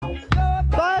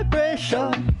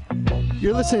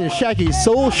You're listening to Shaggy's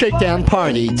Soul Shakedown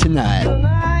Party tonight.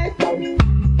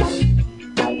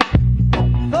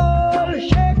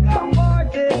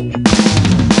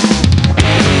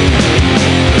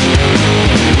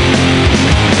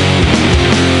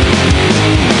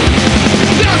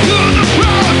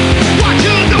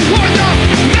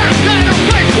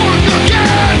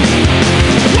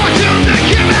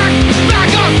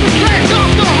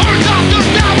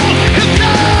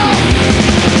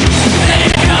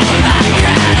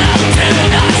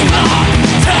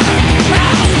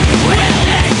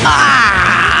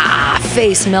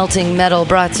 Face-melting metal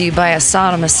brought to you by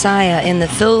Asada Messiah in the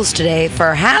Phils today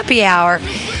for Happy Hour,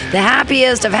 the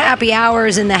happiest of happy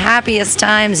hours in the happiest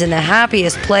times in the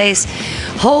happiest place.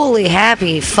 Holy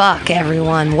happy fuck,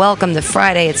 everyone. Welcome to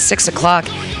Friday at 6 o'clock.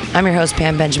 I'm your host,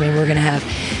 Pam Benjamin. We're going to have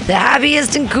the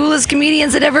happiest and coolest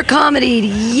comedians that ever comedied.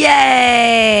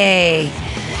 Yay!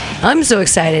 I'm so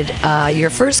excited.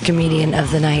 Your first comedian of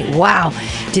the night. Wow.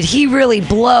 Did he really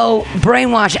blow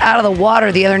Brainwash out of the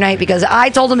water the other night because I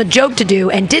told him a joke to do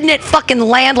and didn't it fucking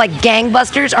land like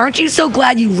gangbusters? Aren't you so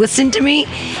glad you listened to me?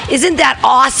 Isn't that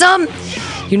awesome?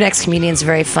 Your next comedian's a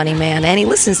very funny man and he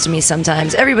listens to me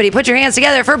sometimes. Everybody put your hands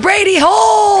together for Brady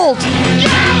Holt!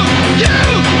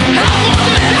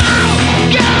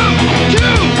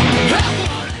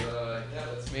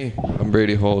 That's me. I'm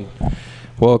Brady Holt.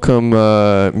 Welcome,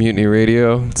 Mutiny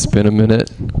Radio. It's been a minute.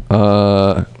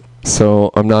 So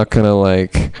I'm not gonna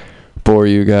like bore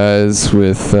you guys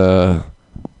with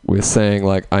saying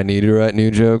like I need to write new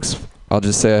jokes. I'll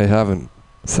just say I haven't.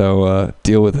 So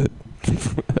deal with it.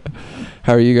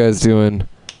 How are you guys doing?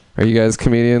 Are you guys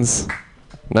comedians?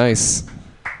 Nice.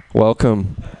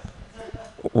 Welcome.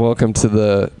 Welcome to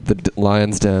the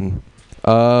Lion's Den.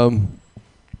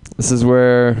 This is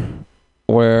where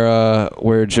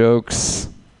jokes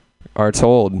are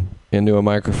told into a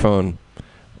microphone.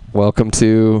 Welcome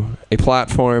to a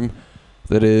platform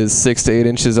that is 6 to 8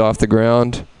 inches off the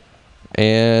ground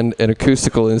and an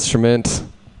acoustical instrument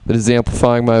that is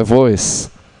amplifying my voice.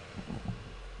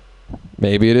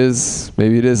 Maybe it is,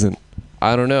 maybe it isn't.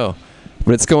 I don't know.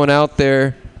 But it's going out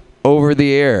there over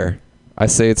the air. I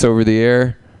say it's over the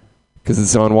air because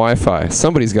it's on Wi-Fi.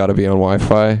 Somebody's got to be on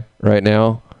Wi-Fi right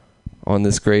now on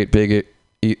this great big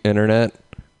internet.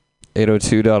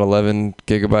 802.11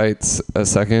 gigabytes a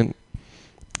second,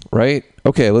 right?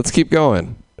 Okay, let's keep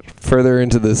going further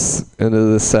into this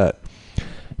set.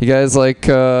 You guys like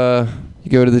you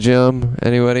go to the gym?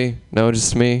 Anybody? No,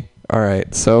 just me. All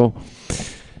right, so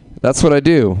that's what I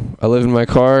do. I live in my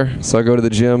car, so I go to the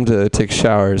gym to take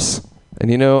showers. And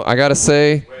you know, I gotta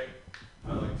say,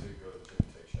 I like to go to the gym to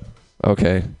take showers.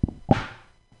 Okay.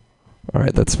 All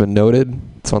right, that's been noted.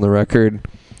 It's on the record.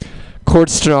 Court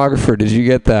stenographer, did you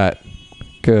get that?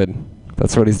 Good.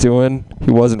 That's what he's doing.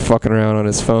 He wasn't fucking around on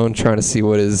his phone trying to see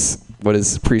what his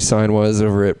pre-sign was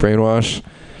over at Brainwash.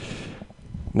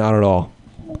 Not at all.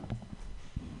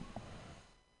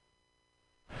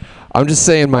 I'm just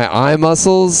saying my eye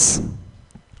muscles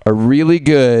are really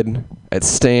good at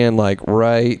staying like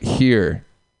right here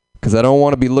because I don't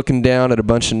want to be looking down at a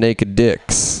bunch of naked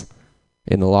dicks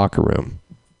in the locker room.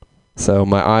 So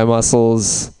my eye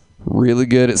muscles really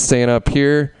good at staying up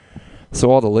here. So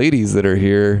all the ladies that are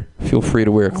here, feel free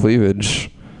to wear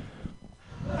cleavage.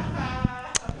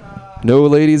 No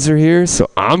ladies are here,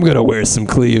 so I'm going to wear some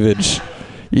cleavage.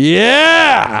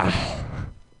 Yeah!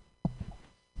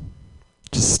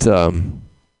 Just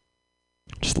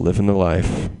living the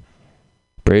life.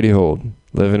 Brady Holt,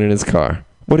 living in his car.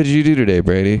 What did you do today,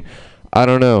 Brady? I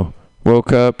don't know.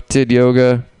 Woke up, did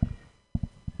yoga,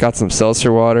 got some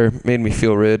seltzer water, made me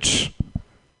feel rich.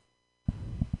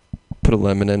 Put a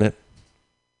lemon in it.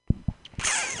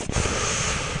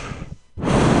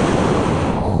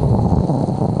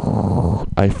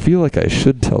 I feel like I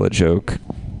should tell a joke.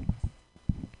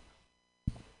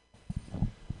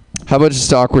 How about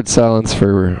just awkward silence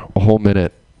for a whole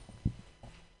minute?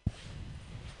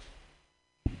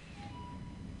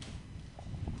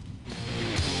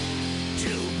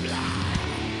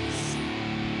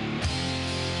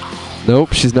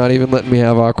 Nope, she's not even letting me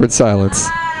have awkward silence.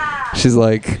 She's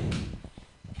like,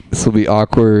 this will be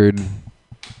awkward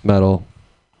metal.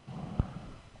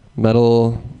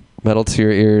 Metal to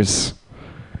your ears.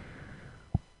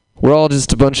 We're all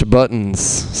just a bunch of buttons,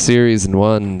 series and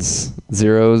ones,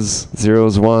 zeros,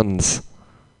 ones,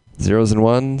 zeros and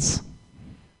ones.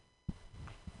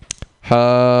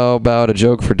 How about a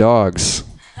joke for dogs?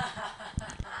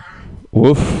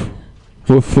 Woof,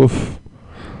 woof, woof,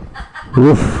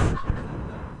 woof.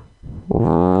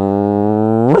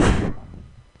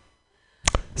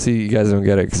 See, you guys don't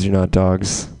get it because you're not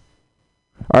dogs.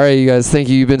 All right, you guys. Thank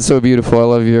you. You've been so beautiful. I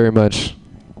love you very much.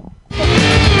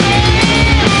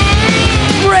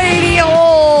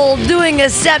 Doing a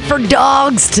set for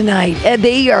dogs tonight, and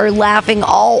they are laughing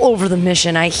all over the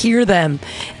mission. I hear them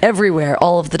everywhere,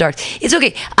 all of the dogs. It's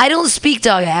okay. I don't speak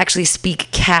dog. I actually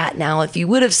speak cat now. If you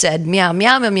would have said meow,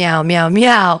 meow, meow, meow, meow,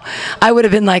 meow, I would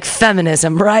have been like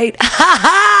feminism, right? Ha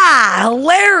ha!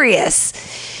 Hilarious.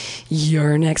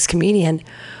 Your next comedian.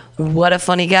 What a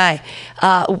funny guy.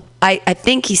 I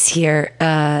think he's here.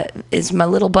 Is my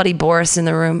little buddy Boris in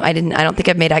the room? I don't think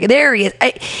I've made eye. There he is.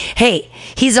 Hey,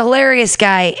 he's a hilarious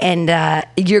guy, and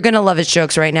you're going to love his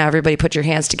jokes right now. Everybody put your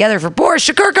hands together for Boris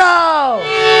Shakurko!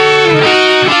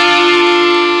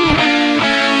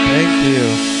 Thank you.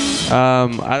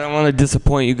 I don't want to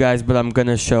disappoint you guys, but I'm going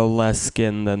to show less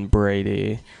skin than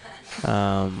Brady.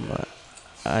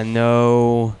 I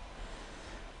know...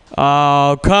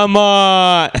 Oh, come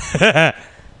on.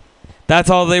 That's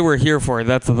all they were here for.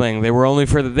 That's the thing. They were only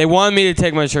for they wanted me to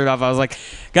take my shirt off. I was like,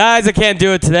 guys, I can't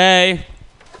do it today.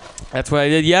 That's what I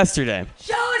did yesterday.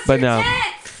 Show us but your no.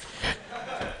 tits!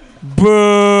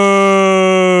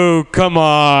 Boo! Come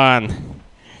on.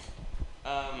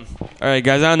 All right,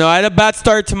 guys. I don't know. I had a bad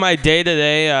start to my day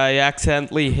today. I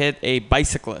accidentally hit a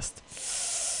bicyclist.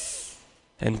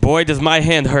 And boy, does my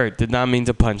hand hurt. Did not mean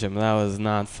to punch him. That was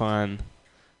not fun.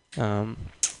 I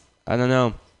don't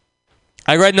know.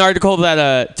 I read an article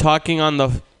that talking on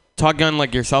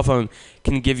like your cell phone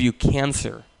can give you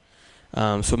cancer.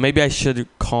 So maybe I should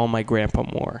call my grandpa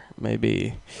more.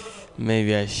 Maybe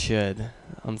I should.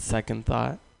 On second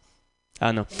thought, I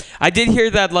don't know. I did hear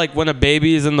that like when a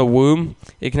baby is in the womb,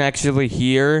 it can actually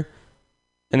hear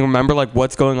and remember like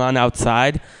what's going on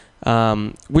outside,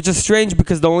 which is strange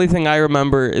because the only thing I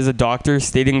remember is a doctor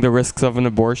stating the risks of an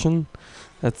abortion.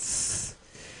 That's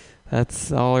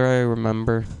all I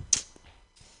remember.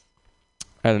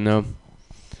 I don't know.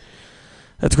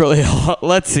 That's really...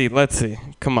 Let's see.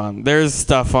 Come on. There's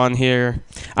stuff on here.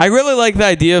 I really like the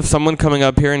idea of someone coming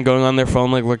up here and going on their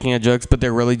phone, like, looking at jokes, but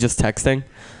they're really just texting.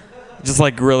 Just,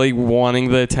 like, really wanting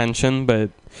the attention, but...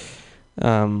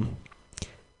 A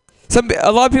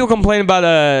lot of people complain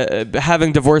about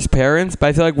having divorced parents, but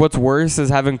I feel like what's worse is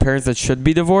having parents that should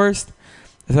be divorced.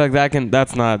 I feel like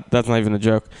that's not even a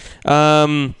joke.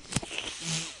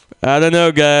 I don't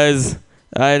know, guys.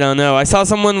 I don't know. I saw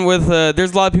someone with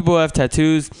there's a lot of people who have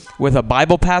tattoos with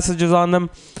Bible passages on them.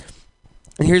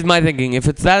 And here's my thinking. If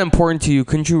it's that important to you,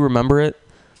 couldn't you remember it?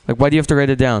 Like, why do you have to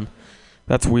write it down?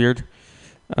 That's weird.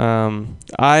 I'm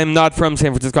not from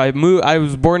San Francisco. I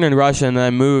was born in Russia, and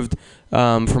I moved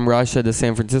from Russia to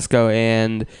San Francisco.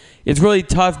 And it's really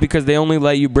tough because they only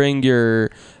let you bring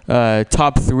your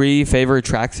top 3 favorite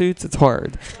tracksuits. It's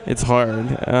hard.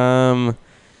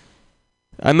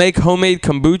 I make homemade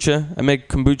kombucha. I make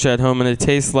kombucha at home, and it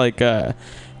tastes like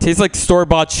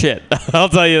store-bought shit. I'll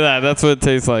tell you that. That's what it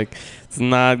tastes like. It's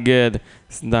not good.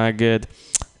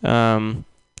 I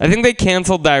think they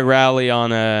canceled that rally on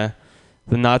the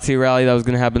Nazi rally that was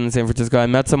going to happen in San Francisco. I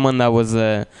met someone that was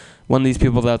one of these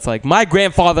people that's like, my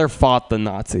grandfather fought the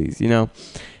Nazis, you know?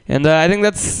 And I think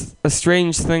that's a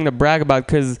strange thing to brag about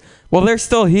because, well, they're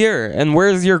still here. And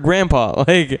where's your grandpa?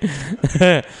 Like,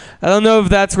 I don't know if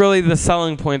that's really the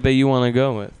selling point that you want to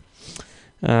go with.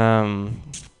 I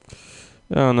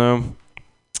don't know.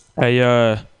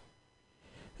 I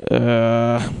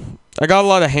got a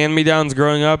lot of hand-me-downs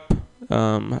growing up.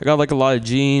 I got like a lot of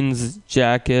jeans,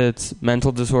 jackets,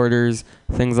 mental disorders,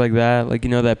 things like that. Like, you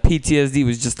know, that PTSD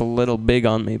was just a little big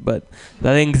on me, but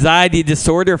that anxiety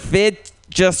disorder fit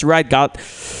just right. Got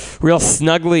real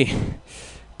snuggly.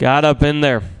 Got up in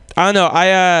there. I don't know.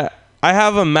 I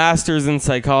have a master's in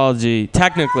psychology.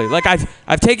 Technically, like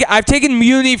I've taken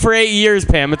Muni for 8 years,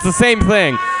 Pam. It's the same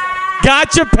thing.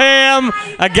 Gotcha, Pam.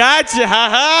 I gotcha.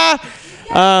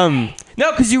 Ha.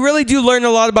 No, because you really do learn a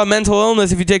lot about mental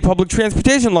illness if you take public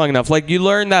transportation long enough. Like, you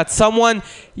learn that someone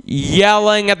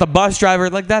yelling at the bus driver,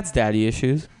 like, that's daddy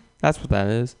issues. That's what that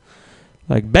is.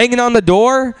 Like, banging on the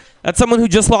door, that's someone who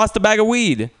just lost a bag of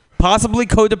weed. Possibly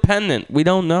codependent. We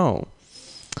don't know.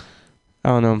 I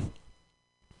don't know.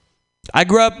 I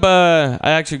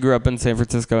actually grew up in San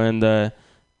Francisco, and I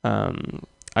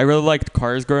really liked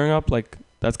cars growing up. Like,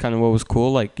 that's kind of what was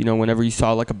cool. Like, you know, whenever you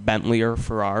saw like a Bentley or a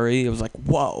Ferrari, it was like,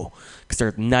 whoa, because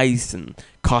they're nice and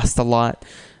cost a lot.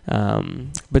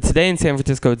 But today in San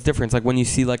Francisco, it's different. It's like when you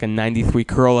see like a 93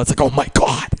 Corolla, it's like, oh my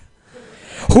God,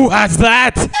 who has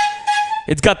that?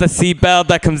 It's got the seatbelt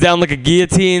that comes down like a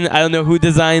guillotine. I don't know who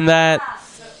designed that.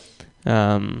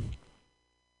 Let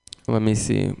me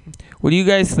see. What do you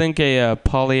guys think a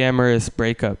polyamorous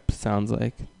breakup sounds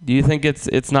like? Do you think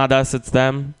it's not us, it's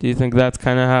them? Do you think that's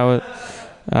kind of how it...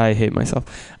 I hate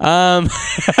myself. I'll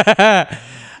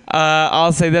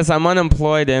say this. I'm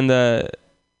unemployed, and the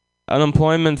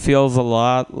unemployment feels a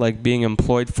lot like being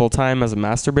employed full-time as a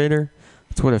masturbator.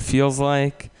 That's what it feels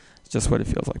like. It's just what it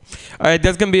feels like. All right,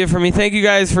 that's going to be it for me. Thank you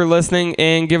guys for listening,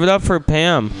 and give it up for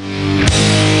Pam.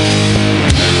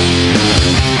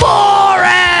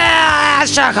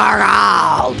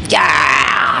 Chicago!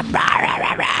 Yeah!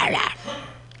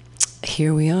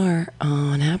 Here we are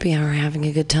on Happy Hour having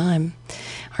a good time,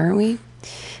 aren't we?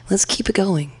 Let's keep it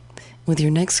going with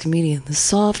your next comedian. The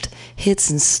soft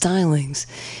hits and stylings,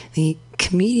 the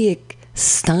comedic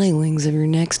stylings of your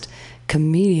next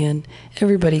comedian.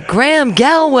 Everybody, Graham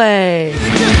Galway!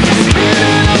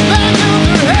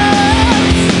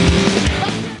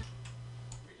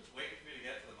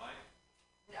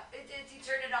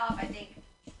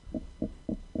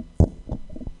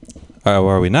 All right,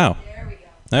 where are we now? There we go.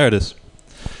 There it is.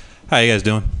 How you guys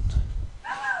doing?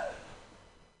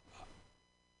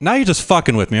 Now you're just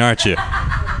fucking with me, aren't you?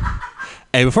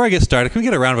 Hey, before I get started, can we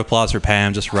get a round of applause for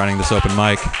Pam just running this open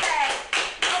mic?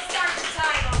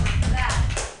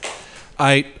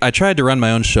 I tried to run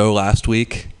my own show last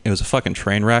week. It was a fucking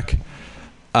train wreck.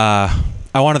 I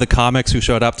wanted the comics who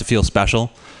showed up to feel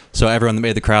special, so everyone that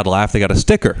made the crowd laugh, they got a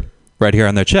sticker right here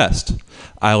on their chest.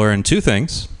 I learned two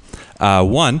things.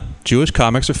 One, Jewish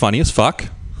comics are funny as fuck.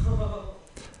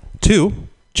 Two,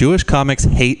 Jewish comics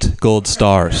hate gold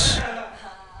stars.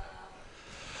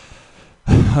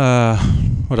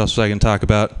 What else was I going to talk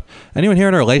about? Anyone here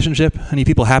in a relationship? Any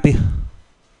people happy?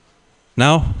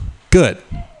 No? Good.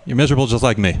 You're miserable just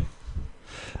like me.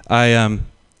 I'm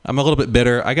a little bit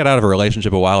bitter. I got out of a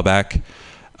relationship a while back.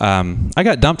 I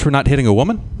got dumped for not hitting a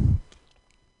woman.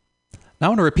 Now I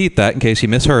want to repeat that in case you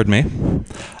misheard me.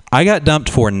 I got dumped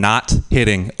for not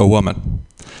hitting a woman.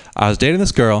 I was dating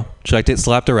this girl. She liked to get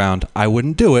slapped around. I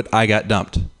wouldn't do it. I got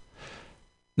dumped.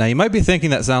 Now, you might be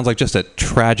thinking that sounds like just a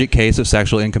tragic case of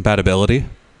sexual incompatibility.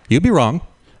 You'd be wrong.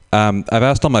 I've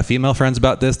asked all my female friends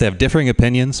about this. They have differing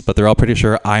opinions, but they're all pretty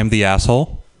sure I'm the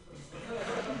asshole.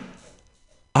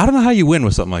 I don't know how you win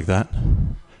with something like that.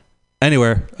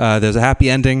 Anyway, there's a happy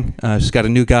ending. She's got a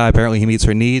new guy. Apparently, he meets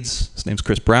her needs. His name's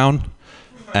Chris Brown.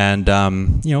 And,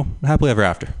 happily ever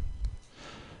after.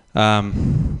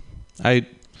 Onto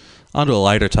a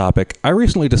lighter topic. I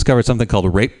recently discovered something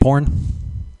called rape porn.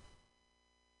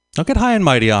 Don't get high and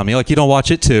mighty on me like you don't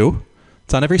watch it too.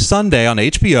 It's on every Sunday on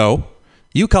HBO.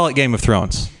 You call it Game of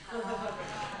Thrones.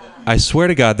 I swear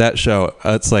to God, that show,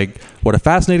 it's like, what a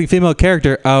fascinating female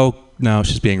character. Oh, no,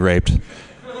 she's being raped.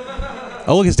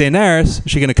 Oh, look, it's Daenerys.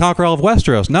 Is she going to conquer all of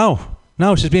Westeros? No,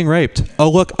 she's being raped. Oh,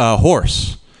 look, a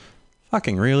horse.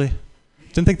 Fucking really?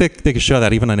 Didn't think they could show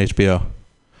that even on HBO.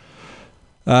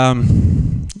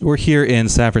 We're here in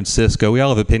San Francisco. We all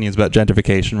have opinions about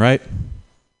gentrification, right?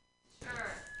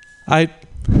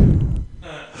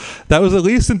 That was the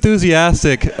least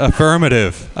enthusiastic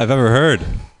affirmative I've ever heard.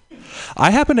 I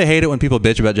happen to hate it when people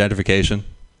bitch about gentrification.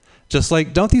 Just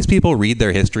like, don't these people read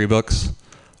their history books?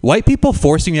 White people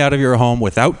forcing you out of your home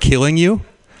without killing you?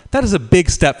 That is a big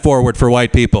step forward for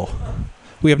white people.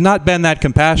 We have not been that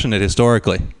compassionate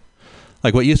historically.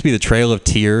 Like what used to be the Trail of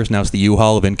Tears, now it's the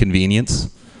U-Haul of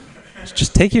Inconvenience.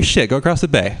 Just take your shit, go across the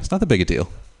bay. It's not that big a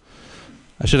deal.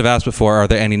 I should have asked before, are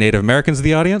there any Native Americans in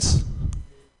the audience?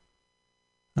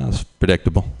 That was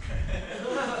predictable.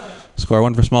 Score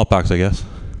one for smallpox, I guess.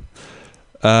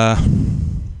 I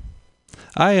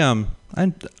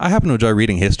happen to enjoy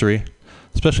reading history,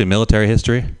 especially military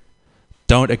history.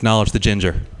 Don't acknowledge the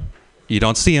ginger. You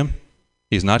don't see him.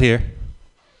 He's not here.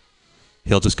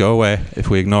 He'll just go away if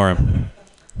we ignore him.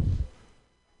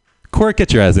 Court,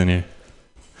 get your ass in here.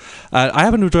 I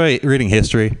happen to enjoy reading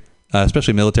history,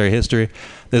 especially military history.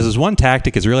 There's this one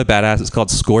tactic that's really badass. It's called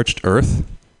scorched earth.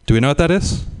 Do we know what that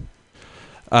is?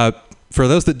 For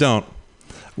those that don't,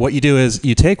 what you do is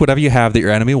you take whatever you have that your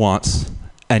enemy wants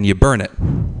and you burn it.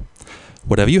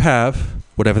 Whatever you have,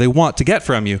 whatever they want to get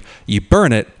from you, you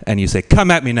burn it and you say, come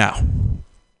at me now.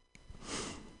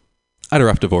 I had a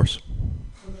rough divorce.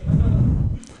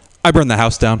 I burned the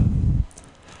house down.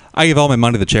 I gave all my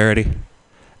money to charity.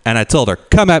 And I told her,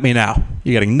 come at me now.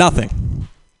 You're getting nothing.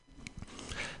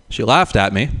 She laughed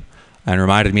at me and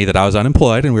reminded me that I was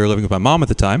unemployed and we were living with my mom at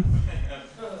the time.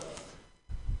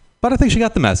 But I think she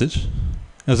got the message.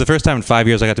 It was the first time in 5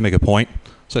 years I got to make a point,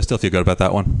 so I still feel good about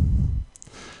that one.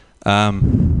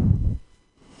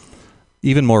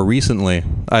 Even more recently,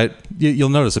 you'll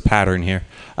notice a pattern here.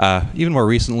 Even more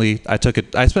recently, I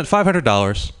spent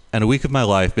 $500 and a week of my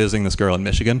life visiting this girl in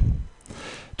Michigan.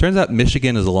 Turns out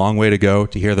Michigan is a long way to go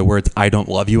to hear the words, I don't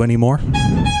love you anymore.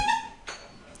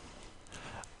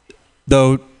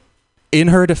 Though, In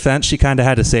her defense, she kind of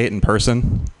had to say it in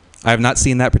person. I have not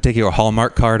seen that particular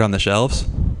Hallmark card on the shelves.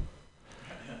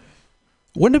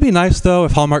 Wouldn't it be nice, though,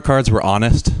 if Hallmark cards were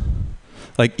honest?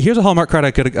 Like, here's a Hallmark card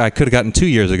I could have gotten 2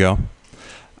 years ago.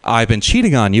 I've been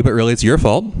cheating on you, but really it's your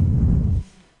fault.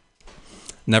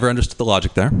 Never understood the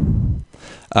logic there.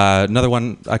 Another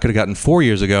one I could have gotten 4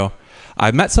 years ago.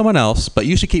 I met someone else, but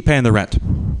you should keep paying the rent.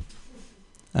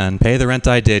 And pay the rent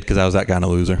I did because I was that kind of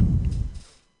loser.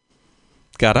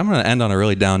 God, I'm going to end on a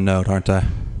really down note, aren't I?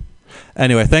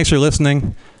 Anyway, thanks for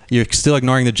listening. You're still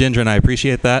ignoring the ginger, and I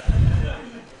appreciate that.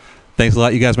 Thanks a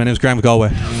lot, you guys. My name is Graham Galway.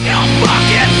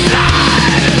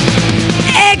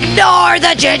 Ignore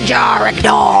the ginger!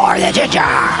 Ignore the ginger!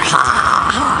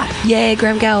 Ha ha! Yay,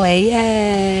 Graham Galway!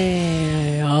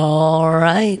 Yay! All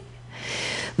right.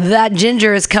 That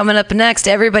ginger is coming up next.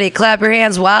 Everybody clap your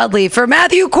hands wildly for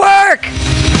Matthew Quirk!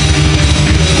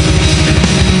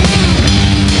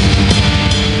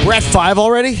 We're at 5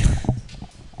 already?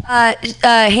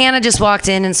 Hannah just walked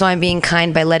in, and so I'm being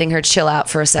kind by letting her chill out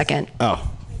for a second.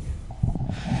 Oh.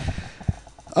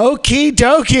 Okie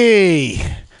dokie.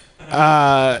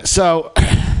 So,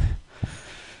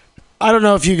 I don't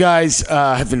know if you guys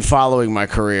have been following my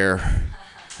career,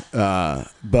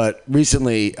 but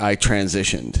recently I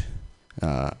transitioned.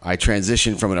 I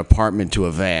transitioned from an apartment to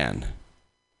a van.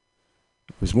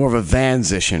 It was more of a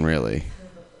vansition, really.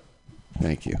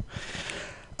 Thank you.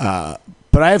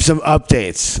 But I have some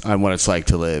updates on what it's like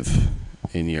to live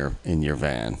in your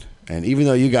van. And even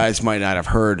though you guys might not have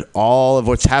heard all of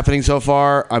what's happening so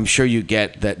far, I'm sure you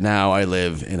get that now I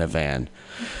live in a van.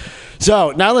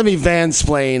 So now let me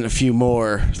vansplain a few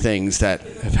more things that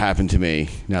have happened to me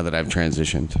now that I've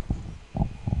transitioned.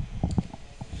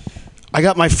 I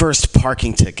got my first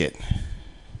parking ticket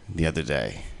the other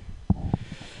day.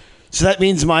 So that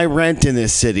means my rent in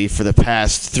this city for the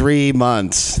past 3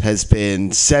 months has been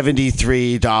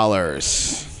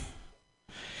 $73.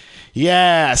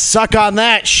 Yeah, suck on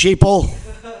that, sheeple.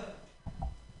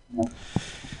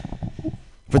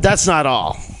 But that's not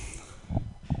all.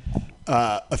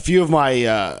 A few of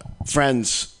my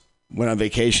friends went on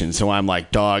vacation, so I'm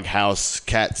like dog, house,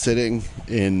 cat sitting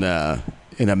in a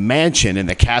mansion in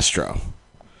the Castro.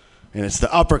 And it's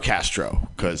the upper Castro,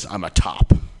 because I'm a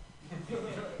top.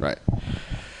 Right.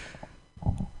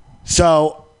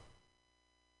 So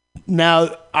now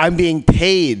I'm being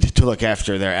paid to look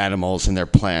after their animals and their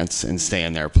plants and stay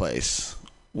in their place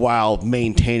while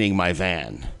maintaining my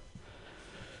van.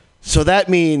 So that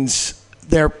means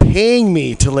they're paying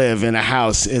me to live in a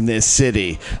house in this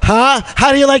city. Huh?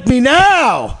 How do you like me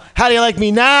now? How do you like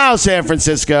me now, San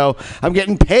Francisco? I'm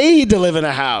getting paid to live in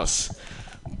a house.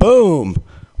 Boom.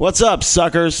 What's up,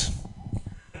 suckers?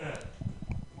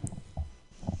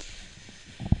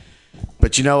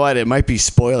 But you know what? It might be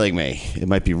spoiling me. It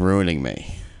might be ruining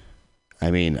me. I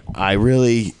mean, I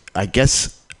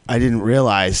guess I didn't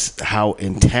realize how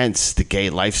intense the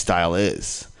gay lifestyle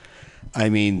is. I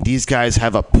mean, these guys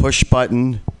have a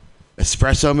push-button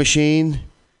espresso machine,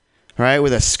 right,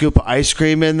 with a scoop of ice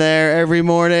cream in there every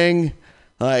morning.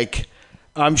 Like,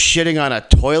 I'm shitting on a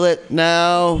toilet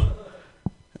now.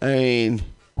 I mean,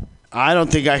 I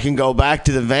don't think I can go back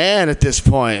to the van at this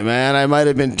point, man. I might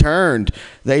have been turned.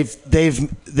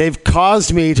 They've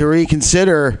caused me to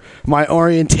reconsider my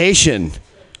orientation,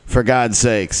 for God's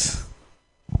sakes.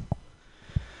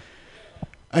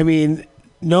 I mean,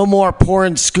 no more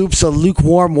pouring scoops of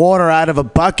lukewarm water out of a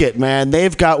bucket, man.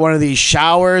 They've got one of these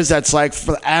showers that's like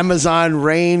Amazon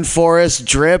rainforest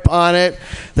drip on it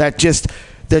that just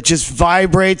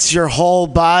vibrates your whole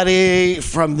body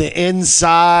from the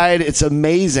inside. It's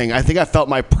amazing. I think I felt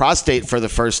my prostate for the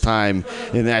first time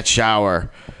in that shower.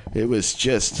 It was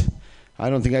just, I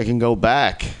don't think I can go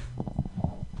back.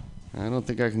 I don't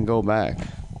think I can go back.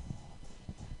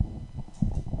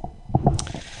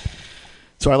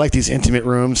 So I like these intimate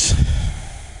rooms.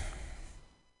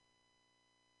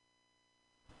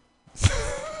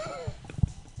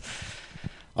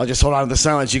 I'll just hold on to the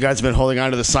silence. You guys have been holding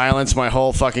on to the silence my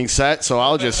whole fucking set, so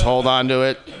I'll just hold on to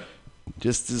it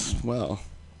just as well.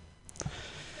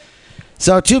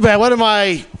 So too bad. One of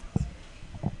my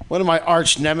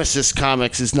arch nemesis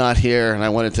comics is not here, and I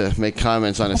wanted to make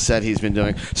comments on a set he's been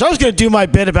doing. So I was going to do my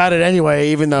bit about it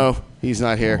anyway, even though he's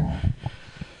not here.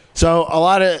 So a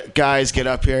lot of guys get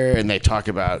up here and they talk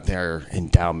about their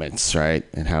endowments, right,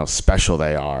 and how special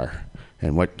they are,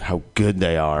 and how good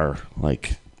they are,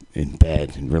 like in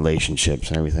bed and relationships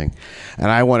and everything.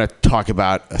 And I want to talk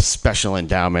about a special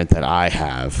endowment that I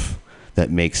have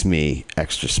that makes me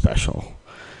extra special,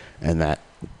 and that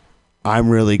I'm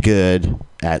really good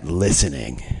at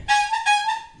listening.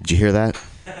 Did you hear that?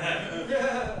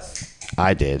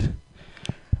 I did.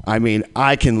 I mean,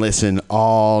 I can listen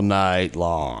all night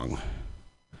long.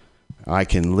 I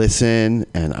can listen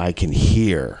and I can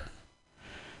hear.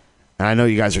 And I know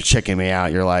you guys are checking me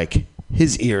out. You're like,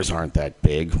 his ears aren't that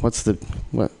big.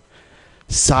 What?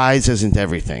 Size isn't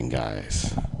everything,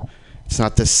 guys. It's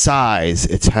not the size,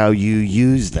 it's how you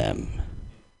use them.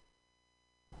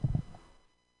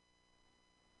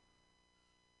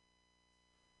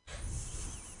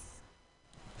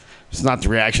 It's not the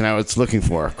reaction I was looking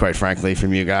for, quite frankly,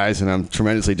 from you guys, and I'm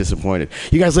tremendously disappointed.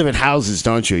 You guys live in houses,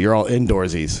 don't you? You're all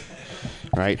indoorsies,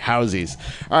 right? Housies.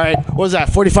 All right, what was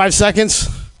that, 45 seconds?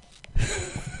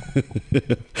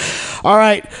 All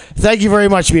right, thank you very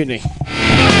much, Mutiny.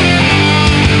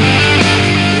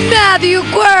 Matthew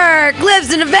Quirk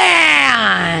lives in a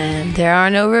van. There are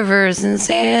no rivers in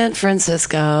San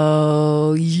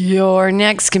Francisco. Your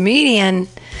next comedian.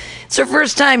 It's her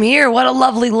first time here. What a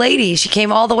lovely lady. She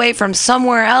came all the way from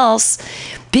somewhere else.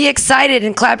 Be excited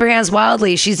and clap your hands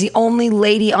wildly. She's the only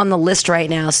lady on the list right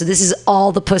now. So this is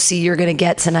all the pussy you're going to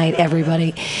get tonight,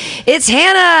 everybody. It's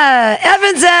Hannah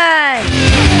Evanson.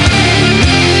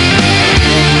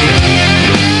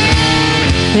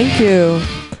 Thank you.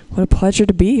 What a pleasure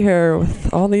to be here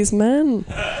with all these men.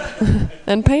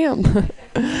 And Pam.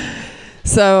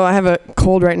 So I have a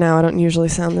cold right now. I don't usually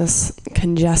sound this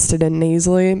congested and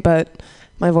nasally, but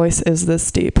my voice is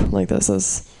this deep. Like, this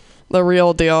is the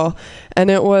real deal. And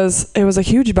it was a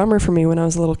huge bummer for me when I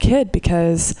was a little kid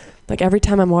because, like, every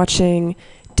time I'm watching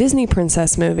Disney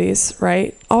princess movies,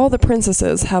 right, all the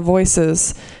princesses have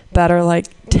voices that are like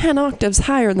 10 octaves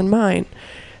higher than mine.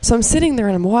 So I'm sitting there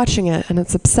and I'm watching it and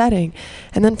it's upsetting.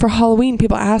 And then for Halloween,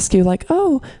 people ask you like,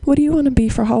 oh, what do you want to be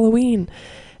for Halloween?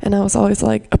 And I was always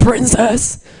like, a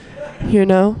princess, you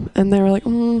know? And they were like,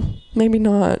 maybe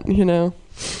not, you know?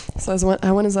 So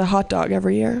I went as a hot dog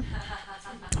every year.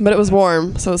 But it was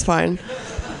warm, so it was fine.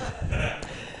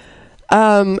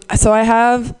 So I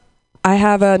have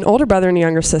an older brother and a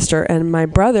younger sister, and my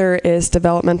brother is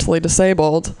developmentally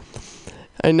disabled.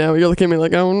 I know, you're looking at me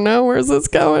like, oh no, where's this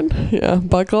going? Yeah,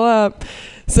 buckle up.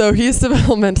 So he's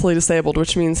developmentally disabled,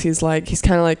 which means he's kind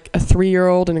of like a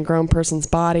 3-year-old in a grown person's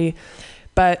body.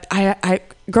 But I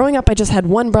growing up, I just had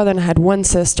one brother and I had one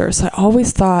sister. So I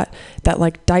always thought that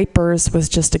like diapers was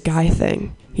just a guy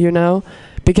thing, you know?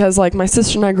 Because like my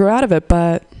sister and I grew out of it,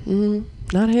 but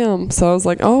not him. So I was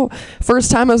like, oh, first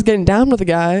time I was getting down with a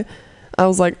guy, I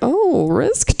was like, oh,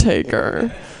 risk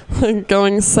taker. Like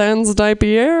going sans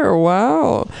diaper,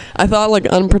 wow. I thought like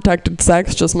unprotected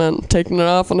sex just meant taking it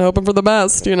off and hoping for the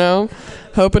best, you know?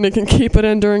 Hoping you can keep it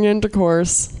in during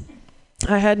intercourse.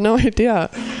 I had no idea.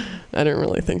 I didn't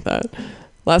really think that.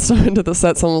 Last time I did the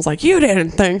set, someone was like, you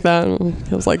didn't think that.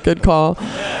 It was like, good call.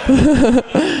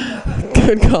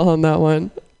 Good call on that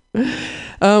one.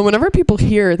 Whenever people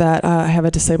hear that I have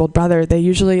a disabled brother, they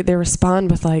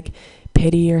respond with like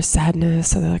pity or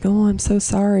sadness. So they're like, oh, I'm so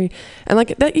sorry. And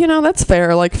like that, you know, that's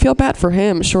fair. Like feel bad for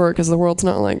him, sure, because the world's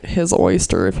not like his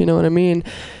oyster, if you know what I mean.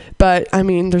 But I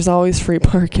mean, there's always free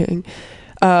parking.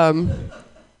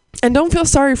 And don't feel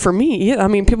sorry for me. I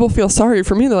mean, people feel sorry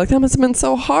for me. They're like, that must have been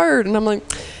so hard. And I'm like,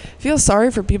 feel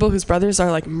sorry for people whose brothers are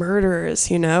like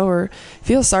murderers, you know, or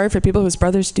feel sorry for people whose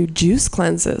brothers do juice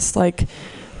cleanses. Like,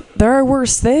 there are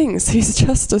worse things. He's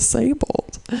just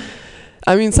disabled.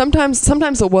 I mean, sometimes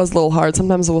it was a little hard.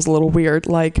 Sometimes it was a little weird.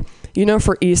 Like, you know,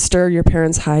 for Easter, your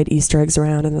parents hide Easter eggs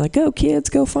around and they're like, go kids,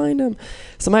 go find them.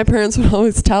 So my parents would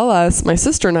always tell us, my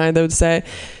sister and I, they would say,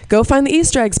 go find the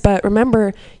Easter eggs. But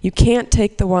remember, you can't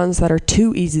take the ones that are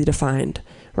too easy to find,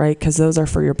 right? Because those are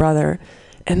for your brother.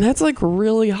 And that's like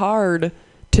really hard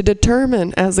to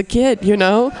determine as a kid, you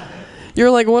know?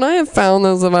 You're like, when I have found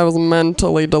those if I was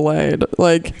mentally delayed,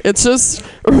 like, it's just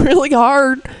really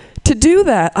hard to do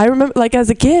that. I remember, like, as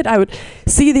a kid, I would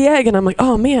see the egg and I'm like,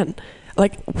 oh man,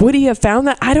 like, would he have found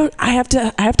that? I have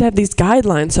to have these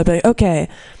guidelines. So I'd be like, okay,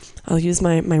 I'll use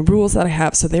my rules that I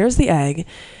have. So there's the egg.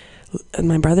 And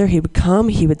my brother, he would come,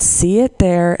 he would see it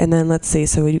there, and then let's see,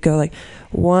 so we'd go like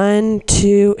 1,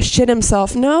 2, shit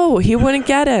himself. No, he wouldn't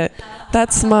get it.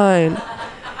 That's mine.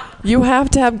 You have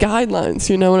to have guidelines,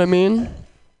 you know what I mean?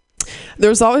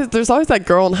 There's always that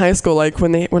girl in high school, like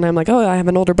when I'm like, oh, I have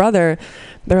an older brother,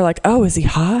 they're like, oh, is he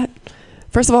hot?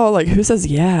 First of all, like, who says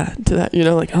yeah to that? You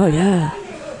know, like, oh yeah,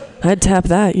 I'd tap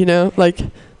that, you know? Like,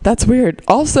 that's weird.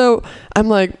 Also, I'm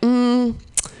like,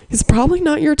 he's probably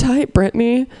not your type,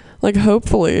 Brittany. Like,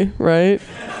 hopefully, right?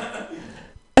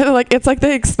 And like, it's like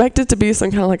they expect it to be some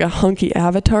kind of like a hunky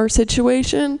Avatar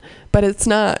situation, but it's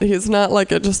not. He's not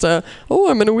like I'm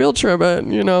in a wheelchair, but,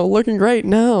 you know, looking great.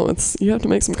 No, you have to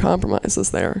make some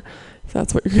compromises there, if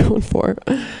that's what you're going for.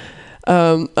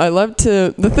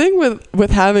 The thing with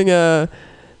having a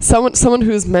someone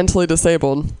who's mentally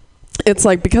disabled, it's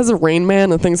like because of Rain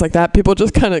Man and things like that, people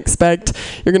just kind of expect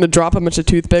you're going to drop a bunch of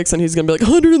toothpicks and he's going to be like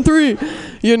 103,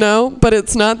 you know? But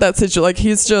it's not that situation. Like,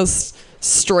 he's just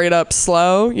straight up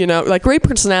slow, you know? Like, great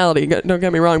personality, don't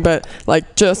get me wrong, but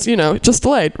like just, you know, just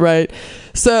delayed, right?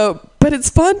 So, but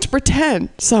it's fun to pretend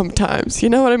sometimes, you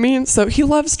know what I mean? So he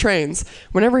loves trains.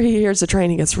 Whenever he hears a train,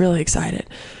 he gets really excited.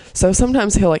 So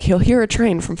sometimes he'll hear a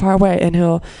train from far away and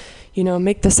he'll, you know,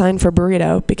 make the sign for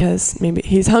burrito because maybe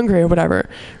he's hungry or whatever,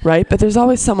 right? But there's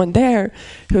always someone there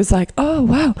who's like, oh,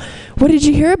 wow, what did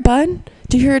you hear, bud?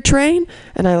 Did you hear a train?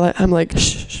 And I'm like,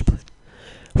 shh, please.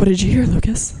 What did you hear,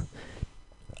 Lucas?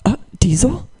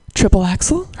 Diesel? Triple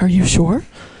axle? Are you sure?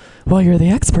 Well, you're the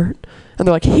expert. And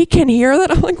they're like, he can hear that?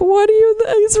 I'm like, what do you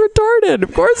think? He's retarded.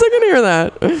 Of course I can hear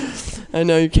that. I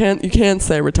know you can't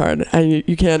say retarded.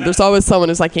 You can't. There's always someone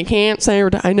who's like, you can't say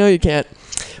retarded. I know you can't.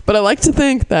 But I like to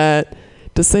think that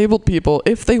disabled people,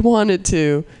 if they wanted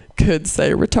to, could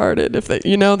say retarded. If they,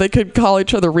 you know, they could call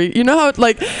each other, you know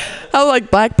how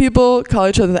black people call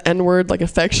each other the N-word, like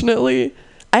affectionately?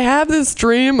 I have this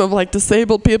dream of like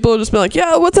disabled people just be like,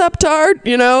 yo, what's up, tard?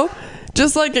 You know?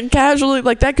 Just like casually,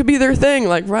 like that could be their thing,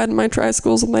 like riding my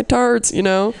tricycles with my tards, you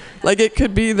know? Like it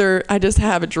could be I just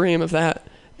have a dream of that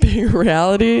being a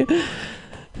reality.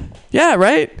 Yeah,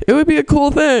 right? It would be a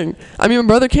cool thing. I mean, my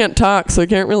brother can't talk, so he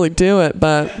can't really do it,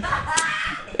 but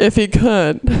if he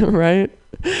could, right?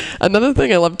 Another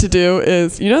thing I love to do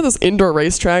is, you know those indoor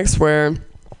racetracks where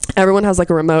everyone has like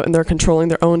a remote and they're controlling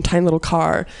their own tiny little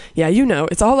car? Yeah, you know,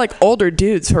 it's all like older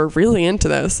dudes who are really into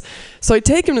this. So I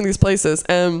take him to these places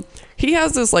and he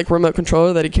has this like remote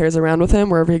controller that he carries around with him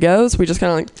wherever he goes. We just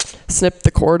kind of like snipped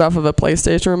the cord off of a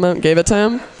PlayStation remote and gave it to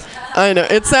him. I know,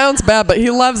 it sounds bad, but he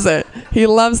loves it. He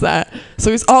loves that.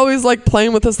 So he's always like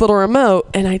playing with this little remote,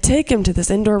 and I take him to this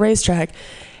indoor racetrack,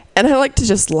 and I like to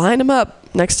just line him up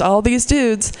next to all these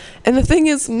dudes. And the thing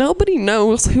is, nobody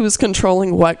knows who's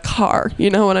controlling what car. You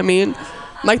know what I mean?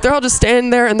 Like, they're all just standing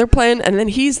there, and they're playing, and then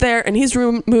he's there, and he's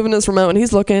moving his remote, and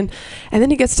he's looking, and then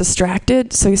he gets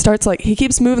distracted, so he starts, like, he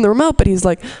keeps moving the remote, but he's,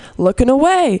 like, looking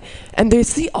away, and they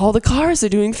see all the cars are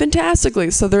doing fantastically,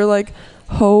 so they're like,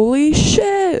 holy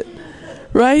shit,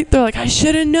 right? They're like, I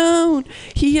should have known.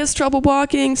 He has trouble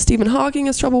walking. Stephen Hawking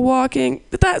has trouble walking.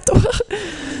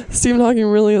 Stephen Hawking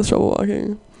really has trouble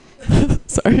walking.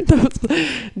 Sorry, that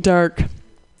was dark.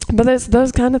 But there's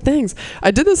those kind of things.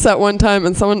 I did this set one time,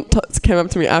 and someone came up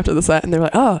to me after the set, and they were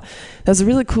like, oh, that was a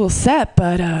really cool set,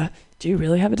 but do you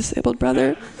really have a disabled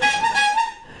brother?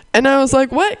 And I was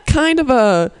like, what kind of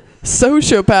a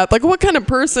sociopath? Like, what kind of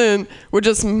person would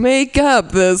just make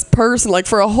up this person, like,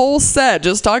 for a whole set,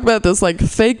 just talk about this, like,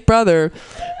 fake brother?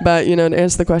 But, you know, to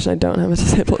answer the question, I don't have a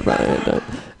disabled brother.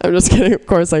 I'm just kidding. Of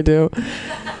course I do.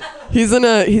 He's in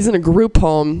a group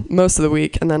home most of the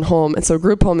week and then home. And so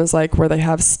group home is like where they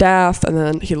have staff, and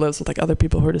then he lives with like other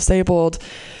people who are disabled.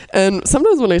 And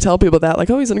sometimes when I tell people that, like,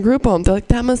 oh, he's in a group home, they're like,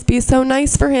 that must be so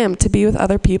nice for him to be with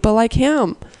other people like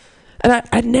him. And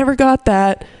I never got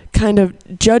that kind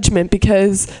of judgment,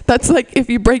 because that's like if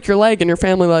you break your leg and your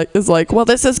family is like, well,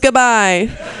 this is goodbye.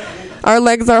 Our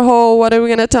legs are whole. What are we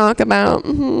going to talk about?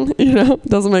 You know,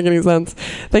 doesn't make any sense.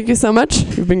 Thank you so much.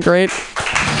 You've been great.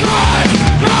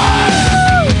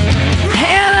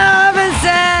 Hannah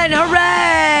Robinson,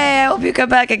 hooray! I hope you come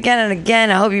back again and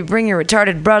again. I hope you bring your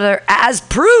retarded brother as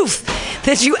proof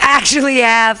that you actually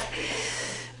have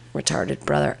retarded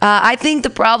brother. I think the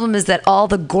problem is that all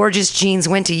the gorgeous genes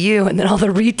went to you, and then all the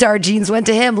retard genes went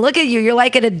to him. Look at you. You're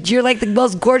like the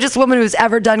most gorgeous woman who's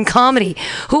ever done comedy.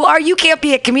 Who are you? Can't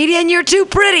be a comedian. You're too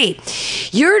pretty.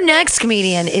 Your next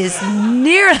comedian is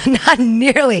not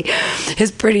nearly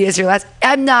as pretty as your last.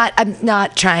 I'm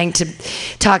not trying to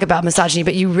talk about misogyny,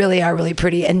 but you really are really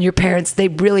pretty, and your parents, they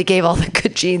really gave all the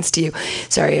good genes to you.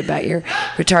 Sorry about your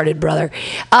retarded brother.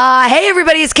 Hey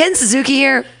everybody, it's Ken Suzuki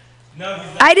here.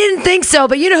 I didn't think so,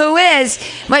 but you know who is?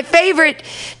 My favorite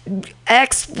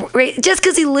just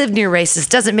because he lived near racist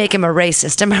doesn't make him a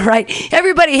racist. Am I right?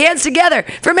 Everybody, hands together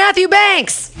for Matthew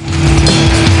Banks.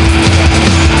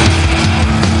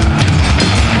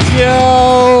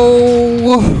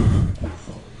 Yo!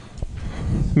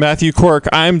 Matthew Quirk,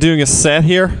 I'm doing a set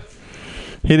here.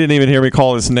 He didn't even hear me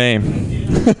call his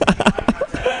name.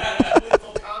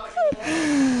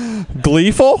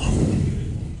 Gleeful?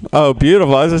 Oh,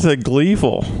 beautiful. I just said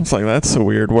gleeful. It's like, that's a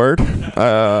weird word.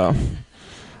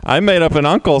 I made up an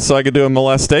uncle so I could do a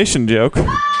molestation joke.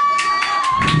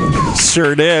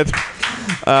 Sure did.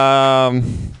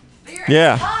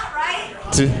 Yeah. Hot,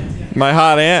 right? My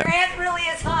hot aunt. Your aunt really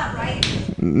is hot, right?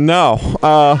 No.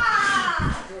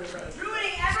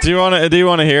 Do you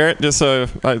want to hear it? Just so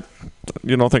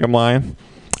you don't think I'm lying.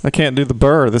 I can't do the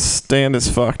burr. This stand is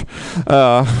fucked.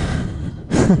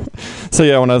 So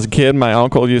yeah, when I was a kid, my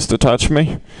uncle used to touch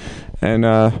me, and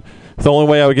the only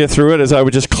way I would get through it is I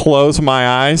would just close my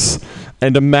eyes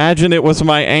and imagine it was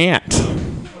my aunt.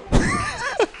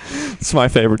 It's my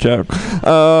favorite joke.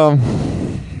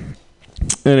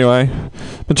 Anyway,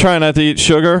 been trying not to eat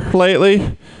sugar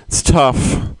lately. It's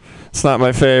tough. It's not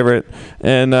my favorite.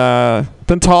 And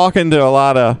been talking to a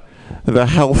lot of the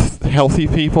healthy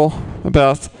people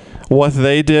about what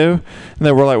they do. And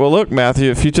they were like, well, look,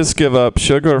 Matthew, if you just give up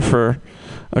sugar for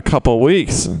a couple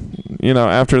weeks,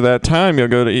 after that time, you'll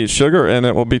go to eat sugar and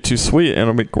it will be too sweet and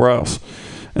it'll be gross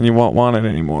and you won't want it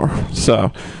anymore.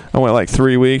 So I went like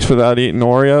 3 weeks without eating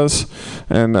Oreos,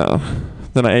 and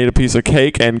then I ate a piece of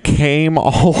cake and came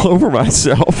all over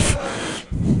myself.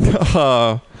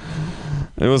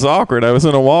 It was awkward. I was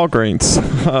in a Walgreens.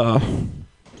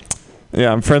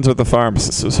 Yeah, I'm friends with the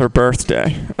pharmacist. It was her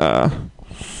birthday. It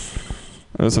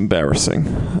was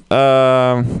embarrassing.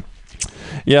 Yeah,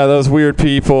 those weird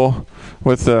people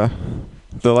with the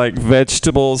like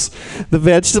vegetables. The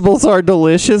vegetables are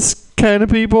delicious kind of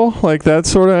people. Like that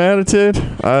sort of attitude.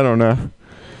 I don't know.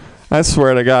 I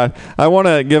swear to God. I want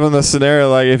to give them the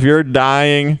scenario, like if you're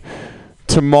dying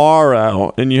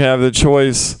tomorrow and you have the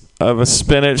choice of a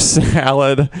spinach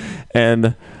salad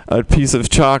and a piece of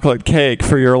chocolate cake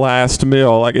for your last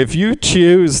meal. Like if you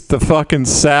choose the fucking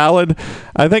salad,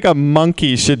 I think a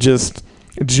monkey should just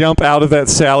jump out of that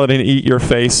salad and eat your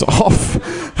face off.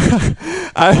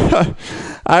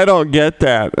 I don't get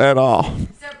that at all. Is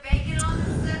there bacon on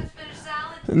this spinach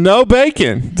salad? No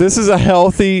bacon. This is a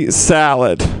healthy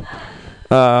salad.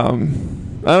 I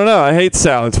don't know. I hate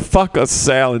salads. Fuck a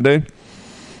salad, dude.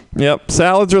 Yep.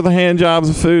 Salads are the hand jobs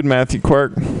of food, Matthew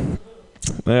Quirk.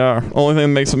 They are. Only thing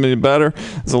that makes them any better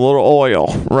is a little oil,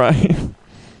 right?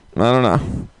 I don't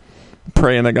know.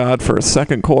 Praying to God for a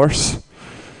second course.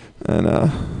 And I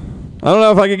don't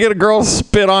know if I could get a girl to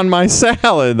spit on my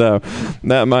salad, though.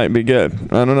 That might be good.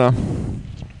 I don't know.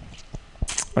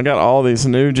 I got all these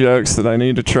new jokes that I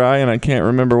need to try, and I can't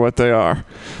remember what they are.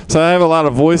 So I have a lot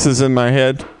of voices in my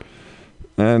head.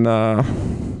 And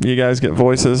you guys get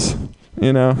voices.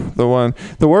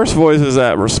 The worst voice is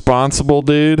that responsible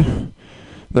dude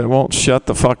that won't shut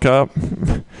the fuck up.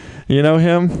 You know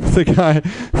him? The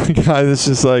guy that's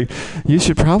just like, you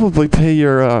should probably pay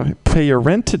your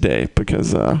rent today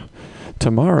because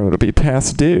tomorrow it'll be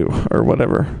past due or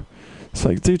whatever. It's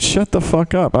like, dude, shut the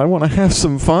fuck up. I want to have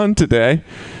some fun today.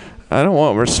 I don't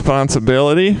want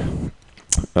responsibility.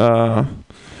 Or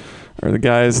the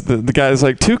guy's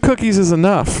like, 2 cookies is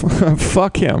enough.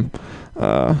 Fuck him.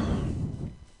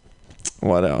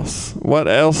 What else? What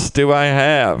else do I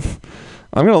have?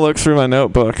 I'm going to look through my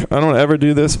notebook. I don't ever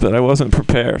do this, but I wasn't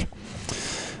prepared.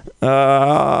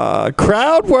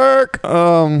 Crowd work.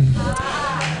 Oh,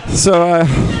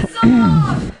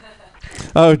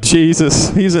 Jesus.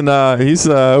 He's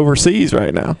overseas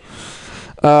right now.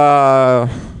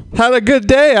 Had a good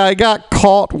day. I got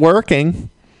caught working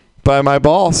by my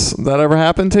boss. That ever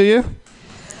happened to you?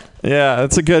 Yeah,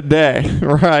 it's a good day,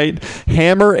 right?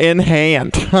 Hammer in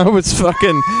hand. I was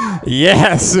fucking,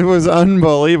 yes, it was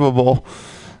unbelievable.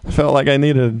 I felt like I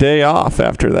needed a day off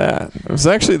after that. It was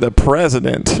actually the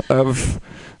president of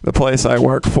the place I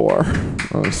work for.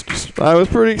 I was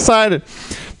pretty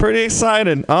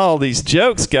excited. All these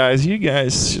jokes, guys. You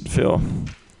guys should feel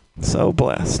so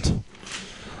blessed.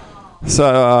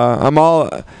 So I'm all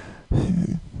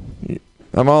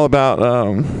about.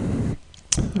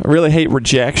 I really hate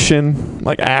rejection,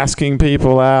 like asking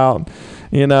people out,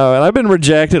 and I've been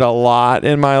rejected a lot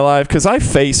in my life because I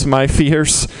face my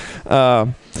fears. I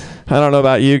don't know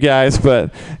about you guys,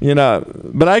 but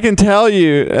I can tell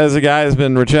you as a guy who's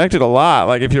been rejected a lot,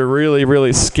 like if you're really,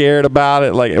 really scared about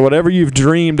it, like whatever you've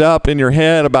dreamed up in your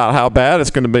head about how bad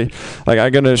it's going to be, like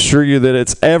I'm going to assure you that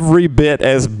it's every bit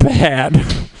as bad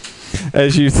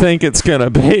as you think it's going to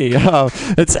be.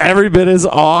 It's every bit as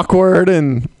awkward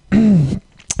and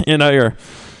you're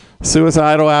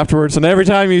suicidal afterwards, and every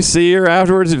time you see her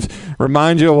afterwards, it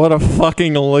reminds you of what a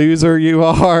fucking loser you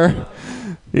are.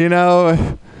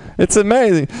 It's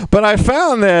amazing. But I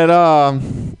found that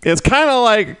it's kind of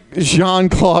like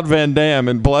Jean-Claude Van Damme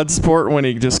in Bloodsport when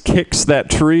he just kicks that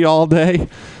tree all day.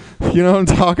 You know what I'm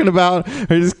talking about?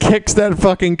 He just kicks that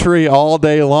fucking tree all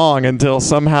day long until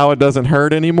somehow it doesn't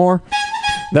hurt anymore.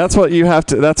 That's how you have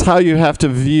to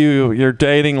view your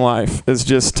dating life, is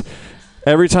just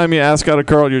every time you ask out a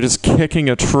girl, you're just kicking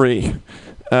a tree.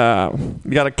 You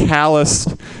gotta callous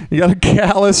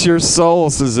your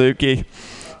soul, Suzuki.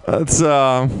 That's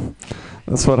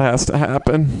what has to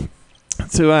happen.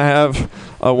 Do I have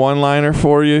a one-liner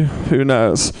for you? Who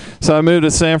knows? So I moved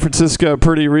to San Francisco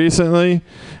pretty recently,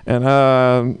 and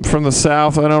from the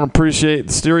South, I don't appreciate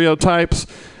the stereotypes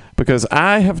because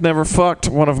I have never fucked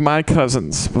one of my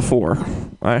cousins before.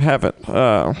 I haven't.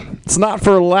 It's not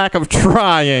for lack of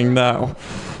trying, though.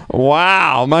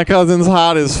 Wow, my cousin's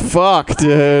hot as fuck,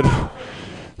 dude.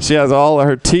 She has all of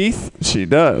her teeth. She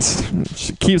does.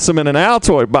 She keeps them in an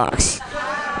Altoid box.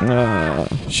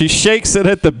 She shakes it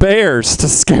at the bears to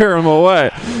scare them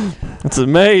away. It's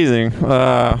amazing.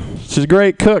 She's a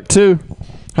great cook, too.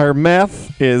 Her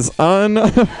meth is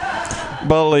unbelievable.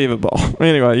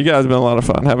 Anyway, you guys have been a lot of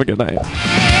fun. Have a good night.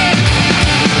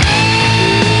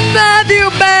 Matthew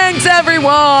Banks,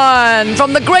 everyone,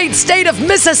 from the great state of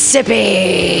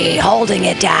Mississippi, holding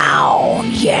it down.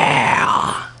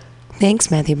 Yeah.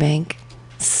 Thanks, Matthew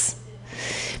Banks.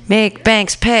 Make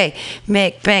Banks pay.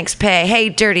 Make Banks pay. Hey,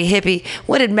 dirty hippie,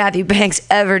 what did Matthew Banks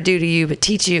ever do to you but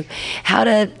teach you how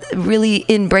to really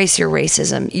embrace your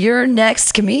racism? Your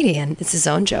next comedian. It's his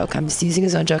own joke. I'm just using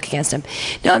his own joke against him.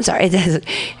 No, I'm sorry.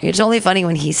 It's only funny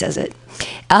when he says it.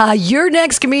 Your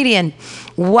next comedian.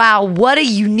 Wow, what a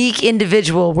unique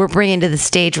individual we're bringing to the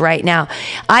stage right now.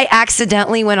 I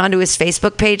accidentally went onto his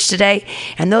Facebook page today,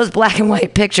 and those black and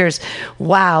white pictures,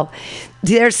 wow,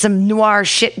 there's some noir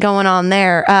shit going on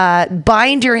there.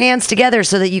 Bind your hands together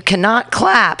so that you cannot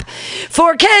clap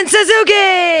for Ken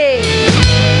Suzuki!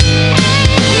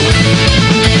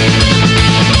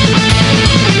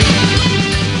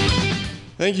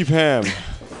 Thank you, Pam.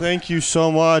 Thank you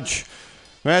so much.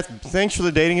 Matt, thanks for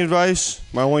the dating advice.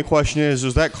 My only question is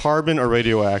that carbon or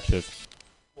radioactive?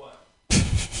 What?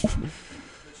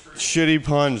 Shitty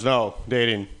puns. No,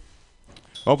 dating.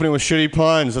 Opening with shitty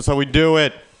puns. That's how we do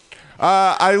it.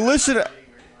 I listened.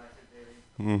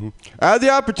 I had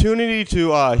the opportunity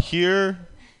to hear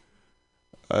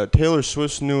Taylor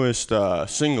Swift's newest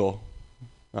single,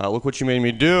 Look What You Made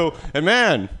Me Do. And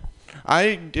man,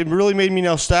 it really made me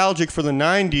nostalgic for the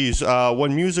 90s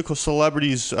when musical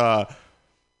celebrities...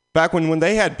 back when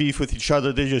they had beef with each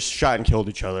other, they just shot and killed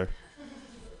each other.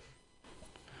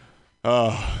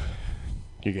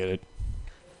 You get it.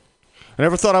 I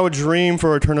never thought I would dream for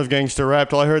a return of gangster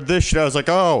rap till I heard this shit. I was like,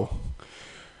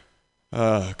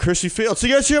 Chrissy Field. So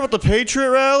you guys hear about the Patriot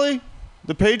rally?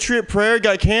 The Patriot Prayer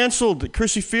got canceled at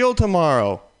Chrissy Field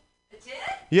tomorrow. It did?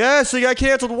 Yes, it got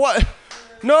canceled. What?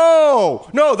 No,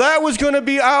 that was going to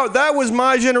be out. That was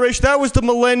my generation. That was the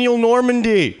millennial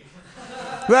Normandy.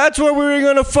 That's where we were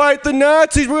going to fight the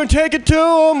Nazis. We're going to take it to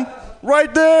them.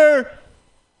 Right there.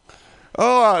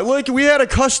 Oh, look, we had a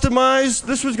customized.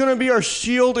 This was going to be our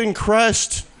shield and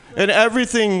crest and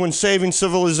everything when saving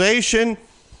civilization.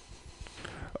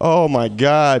 Oh, my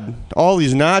God. All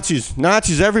these Nazis.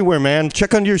 Nazis everywhere, man.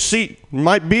 Check under your seat.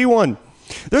 Might be one.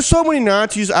 There's so many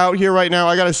Nazis out here right now.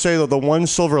 I got to say, though, the one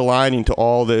silver lining to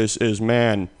all this is,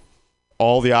 man,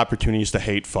 all the opportunities to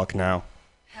hate fuck now.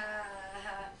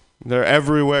 They're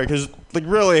everywhere, because, like,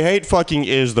 really, hate fucking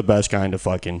is the best kind of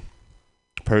fucking,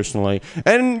 personally.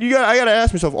 And I gotta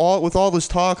ask myself, with all this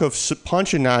talk of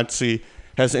punch a Nazi,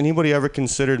 has anybody ever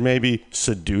considered maybe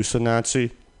seduce a Nazi?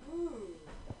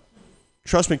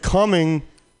 Trust me, coming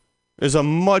is a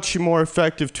much more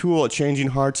effective tool at changing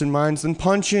hearts and minds than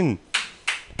punching.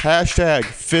 Hashtag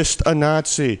fist a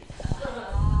Nazi.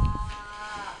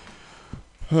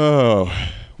 Oh...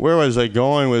 Where was I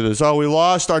going with this? Oh, we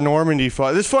lost our Normandy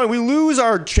fight. It's funny. We lose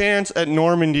our chance at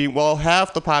Normandy while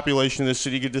half the population of the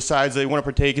city decides they want to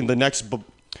partake in the next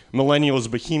millennial's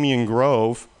Bohemian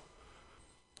Grove.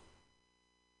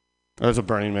 That's a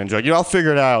Burning Man joke. I'll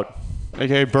figure it out.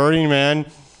 Okay, Burning Man,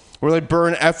 where they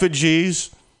burn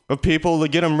effigies of people to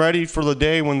get them ready for the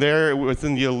day when they're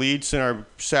within the elites and are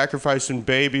sacrificing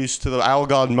babies to the owl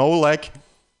god Molech.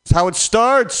 That's how it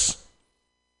starts.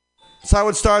 That's how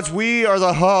it starts. We are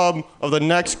the hub of the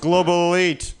next global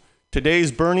elite.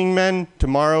 Today's Burning Men,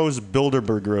 tomorrow's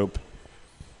Bilderberg Group.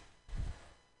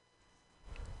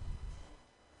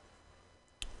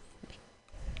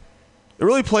 It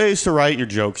really pays to write your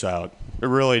jokes out. It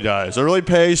really does. It really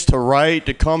pays to write,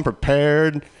 to come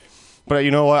prepared. But you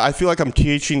know what? I feel like I'm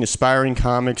teaching aspiring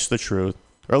comics the truth.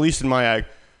 Or at least in my act,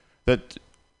 that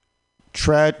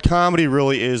comedy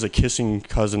really is a kissing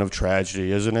cousin of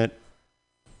tragedy, isn't it?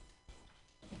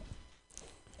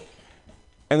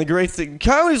 And the great thing,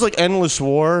 comedy is like endless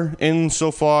war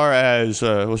insofar as,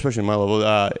 especially at my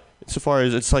level, insofar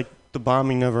as it's like the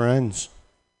bombing never ends.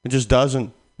 It just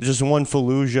doesn't. It's just one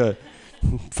Fallujah,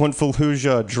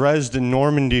 Dresden,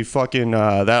 Normandy, fucking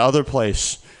that other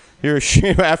place.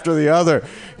 Hiroshima after the other.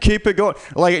 Keep it going.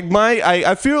 Like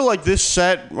I feel like this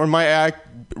set or my act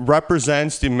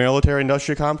represents the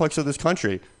military-industrial complex of this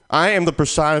country. I am the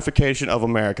personification of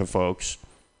America, folks.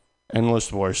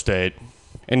 Endless war state.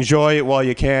 Enjoy it while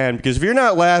you can, because if you're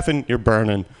not laughing, you're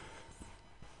burning.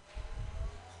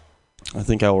 I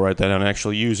think I will write that down and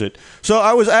actually use it. So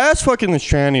I was ass fucking this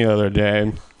tranny the other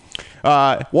day.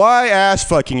 Why ass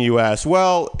fucking, you ask?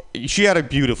 Well, she had a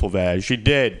beautiful vag. She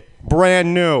did.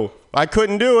 Brand new. I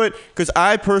couldn't do it because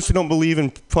I personally don't believe in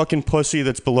fucking pussy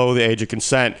that's below the age of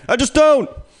consent. I just don't.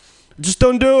 Just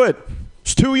don't do it.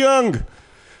 It's too young.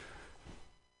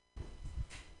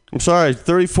 I'm sorry,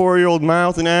 34-year-old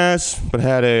mouth and ass, but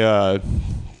had a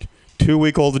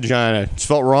 2-week-old vagina. It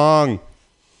felt wrong.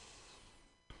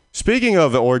 Speaking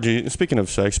of orgy, speaking of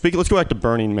sex, let's go back to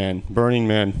Burning Man. Burning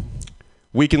Man.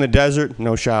 Week in the desert,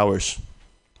 no showers.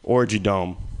 Orgy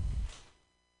dome.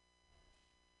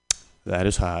 That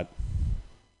is hot.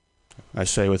 I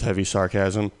say with heavy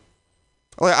sarcasm.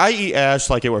 Like, I eat ass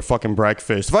like it were fucking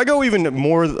breakfast. If I go even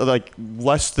more, like,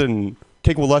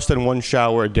 take less than one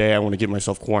shower a day, I want to get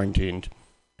myself quarantined.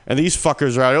 And these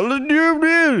fuckers are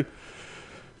out.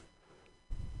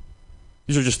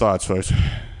 These are just thoughts, folks.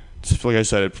 Just like I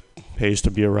said, it pays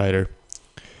to be a writer.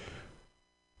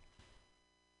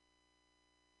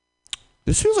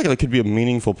 This feels like it could be a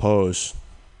meaningful pose.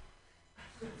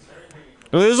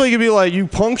 This like could be like you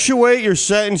punctuate your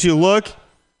sentence, you look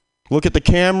at the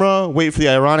camera, wait for the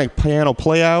ironic piano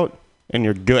play out, and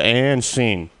you're good and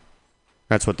scene.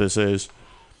 That's what this is.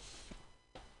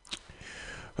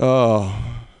 Oh,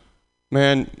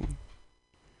 man.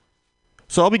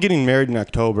 So I'll be getting married in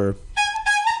October.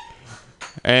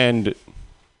 And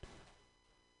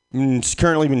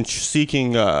currently been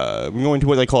seeking, I'm going to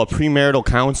what they call a premarital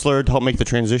counselor to help make the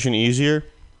transition easier.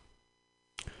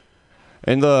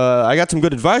 And I got some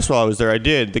good advice while I was there. I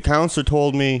did. The counselor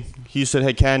told me, he said,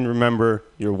 hey, Ken, remember,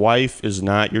 your wife is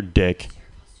not your dick.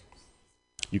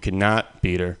 You cannot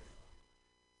beat her.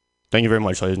 Thank you very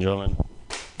much, ladies and gentlemen.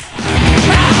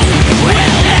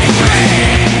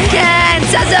 Ken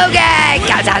Sasuke.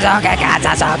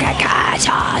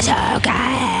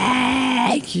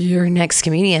 Your next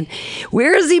comedian.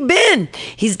 Where has he been?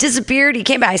 He's disappeared. He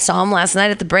came back. I saw him last night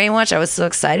at the Brainwash. I was so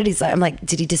excited. I'm like,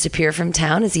 did he disappear from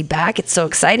town? Is he back? It's so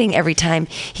exciting every time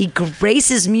he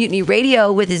graces Mutiny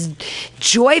Radio with his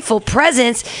joyful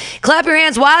presence. Clap your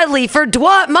hands wildly for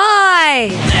Dwat Mai.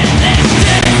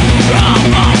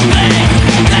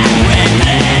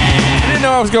 I didn't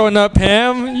know I was going up,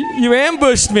 Pam. You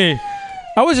ambushed me.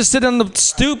 I was just sitting on the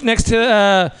stoop next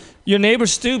to your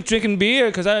neighbor's stoop drinking beer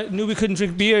because I knew we couldn't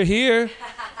drink beer here.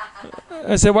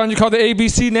 I said, why don't you call the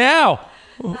ABC now?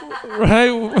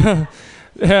 Right?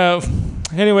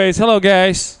 Anyways, hello,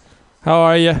 guys. How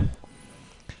are you?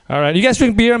 All right. You guys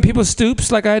drink beer on people's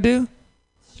stoops like I do?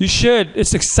 You should.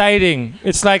 It's exciting.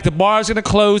 It's like the bar's going to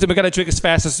close and we got to drink as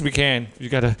fast as we can. We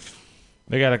got to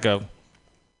go.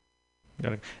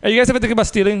 Hey, you guys ever think about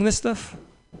stealing this stuff?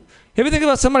 You ever think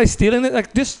about somebody stealing it?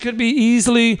 Like, this could be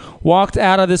easily walked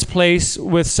out of this place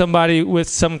with somebody with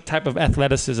some type of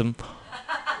athleticism.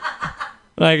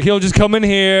 Like, he'll just come in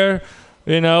here,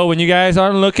 when you guys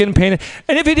aren't looking, paying.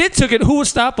 And if he did took it, who would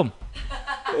stop him?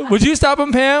 Would you stop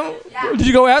him, Pam? Yeah. Did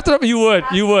you go after him? You would.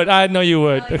 You would. I know you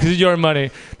would. Because it's your money.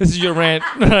 This is your rent,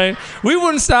 right? We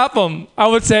wouldn't stop him. I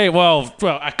would say, well,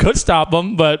 I could stop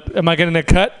him, but am I getting a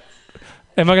cut?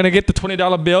 Am I going to get the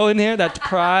 $20 bill in here? That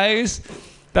prize?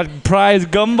 That prize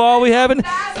gumball we have in?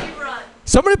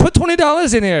 Somebody put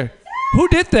 $20 in here. Who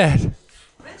did that?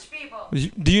 Rich people.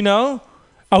 Do you know?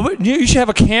 You should have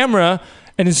a camera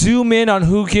and zoom in on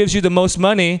who gives you the most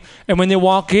money. And when they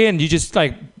walk in, you just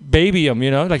like baby them,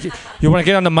 Like you want to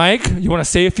get on the mic? You want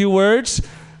to say a few words?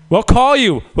 We'll call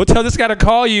you. We'll tell this guy to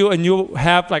call you and you'll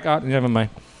have never mind.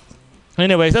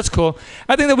 Anyways, that's cool.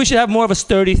 I think that we should have more of a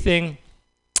sturdy thing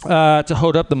to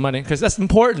hold up the money because that's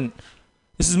important.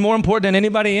 This is more important than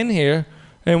anybody in here,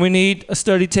 and we need a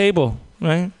sturdy table,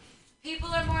 right? People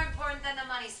are more important than the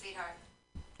money, sweetheart.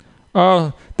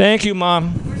 Oh, thank you,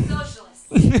 Mom. We're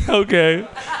socialists. Okay.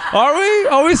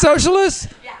 Are we socialists?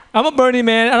 Yeah. I'm a Bernie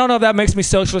man. I don't know if that makes me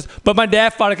socialist, but my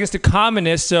dad fought against the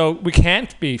communists, so we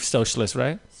can't be socialists,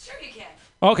 right? Sure you can.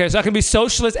 Okay, so I can be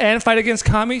socialist and fight against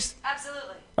commies?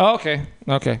 Absolutely. Oh, okay.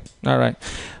 All right.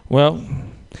 Well,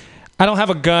 I don't have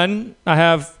a gun. I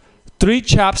have 3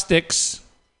 chopsticks.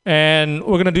 And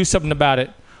we're going to do something about it.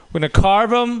 We're going to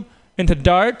carve them into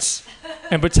darts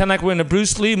and pretend like we're in a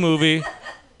Bruce Lee movie.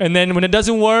 And then when it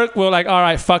doesn't work, we're like, all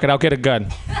right, fuck it, I'll get a gun.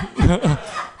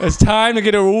 It's time to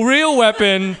get a real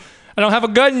weapon. I don't have a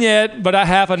gun yet, but I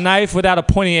have a knife without a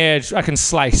pointy edge. I can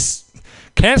slice.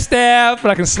 Can't stab,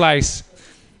 but I can slice.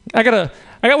 I got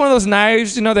one of those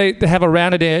knives, they have a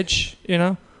rounded edge,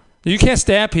 You can't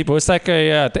stab people. It's like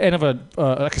at the end of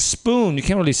like a spoon. You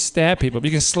can't really stab people. But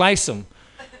you can slice them.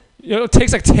 It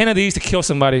takes like 10 of these to kill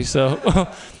somebody. So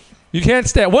you can't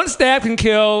stab. One stab can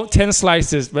kill 10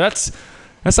 slices. But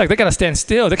that's like they gotta stand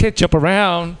still. They can't jump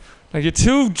around. Like you're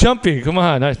too jumpy. Come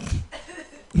on.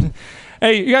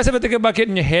 Hey, you guys ever think about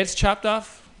getting your heads chopped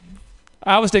off?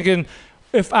 I was thinking,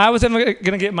 if I was ever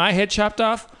gonna get my head chopped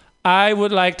off, I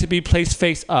would like to be placed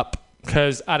face up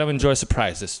because I don't enjoy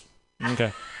surprises.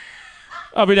 Okay.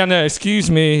 I'll be down there. Excuse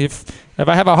me, if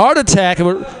I have a heart attack, it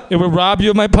would rob you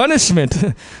of my punishment.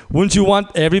 Wouldn't you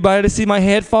want everybody to see my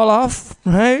head fall off,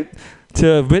 right?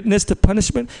 To witness the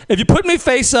punishment? If you put me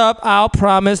face up, I'll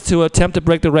promise to attempt to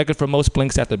break the record for most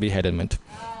blinks after beheadment.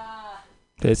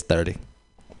 It's 30.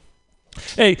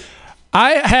 Hey,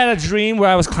 I had a dream where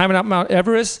I was climbing up Mount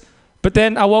Everest, but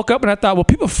then I woke up and I thought, well,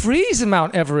 people freeze in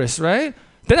Mount Everest, right?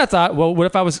 Then I thought, well, what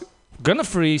if I was gonna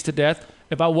freeze to death?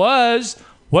 If I was,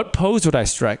 what pose would I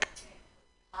strike?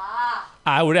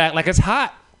 I would act like it's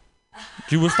hot.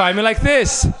 You would find me like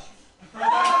this.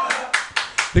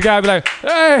 The guy would be like,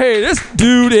 hey, this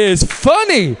dude is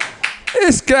funny.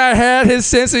 This guy had his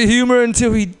sense of humor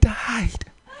until he died.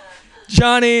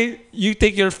 Johnny, you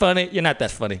think you're funny? You're not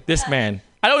that funny. This man,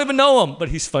 I don't even know him, but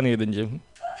he's funnier than you.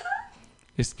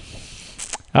 You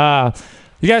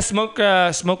guys smoke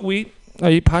weed? Are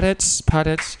you potheads?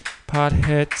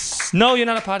 Potheads. No, you're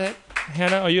not a pothead.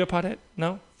 Hannah, are you a pothead?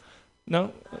 No?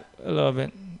 A little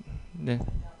bit. Yeah.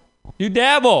 You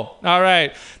dabble. All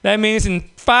right. That means in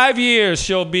 5 years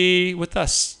she'll be with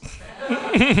us.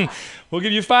 We'll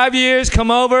give you 5 years.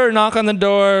 Come over, knock on the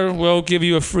door. We'll give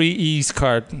you a free Ease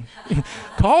card.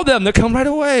 Call them. They'll come right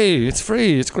away. It's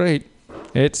free. It's great.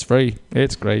 It's free.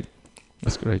 It's great.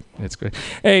 It's great. It's great.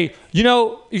 Hey, you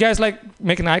guys like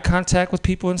making eye contact with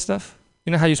people and stuff?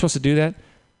 You know how you're supposed to do that?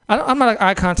 I'm not an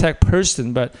eye contact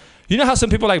person, but you know how some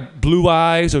people like blue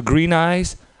eyes or green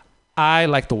eyes? I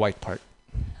like the white part.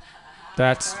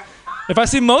 If I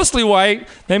see mostly white,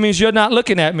 that means you're not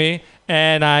looking at me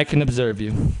and I can observe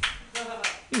you.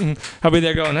 I'll be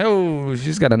there going, oh,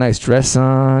 she's got a nice dress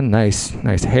on, nice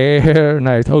hair,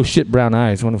 nice, oh shit, brown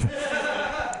eyes, wonderful.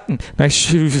 Nice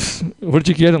shoes. Where did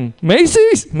you get them?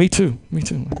 Macy's? Me too. I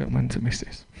got mine at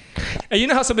Macy's. And you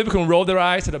know how some people can roll their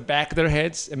eyes to the back of their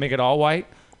heads and make it all white?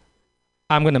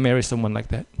 I'm going to marry someone like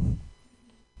that.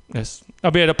 Yes.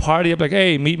 I'll be at a party. I'll be like,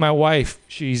 hey, meet my wife.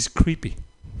 She's creepy.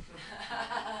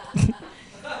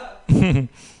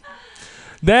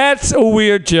 That's a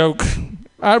weird joke.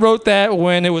 I wrote that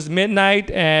when it was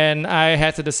midnight and I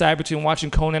had to decide between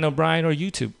watching Conan O'Brien or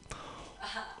YouTube.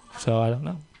 So I don't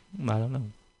know.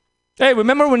 Hey,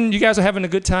 remember when you guys were having a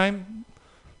good time?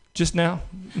 Just now?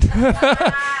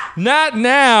 Not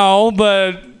now,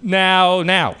 but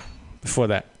now. Before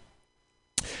that.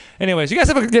 Anyways, you guys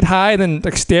ever get high and then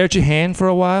like stare at your hand for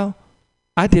a while?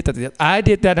 I did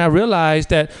that and I realized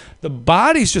that the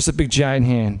body's just a big giant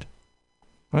hand.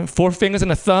 Right? 4 fingers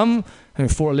and a thumb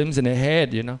and 4 limbs and a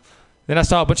head, Then I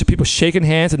saw a bunch of people shaking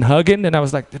hands and hugging and I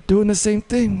was like, they're doing the same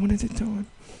thing. What are they doing?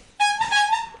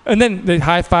 And then they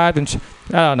high-fived and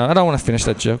I don't know. I don't want to finish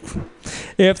that joke.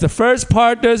 If the first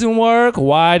part doesn't work,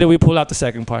 why do we pull out the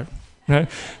second part? Right?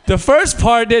 The first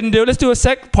part didn't do it. Let's do a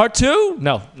part 2?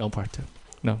 No part 2.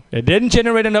 No, it didn't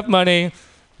generate enough money,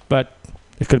 but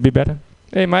it could be better.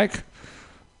 Hey, Mike,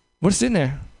 what's in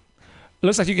there? It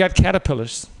looks like you got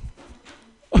caterpillars.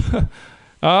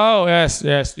 Oh, yes.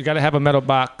 You got to have a metal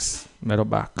box. Metal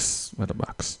box.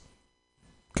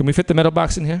 Can we fit the metal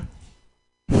box in here?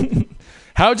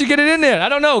 How'd you get it in there? I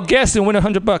don't know. Guess and win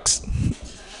 $100.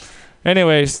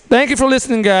 Anyways, thank you for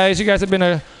listening, guys. You guys have been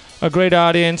a great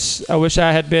audience. I wish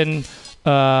I had been,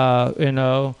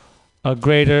 a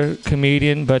greater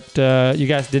comedian, but you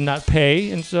guys did not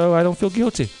pay, and so I don't feel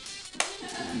guilty.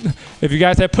 If you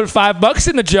guys had put $5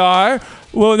 in the jar,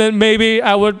 well, then maybe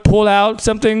I would pull out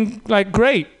something like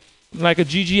great, like a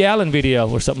G.G. Allen video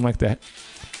or something like that.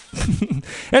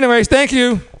 Anyways, thank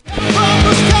you.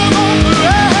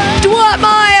 What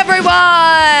my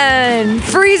everyone?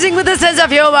 Freezing with a sense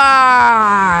of humor.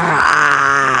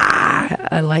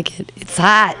 I like it. It's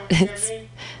hot. It's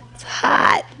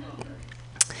hot.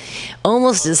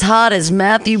 Almost as hot as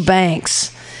Matthew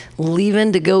Banks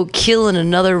leaving to go kill in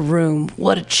another room.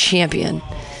 What a champion.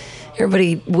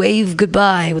 Everybody wave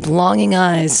goodbye with longing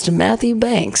eyes to Matthew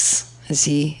Banks as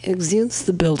he exits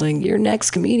the building. Your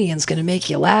next comedian's going to make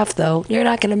you laugh, though. You're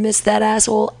not going to miss that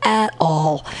asshole at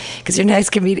all. Because your next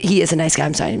comedian, he is a nice guy.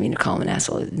 I'm sorry, I didn't mean to call him an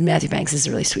asshole. Matthew Banks is a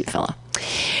really sweet fellow.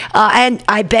 And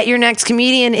I bet your next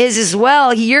comedian is as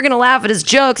well. You're going to laugh at his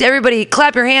jokes. Everybody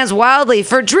clap your hands wildly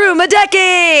for Drew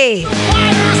Madecki.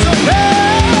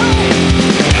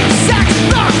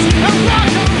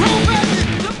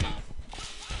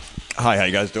 Hi, how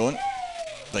you guys doing?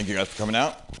 Thank you guys for coming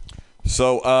out.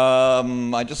 So,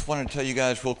 I just wanted to tell you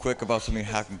guys real quick about something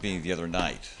that happened to me the other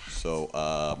night. So,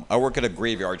 I work at a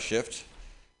graveyard shift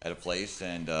at a place,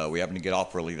 and we happened to get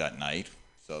off early that night.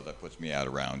 So that puts me out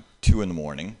around 2 in the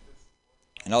morning.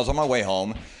 And I was on my way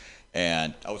home,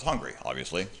 and I was hungry,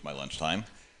 obviously. It's my lunchtime.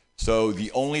 So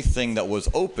the only thing that was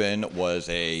open was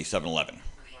a 7-Eleven.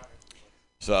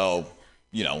 So,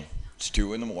 you know, it's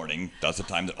 2 in the morning. That's the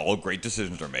time that all great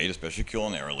decisions are made, especially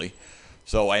culinarily.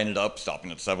 So I ended up stopping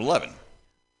at 7-Eleven.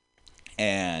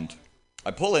 And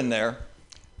I pull in there,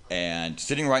 and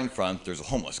sitting right in front, there's a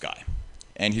homeless guy.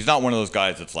 And he's not one of those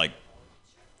guys that's like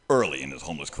early in his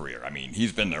homeless career. I mean,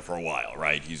 he's been there for a while,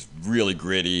 right? He's really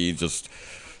gritty, just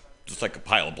like a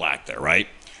pile of black there, right?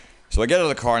 So I get out of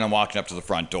the car, and I'm walking up to the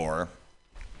front door,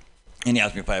 and he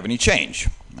asks me if I have any change.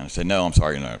 And I said, no, I'm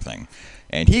sorry, another thing.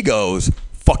 And he goes,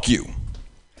 fuck you.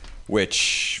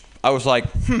 Which I was like,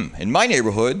 in my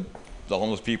neighborhood, the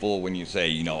homeless people, when you say,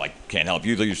 you know, I can't help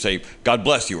you, you say, God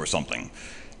bless you or something.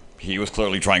 He was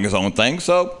clearly trying his own thing,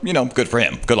 so, you know, good for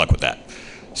him. Good luck with that.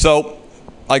 So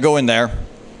I go in there,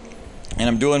 and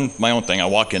I'm doing my own thing. I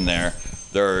walk in there.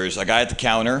 There's a guy at the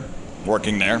counter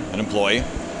working there, an employee.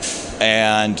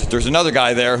 And there's another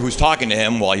guy there who's talking to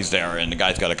him while he's there, and the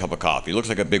guy's got a cup of coffee. He looks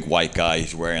like a big white guy.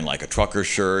 He's wearing like a trucker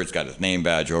shirt. He's got his name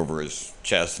badge over his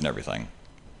chest and everything.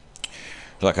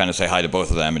 So I kind of say hi to both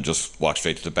of them and just walk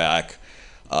straight to the back.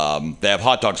 They have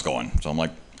hot dogs going. So I'm like,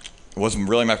 it wasn't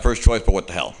really my first choice, but what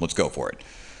the hell? Let's go for it.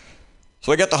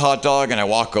 So I get the hot dog, and I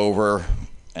walk over,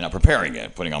 and I'm preparing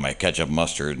it, putting on my ketchup,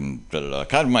 mustard, and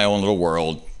kind of my own little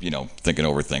world, you know, thinking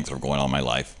over things that are going on in my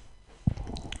life.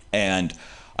 And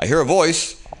I hear a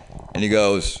voice, and he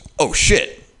goes, oh,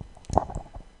 shit.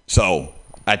 So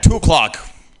at 2 o'clock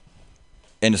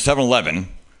in the 7-Eleven,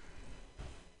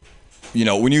 you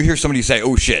know, when you hear somebody say,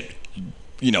 oh, shit,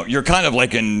 you know, you're kind of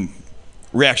like in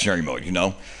reactionary mode, you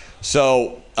know.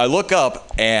 So I look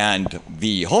up, and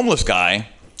the homeless guy,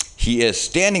 he is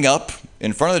standing up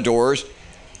in front of the doors,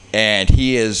 and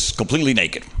he is completely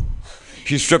naked.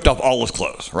 He's stripped off all his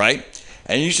clothes, right?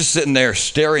 And he's just sitting there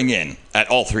staring in at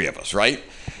all three of us, right?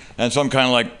 And so I'm kind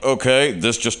of like, okay,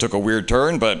 this just took a weird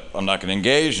turn, but I'm not going to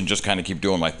engage and just kind of keep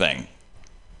doing my thing.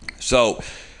 So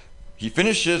he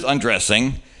finishes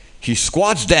undressing, he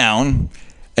squats down,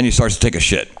 and he starts to take a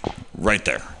shit right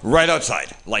there, right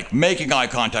outside, like making eye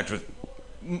contact with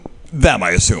them,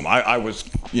 I assume. I was,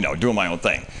 you know, doing my own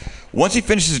thing. Once he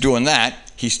finishes doing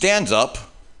that, he stands up,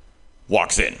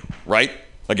 walks in, right?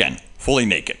 Again, fully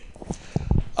naked.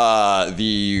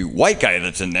 The white guy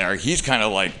that's in there, he's kind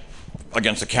of like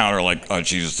against the counter like, oh,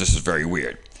 Jesus, this is very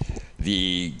weird.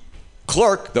 The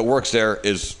clerk that works there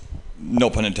is, no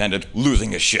pun intended,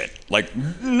 losing his shit. Like,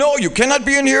 no, you cannot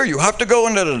be in here. You have to go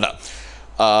and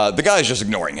da-da-da. The guy's just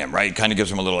ignoring him, right? Kind of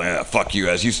gives him a little, fuck you,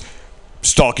 as he's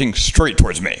stalking straight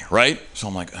towards me, right? So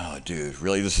I'm like, oh, dude,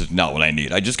 really? This is not what I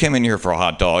need. I just came in here for a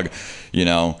hot dog, you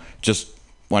know, just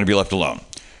want to be left alone.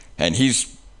 And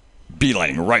he's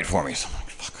beelining right for me. So I'm like,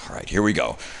 fuck, all right, here we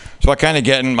go. So I kind of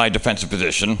get in my defensive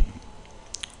position.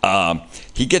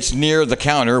 He gets near the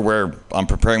counter where I'm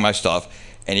preparing my stuff,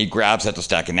 and he grabs at the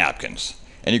stack of napkins.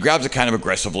 And he grabs it kind of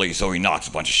aggressively, so he knocks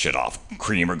a bunch of shit off.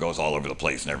 Creamer goes all over the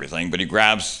place and everything, but he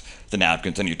grabs the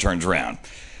napkins and he turns around.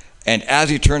 And as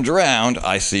he turns around,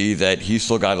 I see that he's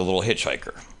still got a little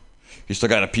hitchhiker. He's still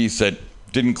got a piece that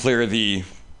didn't clear the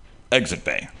exit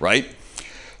bay, right?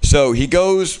 So he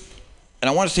goes, and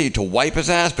I want to say to wipe his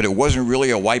ass, but it wasn't really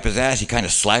a wipe his ass. He kind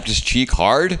of slapped his cheek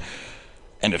hard,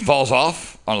 and it falls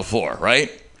off on the floor,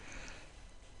 right?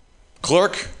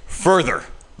 Clerk, further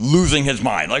losing his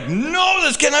mind. Like, no,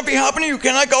 this cannot be happening. You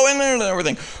cannot go in there and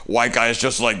everything. White guy is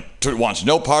just like, wants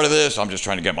no part of this. I'm just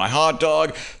trying to get my hot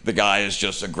dog. The guy is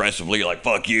just aggressively like,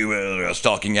 fuck you,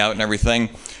 stalking out and everything.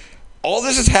 All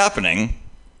this is happening.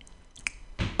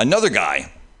 Another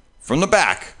guy from the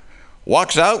back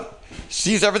walks out,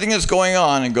 sees everything that's going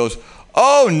on, and goes,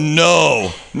 oh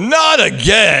no, not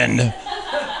again.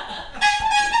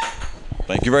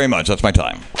 Thank you very much. That's my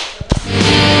time.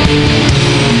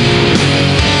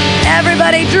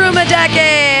 Everybody, Drew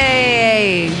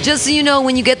Madeke! Just so you know,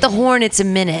 when you get the horn, it's a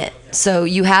minute. So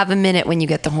you have a minute when you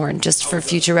get the horn, just for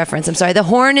future reference. I'm sorry. The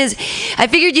horn is... I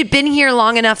figured you'd been here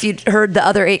long enough, you'd heard the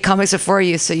other 8 comics before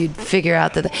you, so you'd figure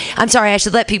out that... I'm sorry, I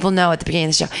should let people know at the beginning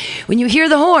of the show. When you hear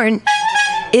the horn,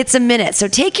 it's a minute. So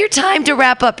take your time to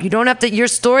wrap up. You don't have to... Your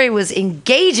story was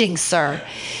engaging, sir.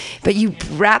 But you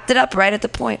wrapped it up right at the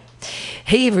point.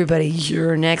 Hey everybody,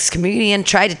 your next comedian.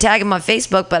 Tried to tag him on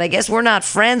Facebook, but I guess we're not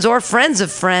friends or friends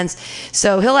of friends.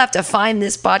 So he'll have to find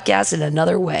this podcast in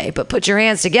another way. But put your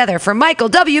hands together for Michael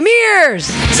W. Mears.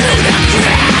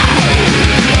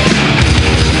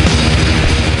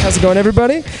 How's it going,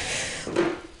 everybody?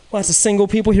 Lots of single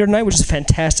people here tonight, which is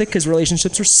fantastic because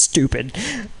relationships are stupid.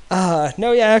 I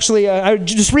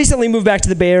just recently moved back to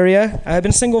the Bay Area. I've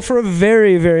been single for a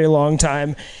very, very long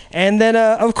time. And then,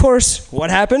 of course, what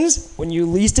happens? When you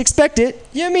least expect it,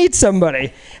 you meet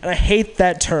somebody. And I hate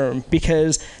that term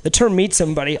because the term meet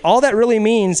somebody, all that really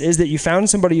means is that you found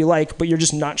somebody you like, but you're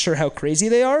just not sure how crazy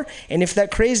they are, and if that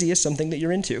crazy is something that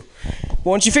you're into. But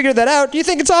once you figure that out, you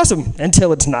think it's awesome,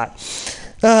 until it's not.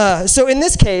 So in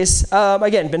this case,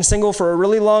 again, been single for a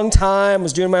really long time,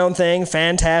 was doing my own thing,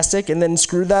 fantastic, and then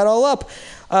screwed that all up.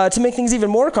 To make things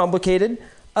even more complicated,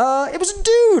 it was a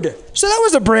dude. So that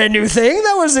was a brand new thing.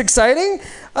 That was exciting.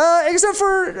 Except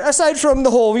for, aside from the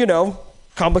whole,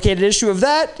 complicated issue of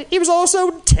that, he was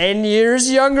also 10 years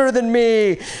younger than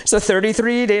me. So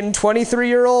 33 and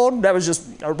 23-year-old, that was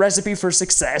just a recipe for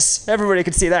success. Everybody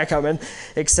could see that coming,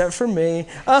 except for me.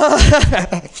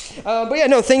 But yeah,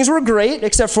 no, things were great,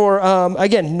 except for,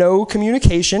 again, no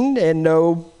communication and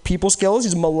no people skills.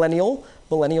 He's a millennial.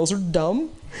 Millennials are dumb.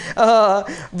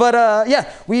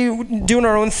 We doing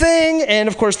our own thing, and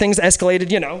of course things escalated,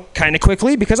 kind of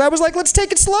quickly, because I was like, let's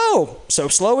take it slow. So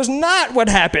slow is not what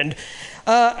happened.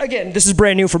 Again, this is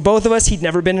brand new for both of us. He'd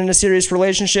never been in a serious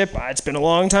relationship. It's been a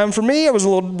long time for me. I was a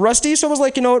little rusty, so I was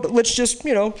like, let's just,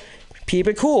 keep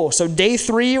it cool. So day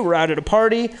 3, we're out at a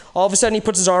party. All of a sudden, he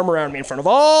puts his arm around me in front of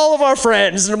all of our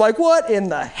friends. And I'm like, what in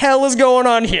the hell is going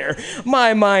on here?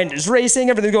 My mind is racing.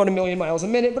 Everything's going a million miles a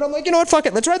minute. But I'm like, you know what? Fuck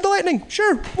it. Let's ride the lightning.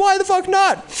 Sure. Why the fuck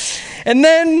not? And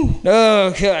then,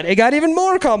 oh, God, it got even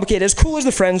more complicated. As cool as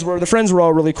the friends were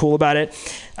all really cool about it.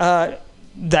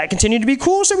 That continued to be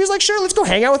cool, so he was like, sure, let's go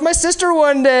hang out with my sister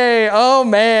one day. Oh,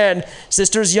 man.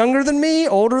 Sister's younger than me,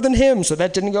 older than him, so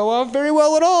that didn't go off very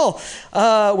well at all.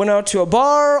 Went out to a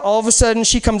bar. All of a sudden,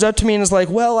 she comes up to me and is like,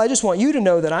 well, I just want you to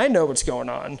know that I know what's going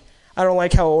on. I don't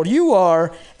like how old you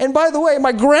are. And by the way,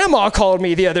 my grandma called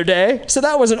me the other day, so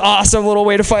that was an awesome little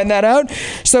way to find that out.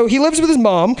 So he lives with his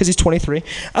mom, because he's 23,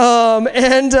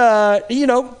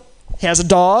 he has a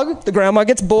dog. The grandma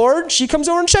gets bored. She comes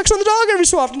over and checks on the dog every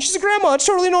so often. She's a grandma. It's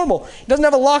totally normal. He doesn't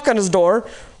have a lock on his door.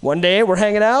 One day, we're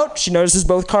hanging out. She notices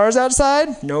both cars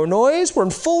outside. No noise. We're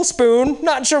in full spoon.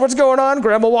 Not sure what's going on.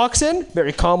 Grandma walks in,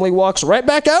 very calmly walks right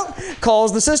back out,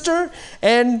 calls the sister,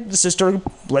 and the sister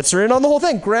lets her in on the whole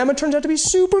thing. Grandma turns out to be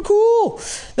super cool.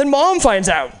 Then Mom finds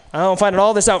out. I don't find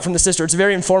all this out from the sister. It's a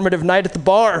very informative night at the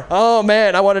bar. Oh,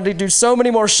 man, I wanted to do so many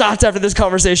more shots after this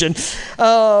conversation.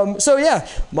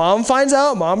 Mom finds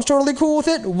out. Mom's totally cool with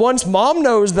it. Once Mom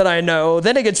knows that I know,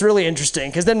 then it gets really interesting,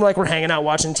 because then, we're hanging out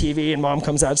watching TV, and Mom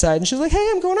comes outside, and she's like, hey,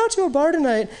 I'm going out to a bar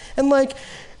tonight, and,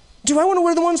 do I want to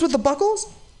wear the ones with the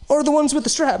buckles or the ones with the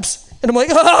straps? And I'm like,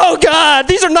 oh, God,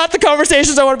 these are not the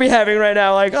conversations I want to be having right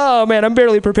now. Oh, man, I'm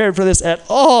barely prepared for this at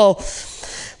all.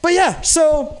 But, yeah,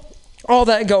 so all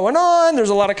that going on, there's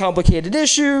a lot of complicated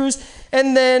issues,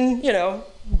 and then,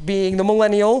 being the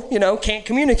millennial, can't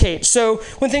communicate. So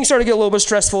when things started to get a little bit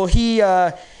stressful, he,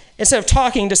 instead of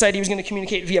talking, decided he was going to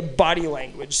communicate via body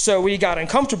language. So when he got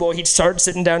uncomfortable, he'd start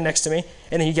sitting down next to me,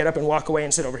 and then he'd get up and walk away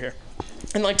and sit over here.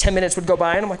 And 10 minutes would go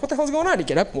by, and I'm like, what the hell's going on? He'd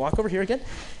get up and walk over here again.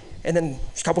 And then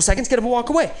a couple seconds, get up and walk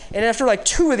away. And after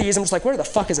 2 of these, I'm just like, where the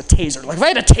fuck is a taser? If I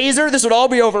had a taser, this would all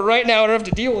be over right now. I don't have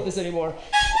to deal with this anymore.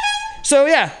 So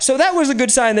that was a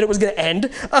good sign that it was going to end.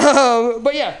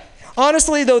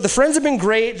 Honestly, though, the friends have been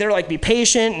great. They're be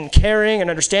patient and caring and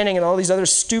understanding and all these other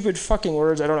stupid fucking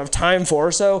words I don't have time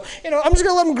for. So, I'm just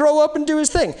going to let him grow up and do his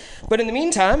thing. But in the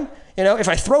meantime, if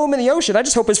I throw him in the ocean, I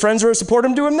just hope his friends are to support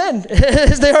him to him then,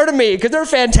 as they are to me, because they're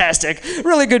fantastic.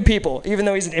 Really good people, even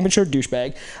though he's an immature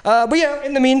douchebag.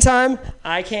 In the meantime,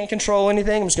 I can't control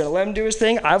anything. I'm just going to let him do his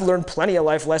thing. I've learned plenty of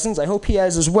life lessons. I hope he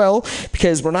has as well,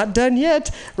 because we're not done yet.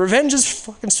 Revenge is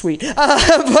fucking sweet. Besides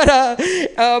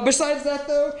that,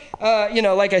 though,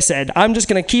 like I said, I'm just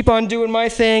going to keep on doing my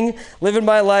thing, living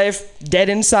my life, dead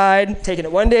inside, taking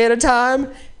it one day at a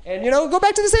time, and, go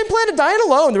back to the same planet, dying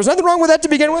alone. There was nothing wrong with that to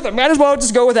begin with. I might as well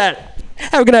just go with that.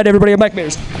 Have a good night, everybody. I'm Mike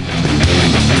Mears.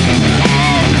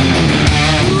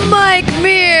 Mike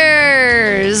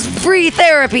Mears! Free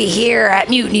therapy here at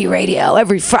Mutiny Radio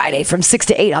every Friday from 6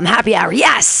 to 8 on Happy Hour.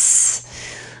 Yes!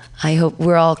 I hope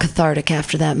we're all cathartic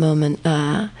after that moment.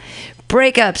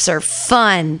 Breakups are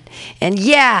fun. And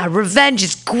yeah, revenge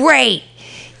is great.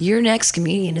 Your next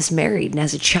comedian is married and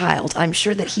has a child. I'm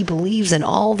sure that he believes in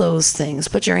all those things.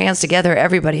 Put your hands together,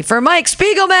 everybody, for Mike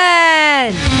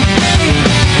Spiegelman!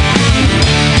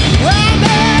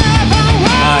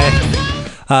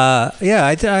 Yeah,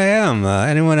 I am.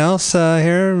 Anyone else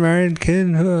here? Married,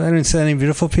 kid? I didn't see any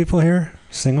beautiful people here.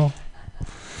 Single?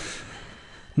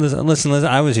 Listen.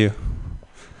 I was you.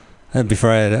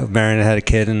 Before I had married and had a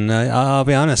kid, and I'll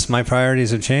be honest, my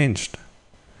priorities have changed.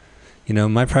 You know,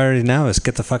 my priority now is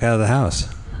get the fuck out of the house.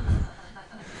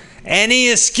 Any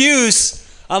excuse,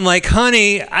 I'm like,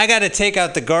 honey, I got to take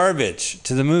out the garbage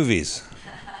to the movies.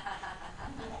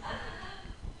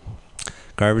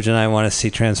 Garbage and I want to see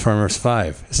Transformers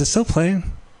 5. Is it still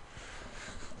playing?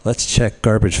 Let's check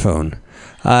garbage phone.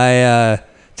 Yeah,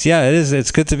 it is.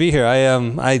 It's good to be here. I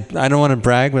don't want to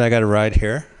brag, but I got a ride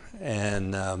here,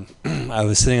 and I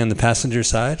was sitting on the passenger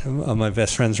side of my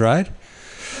best friend's ride.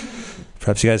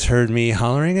 Perhaps you guys heard me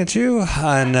hollering at you,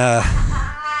 and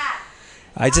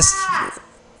I just,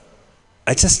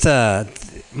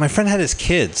 my friend had his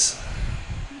kids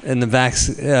in the back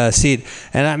seat,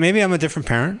 and maybe I'm a different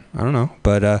parent, I don't know,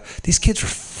 but these kids were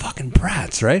fucking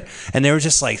brats, right? And they were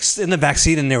just like in the back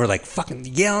seat, and they were like fucking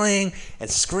yelling and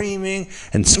screaming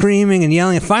and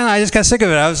yelling, and finally I just got sick of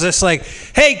it. I was just like,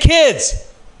 hey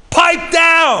kids, pipe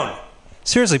down!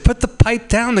 Seriously, put the pipe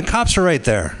down, the cops are right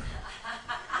there.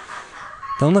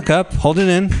 Don't look up, hold it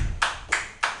in.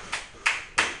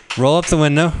 Roll up the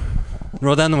window,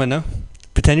 roll down the window,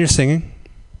 pretend you're singing.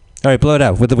 All right, blow it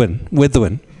out with the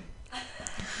wind.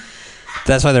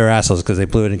 That's why they were assholes, because they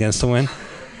blew it against the wind,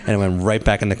 and it went right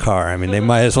back in the car. I mean, they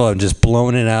might as well have just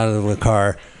blown it out of the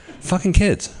car. Fucking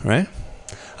kids, right?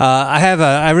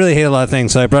 I really hate a lot of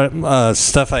things, so I brought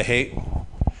stuff I hate,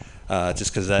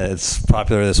 just because it's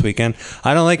popular this weekend.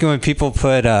 I don't like it when people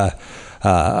put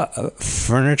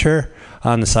furniture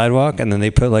on the sidewalk, and then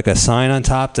they put like a sign on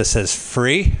top that says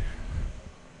free.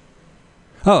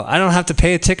 Oh, I don't have to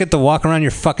pay a ticket to walk around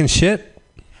your fucking shit?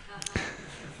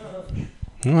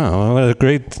 Wow, what a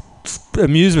great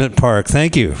amusement park.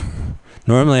 Thank you.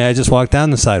 Normally, I just walk down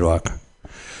the sidewalk.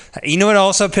 You know what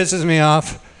also pisses me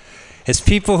off? It's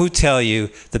people who tell you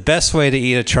the best way to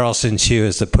eat a Charleston chew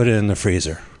is to put it in the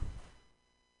freezer.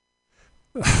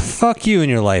 Fuck you and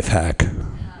your life hack.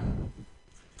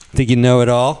 Think you know it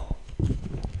all?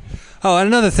 Oh, and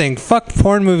another thing. Fuck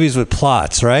porn movies with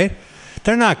plots, right?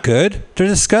 They're not good. They're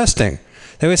disgusting.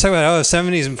 They always talk about,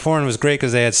 70s and porn was great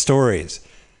because they had stories.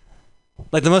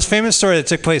 Like the most famous story that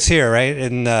took place here, right,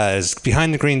 is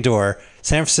Behind the Green Door,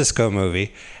 San Francisco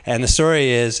movie. And the story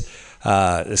is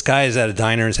this guy is at a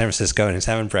diner in San Francisco and he's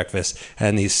having breakfast.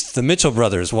 And the Mitchell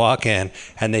brothers walk in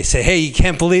and they say, hey, you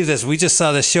can't believe this. We just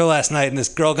saw this show last night and this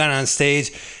girl got on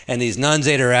stage and these nuns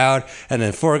ate her out. And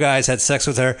then 4 guys had sex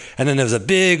with her. And then there was a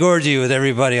big orgy with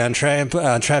everybody on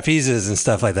trapezes and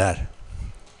stuff like that.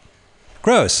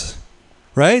 Gross,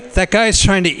 right? That guy's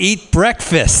trying to eat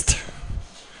breakfast.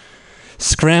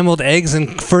 Scrambled eggs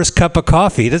and first cup of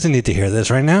coffee. He doesn't need to hear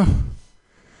this right now.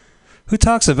 Who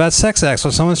talks about sex acts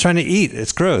when someone's trying to eat?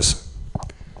 It's gross.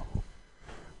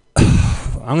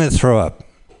 I'm going to throw up.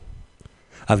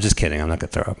 I'm just kidding. I'm not going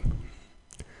to throw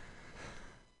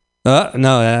up.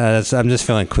 No, I'm just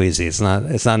feeling queasy. It's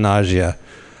not nausea.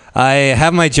 I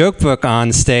have my joke book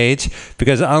on stage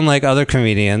because unlike other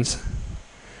comedians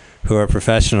who are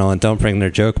professional and don't bring their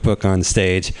joke book on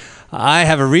stage, I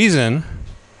have a reason,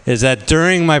 is that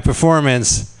during my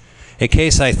performance, in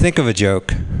case I think of a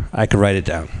joke, I could write it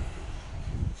down.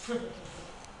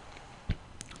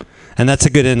 And that's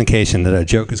a good indication that a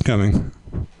joke is coming,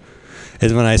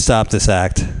 is when I stop this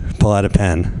act, pull out a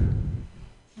pen,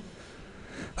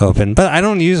 open. But I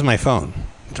don't use my phone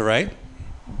to write.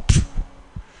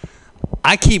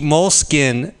 I keep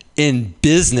Moleskine in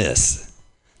business.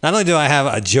 Not only do I have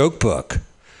a joke book,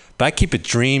 but I keep a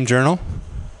dream journal,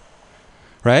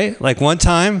 right? Like one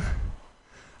time,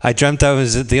 I dreamt I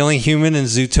was the only human in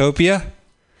Zootopia,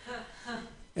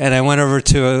 and I went over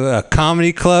to a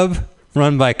comedy club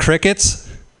run by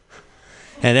crickets,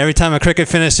 and every time a cricket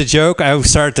finished a joke, I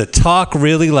started to talk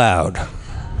really loud.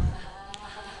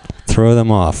 Throw them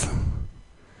off.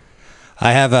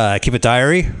 I keep a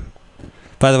diary.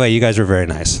 By the way, you guys were very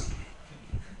nice.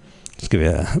 Just give you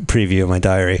a preview of my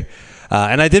diary.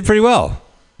 And I did pretty well,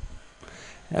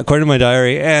 according to my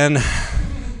diary. And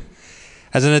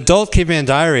as an adult keeping a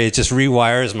diary, it just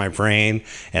rewires my brain,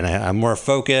 and I'm more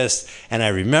focused, and I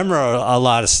remember a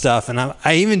lot of stuff, and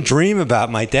I even dream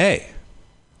about my day,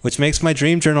 which makes my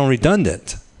dream journal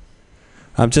redundant.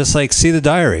 I'm just like, see the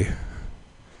diary,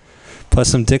 plus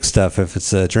some dick stuff if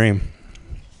it's a dream.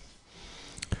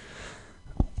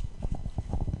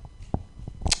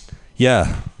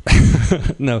 Yeah.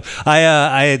 No,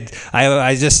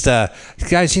 I just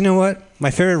guys, you know what?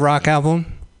 My favorite rock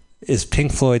album is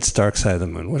Pink Floyd's Dark Side of the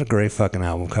Moon. What a great fucking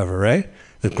album cover, right?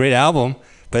 It's a great album,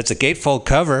 but it's a gatefold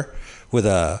cover with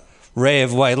a ray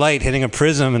of white light hitting a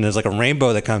prism, and there's like a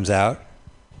rainbow that comes out.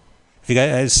 Have you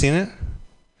guys seen it?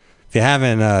 If you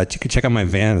haven't, you can check out my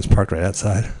van. It's parked right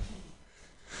outside.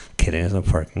 Kidding, there's no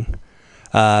parking.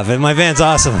 But my van's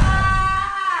awesome.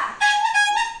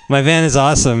 My van is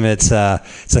awesome. It's a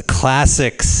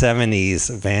classic 70s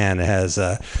van. It has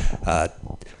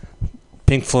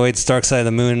Pink Floyd's Dark Side of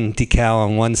the Moon decal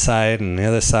on one side, and the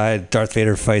other side, Darth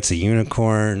Vader fights a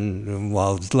unicorn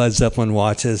while Led Zeppelin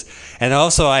watches. And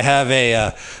also I have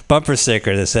a bumper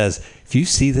sticker that says, "If you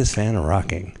see this van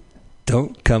rocking,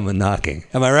 don't come a knocking."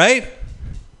 Am I right?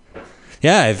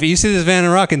 Yeah, if you see this van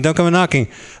rocking, don't come a knocking.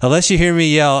 Unless you hear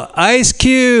me yell, "Ice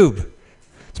Cube!"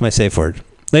 It's my safe word.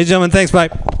 Ladies and gentlemen, thanks, bye.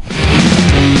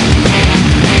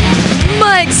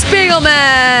 Mike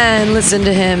Spiegelman! Listen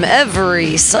to him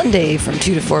every Sunday from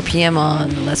 2 to 4 p.m.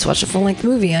 on Let's Watch a Full-Length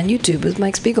Movie on YouTube with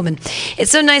Mike Spiegelman.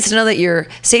 It's so nice to know that your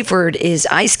safe word is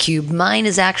Ice Cube. Mine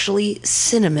is actually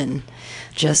cinnamon.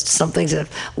 Just something to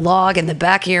log in the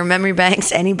back of your memory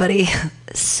banks. Anybody?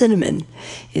 Cinnamon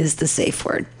is the safe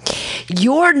word.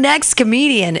 Your next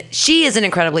comedian, she is an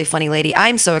incredibly funny lady.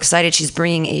 I'm so excited she's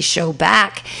bringing a show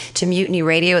back to Mutiny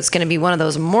Radio. It's going to be one of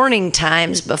those morning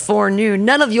times before noon.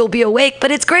 None of you will be awake, but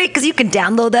it's great because you can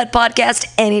download that podcast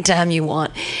anytime you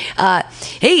want.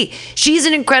 Hey, she's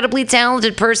an incredibly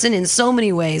talented person in so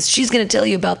many ways. She's going to tell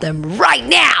you about them right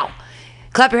now.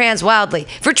 Clap your hands wildly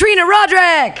for Trina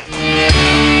Roderick.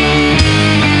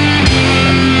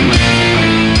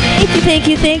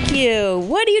 Thank you.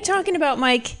 What are you talking about,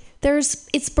 Mike?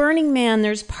 It's Burning Man.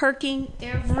 There's parking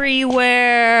everywhere.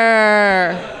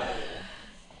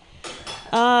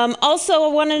 Also, I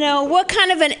want to know what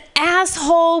kind of an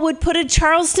asshole would put a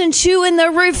Charleston chew in the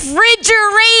refrigerator?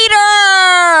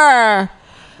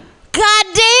 God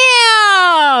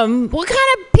damn! What kind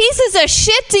of pieces of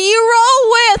shit do you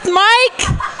roll with, Mike?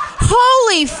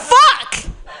 Holy fuck!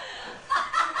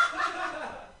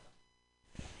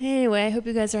 Anyway, I hope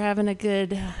you guys are having a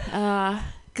good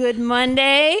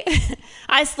Monday.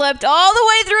 I slept all the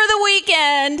way through the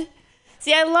weekend.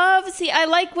 I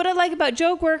like what I like about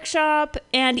Joke Workshop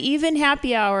and even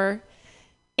Happy Hour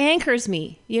anchors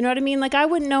me. You know what I mean? Like, I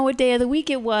wouldn't know what day of the week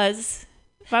it was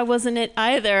if I wasn't at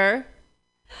either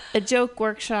a Joke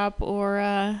Workshop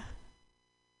or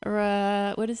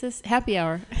what is this? Happy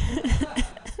Hour.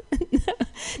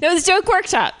 No, it was Joke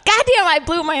Workshop. Goddamn, I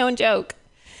blew my own joke.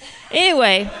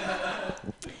 Anyway,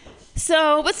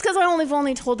 so it's because I've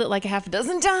only told it like a half a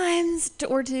dozen times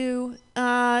or two.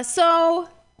 So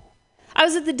I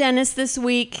was at the dentist this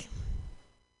week.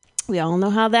 We all know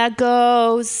how that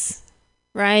goes,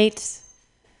 right?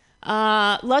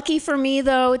 Lucky for me,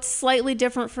 though, it's slightly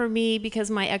different for me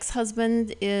because my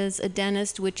ex-husband is a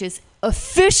dentist, which is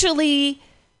officially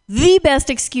the best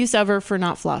excuse ever for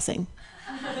not flossing.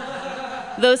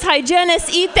 Those hygienists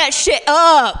eat that shit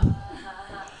up.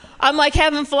 I'm like,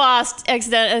 haven't flossed,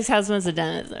 ex-husband's a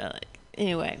dentist.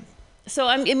 Anyway, so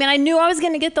I knew I was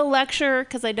going to get the lecture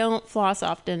because I don't floss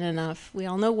often enough. We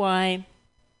all know why.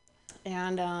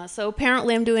 And so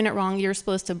apparently I'm doing it wrong. You're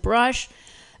supposed to brush,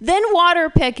 then water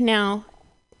pick now,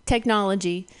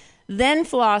 technology, then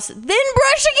floss, then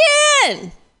brush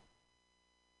again.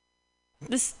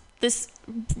 This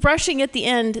brushing at the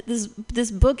end, this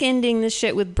book ending this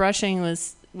shit with brushing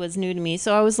was new to me.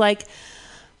 So I was like,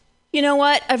 you know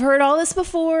what? I've heard all this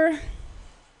before,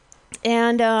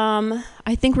 and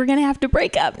I think we're going to have to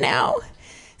break up now.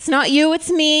 It's not you, it's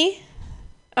me.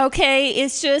 Okay?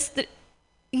 It's just that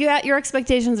your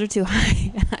expectations are too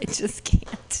high. I just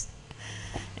can't.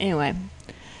 Anyway,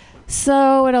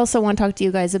 so what else I want to talk to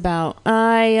you guys about?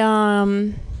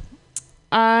 I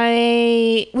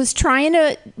was trying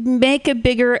to make a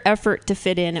bigger effort to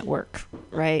fit in at work,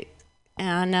 right?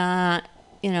 And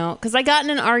because I got in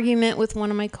an argument with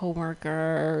one of my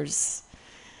coworkers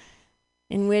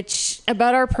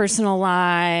about our personal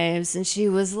lives, and she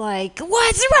was like,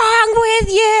 "What's wrong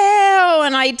with you?"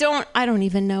 And I don't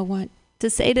even know what to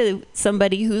say to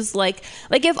somebody who's like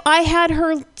if I had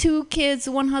her 2 kids,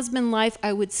 1 husband life,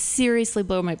 I would seriously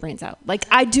blow my brains out. Like,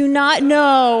 I do not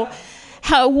know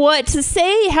what to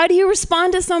say. How do you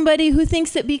respond to somebody who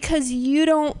thinks that because you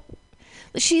don't,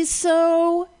 she's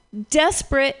so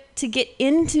desperate to get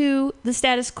into the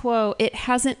status quo, it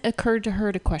hasn't occurred to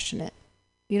her to question it.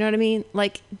 You know what I mean?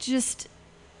 Like, just,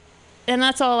 and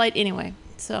that's all anyway.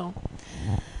 So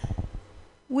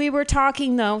we were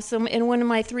talking though, so in one of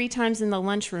my 3 times in the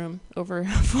lunchroom over a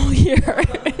full year,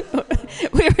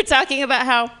 we were talking about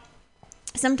how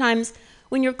sometimes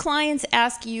when your clients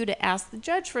ask you to ask the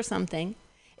judge for something,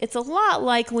 it's a lot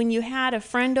like when you had a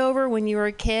friend over when you were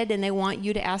a kid and they want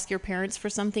you to ask your parents for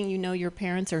something you know your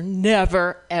parents are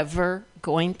never, ever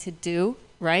going to do,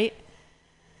 right?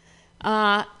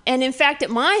 And in fact, at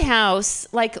my house,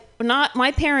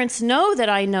 my parents know that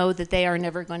I know that they are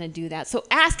never going to do that. So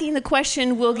asking the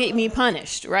question will get me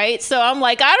punished, right? So I'm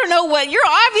like, I don't know what, you're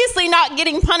obviously not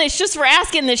getting punished just for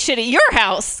asking this shit at your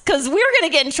house, because we're going to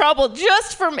get in trouble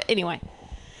just for, anyway.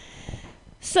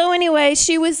 So anyway,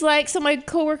 she was like, so my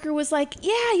coworker was like,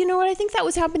 yeah, you know what? I think that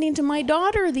was happening to my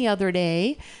daughter the other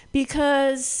day,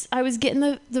 because I was getting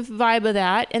the vibe of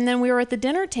that. And then we were at the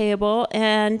dinner table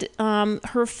and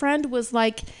her friend was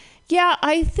like, yeah,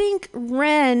 I think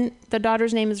Ren, the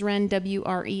daughter's name is Ren,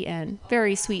 W-R-E-N.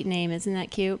 Very sweet name. Isn't that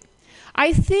cute?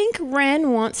 I think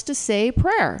Ren wants to say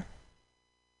prayer.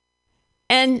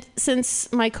 And since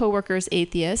my coworker is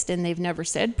atheist and they've never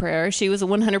said prayer, she was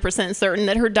 100% certain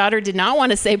that her daughter did not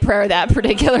want to say prayer that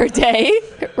particular day,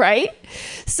 right?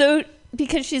 So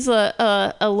because she's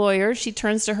a lawyer, she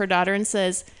turns to her daughter and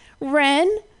says,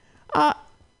 Ren,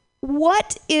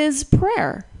 what is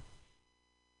prayer?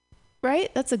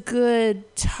 Right? That's a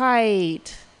good,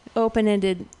 tight,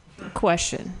 open-ended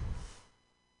question.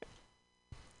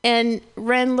 And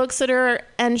Ren looks at her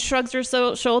and shrugs her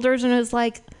shoulders and is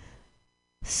like,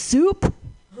 soup?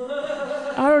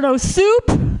 I don't know,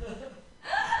 soup?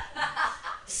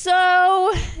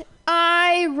 So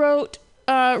I wrote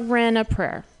Ren a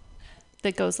prayer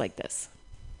that goes like this.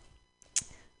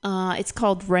 It's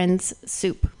called Ren's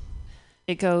Soup.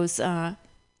 It goes,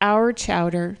 our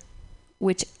chowder,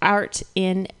 which art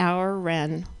in our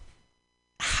Ren,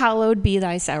 hallowed be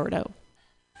thy sourdough.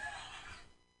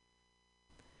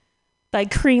 Thy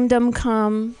creamdom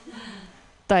come,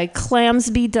 thy clams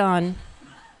be done,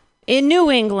 in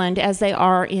New England as they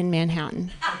are in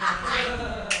Manhattan.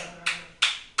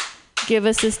 Give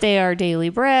us this day our daily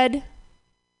bread,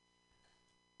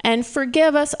 and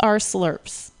forgive us our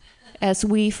slurps, as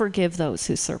we forgive those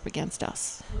who slurp against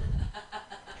us.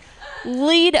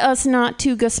 Lead us not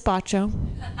to gazpacho.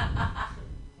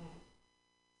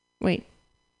 Wait.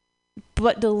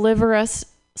 But deliver us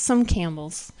some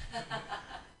Campbell's.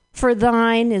 For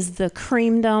thine is the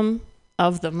creamdom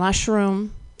of the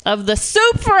mushroom, of the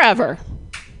soup forever.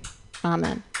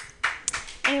 Amen.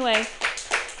 Anyway,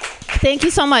 thank you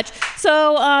so much.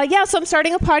 So, so I'm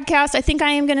starting a podcast. I think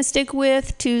I am going to stick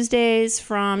with Tuesdays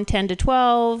from 10 to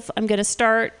 12. I'm going to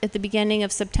start at the beginning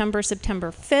of September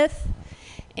 5th.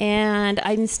 And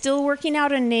I'm still working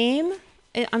out a name.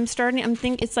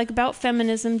 It's like about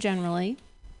feminism generally.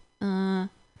 Kind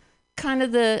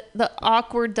of the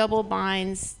awkward double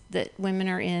binds that women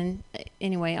are in.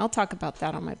 Anyway, I'll talk about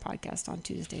that on my podcast on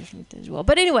Tuesdays as well.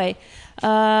 But anyway,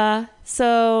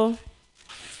 so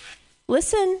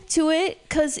listen to it,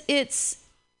 because it's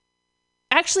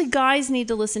actually, guys need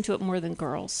to listen to it more than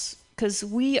girls, because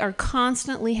we are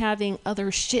constantly having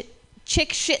other chick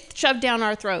shit shoved down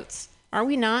our throats. Are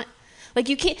we not? Like,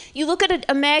 you look at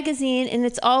a magazine and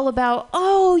it's all about,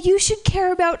 oh, you should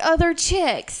care about other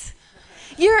chicks.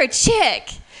 You're a chick,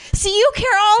 so you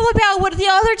care all about what the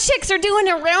other chicks are doing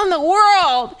around the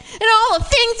world and all the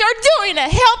things they're doing to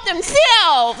help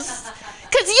themselves.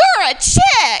 Because you're a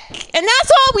chick, and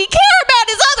that's all we care about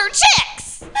is other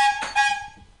chicks.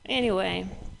 Anyway,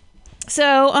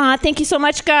 so thank you so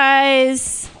much,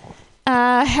 guys.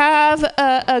 Have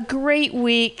a great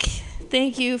week.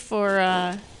 Thank you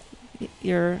for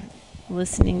your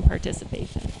listening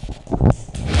participation.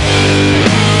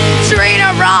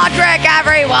 Trina Roderick,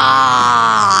 everyone!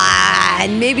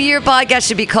 Maybe your podcast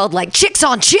should be called, like, Chicks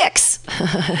on Chicks.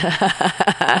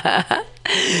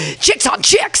 Chicks on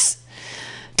Chicks.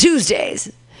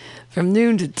 Tuesdays from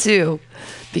noon to 2.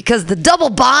 Because the double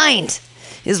bind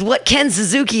is what Ken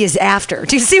Suzuki is after.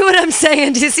 Do you see what I'm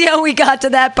saying? Do you see how we got to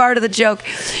that part of the joke?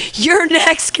 Your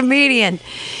next comedian.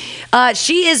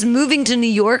 She is moving to New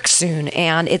York soon,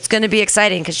 and it's going to be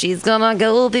exciting because she's going to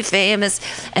go be famous.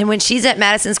 And when she's at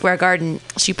Madison Square Garden,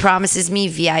 she promises me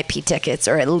VIP tickets,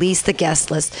 or at least the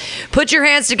guest list. Put your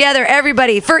hands together,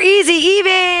 everybody, for Easy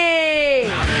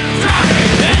Evie!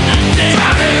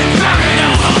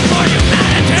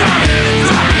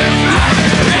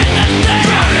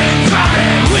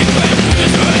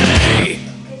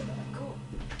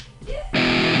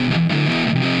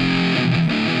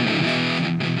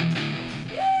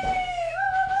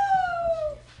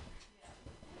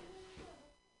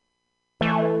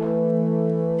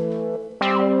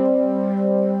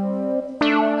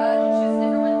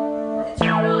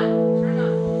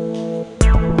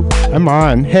 I'm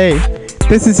on. Hey,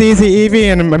 this is Easy Evie,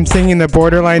 and I'm singing the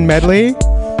Borderline medley.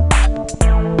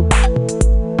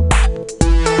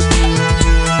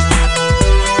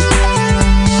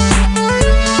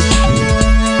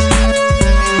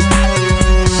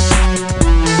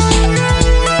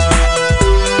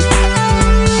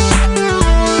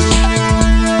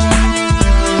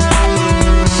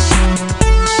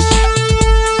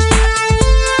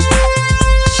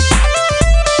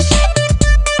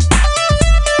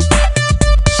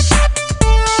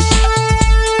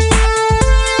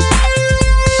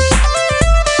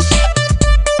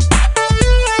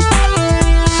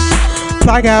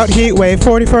 Blackout, heat wave,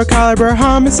 44 caliber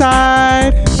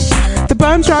homicide. The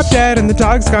bums drop dead and the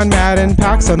dog's gone mad in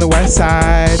packs on the west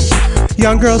side.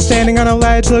 Young girl standing on a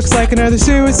ledge, looks like another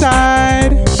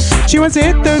suicide. She wants to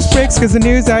hit those bricks cause the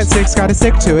news at 6 gotta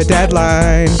stick to a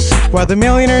deadline. While the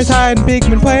millionaires hide in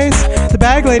Beekman Place, the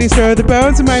bag ladies throw the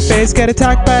bones in my face. Get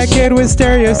attacked by a kid with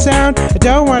stereo sound. I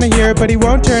don't wanna hear it but he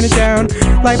won't turn it down.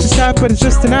 Life is tough but it's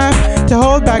just enough to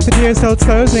hold back the tears till it's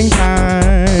closing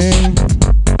time.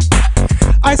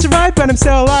 I survived but I'm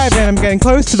still alive and I'm getting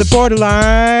close to the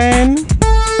borderline.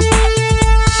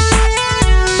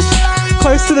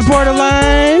 Close to the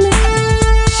borderline.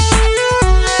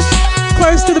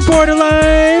 Close to the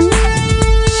borderline.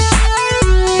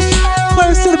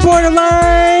 Close to the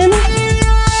borderline.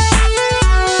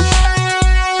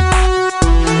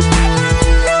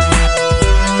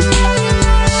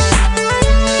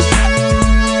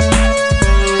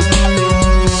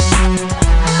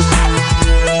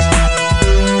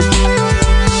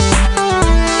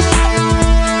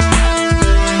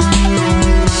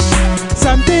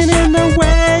 Something in the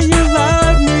way you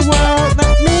love me won't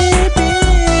let me be.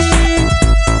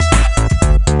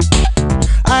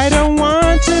 I don't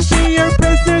want to be your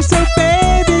prisoner, so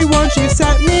baby, won't you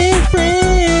set me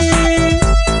free?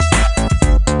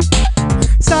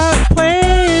 Stop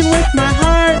playing with my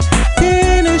heart,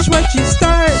 finish what you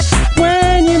start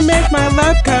when you make my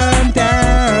love come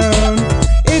down.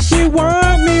 If you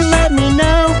want me, let me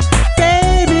know,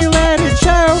 baby, let it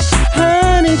show.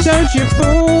 Honey, don't you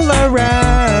fool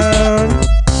around.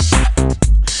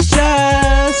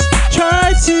 Just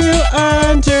try to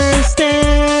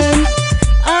understand.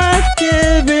 I've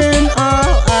given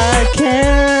all I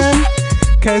can,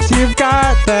 cause you've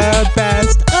got the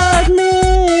best of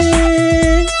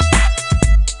me.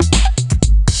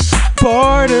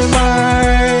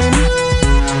 Borderline.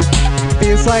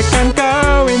 Feels like I'm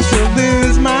going to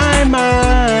lose my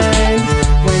mind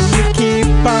when you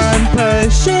keep on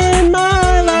pushing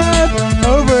my love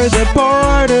over the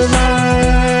borderline.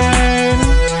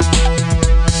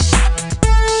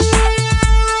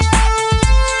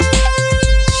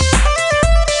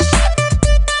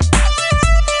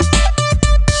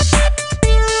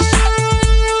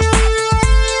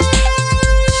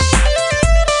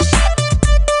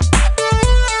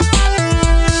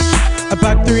 A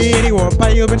buck 380 won't buy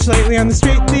you a bunch lately on the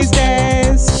street these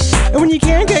days. And when you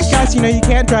can't get gas, you know you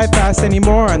can't drive fast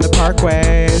anymore on the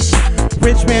parkways.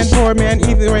 Rich man, poor man,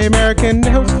 either way American,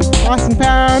 no lost and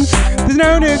pound. There's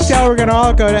no nuke tell, we're gonna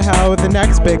all go to hell with the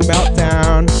next big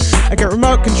meltdown. I get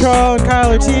remote control and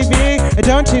color TV. I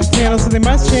don't change the channel, so they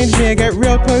must change me. I get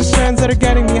real close friends that are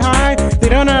getting me high. They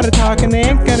don't know how to talk and they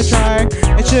ain't gonna try.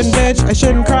 I shouldn't bitch, I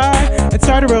shouldn't cry. I'd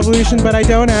start a revolution, but I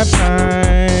don't have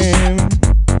time.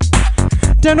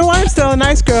 Don't know why I'm still a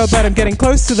nice girl, but I'm getting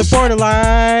close to the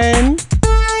borderline.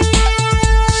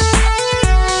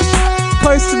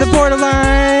 Close to the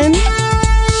borderline.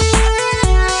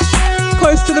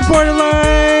 Close to the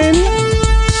borderline.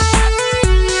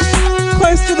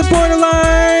 Close to the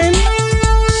borderline.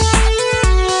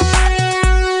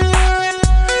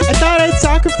 I thought I'd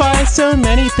sacrifice so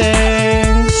many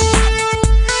things.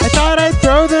 I thought I'd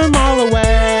throw them all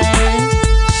away.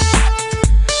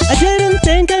 I didn't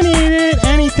think I needed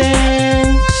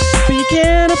anything, but you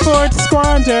can't afford to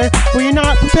squander when you're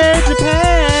not prepared to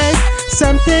pay.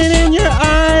 Something in your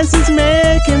eyes is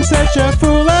making such a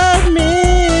fool of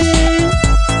me.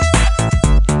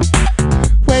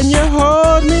 When you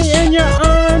hold me in your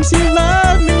arms, you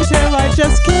love me till I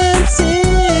just can't see.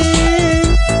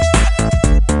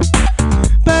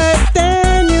 But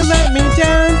then you let me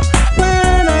down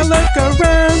when I look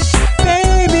around.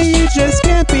 Baby, you just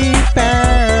can't be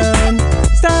found.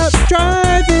 Stop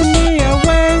driving me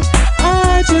away,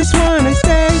 I just wanna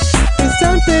stay. There's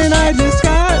something I just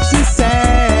got to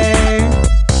say.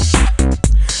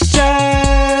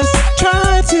 Just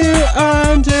try to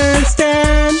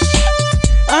understand.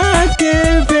 I've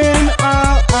given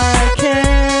all I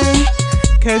can,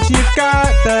 cause you've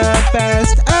got the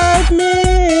best of me.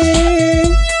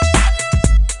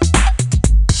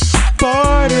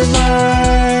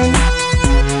 Borderline.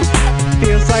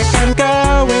 Feels like I'm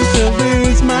going to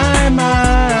lose my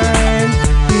mind.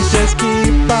 You just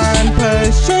keep on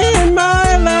pushing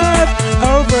my love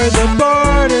over the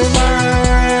borderline.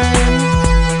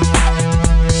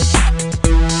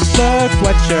 Look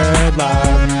what your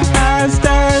love has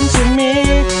done to me.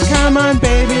 Come on,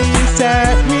 baby,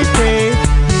 set me free.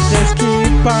 You just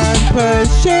keep on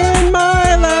pushing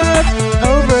my love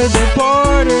over the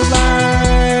borderline.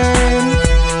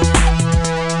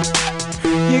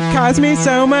 You cause me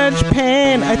so much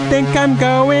pain. I think I'm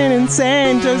going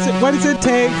insane. Just what does it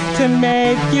take to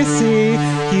make you see?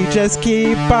 You just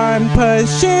keep on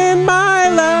pushing my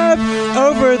love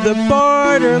over the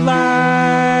borderline.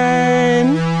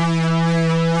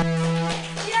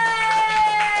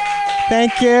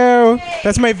 Thank you.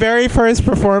 That's my very first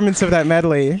performance of that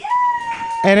medley.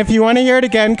 And if you want to hear it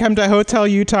again, come to Hotel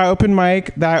Utah Open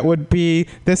Mic. That would be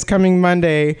this coming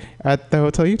Monday at the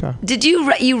Hotel Utah. Did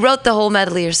you wrote the whole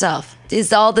medley yourself?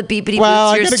 Is all the beepity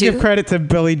Well, boots I yours gotta too? give credit to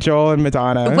Billy Joel and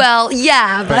Madonna. Well,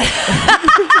 yeah, but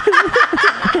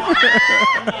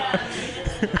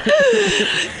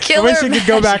I wish I could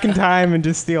go back in time and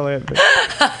just steal it. But.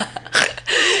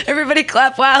 Everybody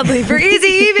clap wildly for Easy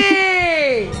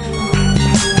Evie!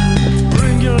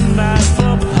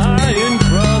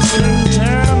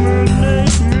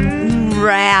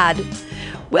 Rad.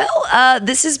 Well,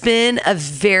 this has been a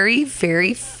very,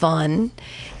 very fun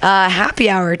happy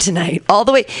hour tonight, all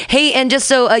the way. Hey, and just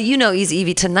so you know, Easy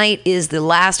Evie, tonight is the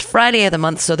last Friday of the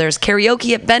month, so there's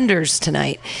karaoke at Bender's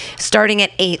tonight, starting at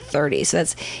 8:30. So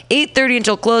that's 8:30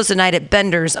 until close tonight at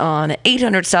Bender's on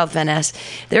 800 South Van Ness.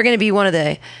 They're going to be one of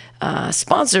the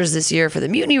sponsors this year for the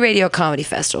Mutiny Radio Comedy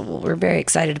Festival. We're very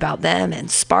excited about them, and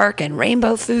Spark and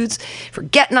Rainbow Foods for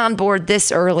getting on board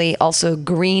this early. Also,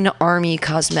 Green Army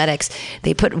Cosmetics.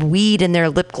 They put weed in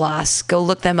their lip gloss. Go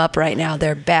look them up right now.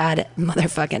 They're bad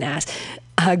motherfucking ass.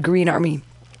 Green Army.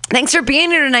 Thanks for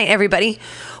being here tonight, everybody.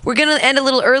 We're going to end a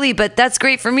little early, but that's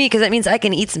great for me because that means I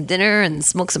can eat some dinner and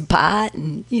smoke some pot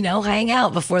and, hang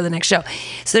out before the next show.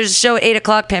 So there's a show at 8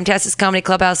 o'clock, Pamtastic's Comedy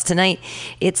Clubhouse tonight.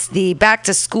 It's the Back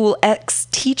to School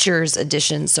Ex-Teachers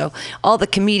edition. So all the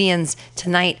comedians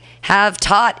tonight have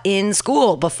taught in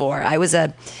school before. I was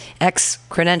a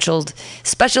ex-credentialed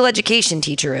special education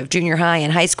teacher of junior high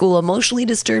and high school emotionally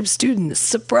disturbed students.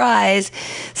 Surprise!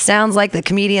 Sounds like the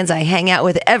comedians I hang out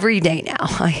with every day now.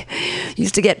 I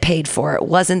used to get paid for it.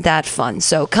 Wasn't that fun?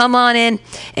 So come on in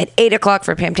at 8 o'clock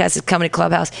for Pamtastic Comedy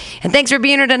Clubhouse. And thanks for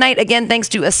being here tonight. Again, thanks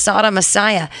to Asada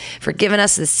Messiah for giving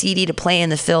us the CD to play in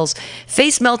the Phils.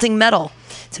 Face Melting Metal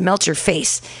to melt your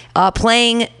face.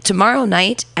 Playing tomorrow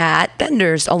night at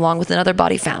Bender's along with Another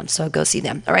Body Found. So go see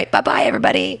them. All right. Bye-bye,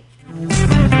 everybody.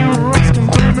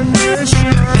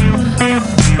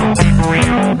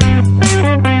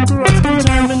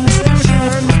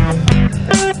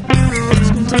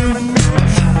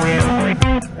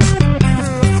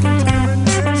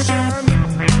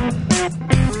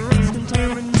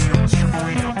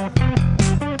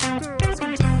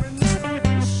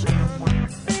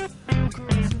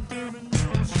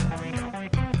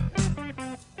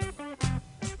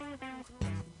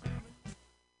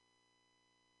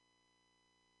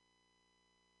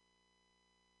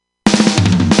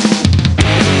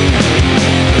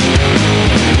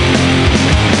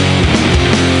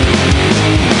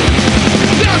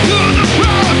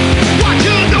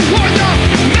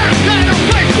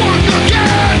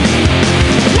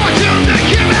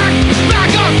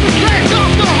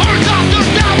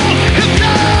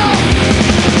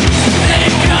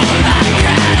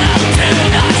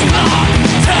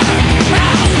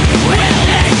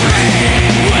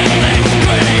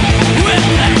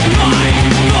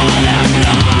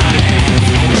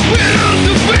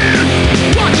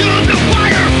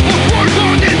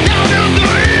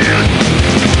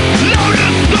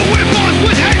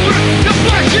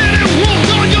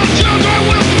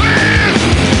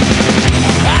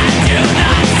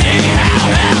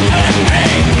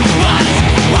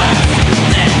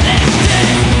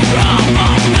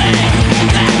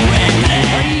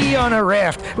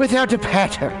 Without a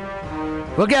patter.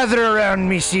 We'll gather around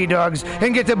me sea dogs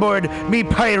and get aboard me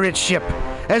pirate ship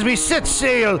as we set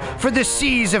sail for the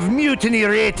seas of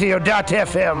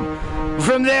MutinyRadio.fm.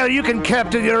 From there you can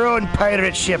captain your own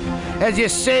pirate ship as you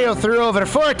sail through over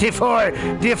 44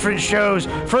 different shows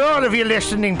for all of your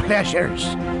listening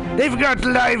pleasures. They've got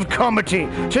live comedy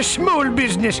to small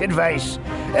business advice,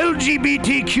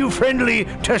 LGBTQ friendly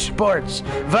to sports,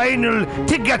 vinyl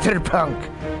to gutter punk.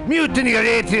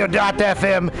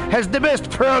 MutinyRadio.fm has the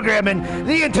best programming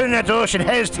the internet ocean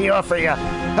has to offer you.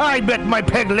 I bet my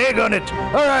peg leg on it,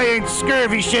 or I ain't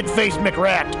scurvy shit-faced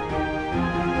McRat.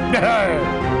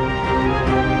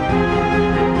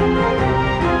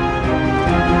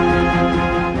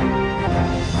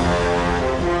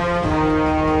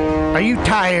 Are you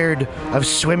tired of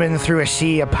swimming through a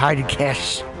sea of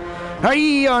podcasts? Are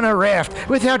ye on a raft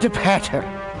without a paddle?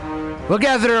 We'll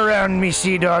gather around me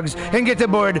sea dogs and get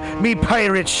aboard me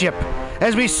pirate ship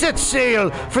as we set sail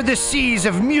for the seas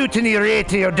of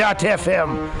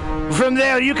MutinyRadio.fm. From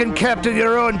there, you can captain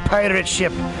your own pirate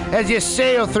ship as you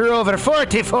sail through over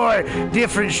 44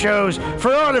 different shows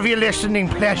for all of your listening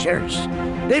pleasures.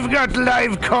 They've got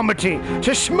live comedy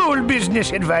to small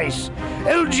business advice,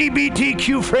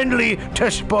 LGBTQ friendly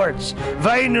to sports,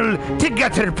 vinyl to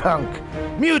gutter punk.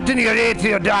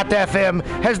 MutinyRadio.fm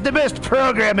has the best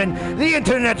programming the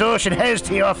internet ocean has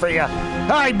to offer you.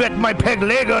 I bet my peg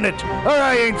leg on it, or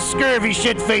I ain't scurvy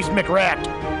shit-faced McRat.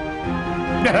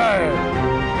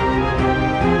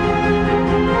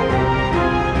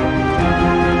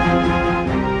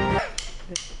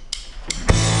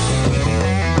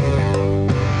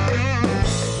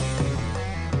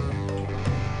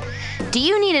 Do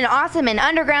you need an awesome and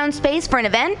underground space for an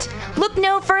event? Look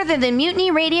no further than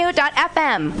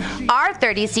MutinyRadio.fm. Our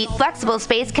 30-seat flexible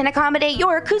space can accommodate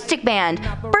your acoustic band,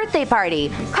 birthday party,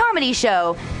 comedy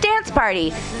show, dance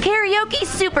party, karaoke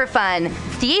super fun,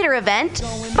 theater event,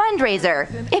 fundraiser.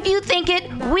 If you think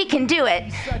it, we can do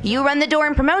it. You run the door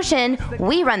and promotion,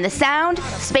 we run the sound,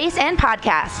 space, and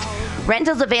podcast.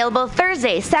 Rentals available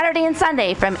Thursday, Saturday, and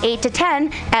Sunday from 8 to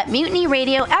 10 at Mutiny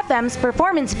Radio FM's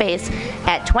performance space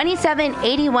at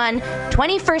 2781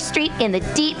 21st Street in the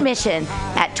Deep Mission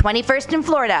at 21st in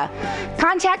Florida.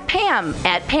 Contact Pam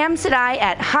at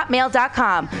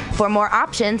pamsadai@hotmail.com for more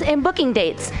options and booking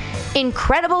dates.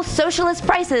 Incredible socialist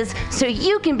prices so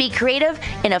you can be creative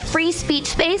in a free speech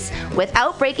space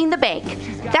without breaking the bank.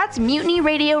 That's Mutiny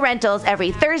Radio Rentals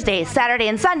every Thursday, Saturday,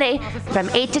 and Sunday from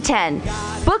 8 to 10.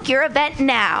 Book your event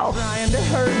now. Trying to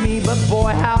hurt me, but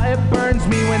boy, how it burns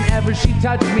me whenever she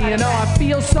touches me, and oh, I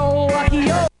feel so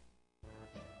lucky. Oh.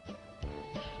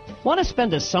 Want to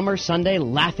spend a summer Sunday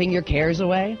laughing your cares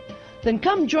away? Then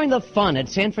come join the fun at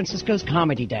San Francisco's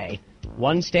Comedy Day.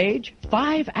 One stage,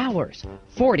 5 hours,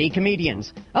 40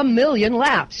 comedians, 1 million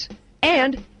laughs,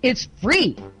 and it's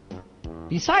free.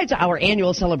 Besides our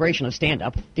annual celebration of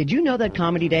stand-up, did you know that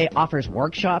Comedy Day offers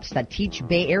workshops that teach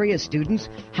Bay Area students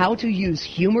how to use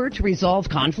humor to resolve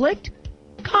conflict?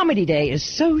 Comedy Day is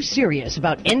so serious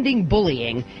about ending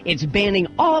bullying, it's banning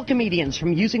all comedians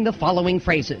from using the following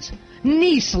phrases: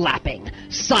 knee slapping,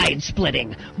 side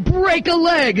splitting, break a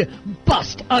leg,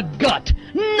 bust a gut,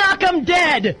 knock 'em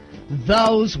dead.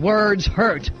 Those words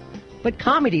hurt. But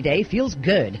Comedy Day feels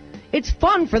good. It's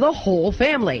fun for the whole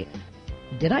family.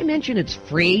 Did I mention it's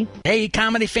free? Hey,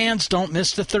 comedy fans, don't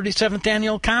miss the 37th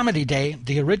Annual Comedy Day,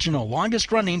 the original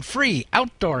longest-running free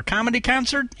outdoor comedy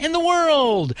concert in the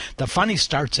world. The Funny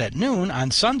starts at noon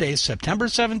on Sunday, September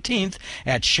 17th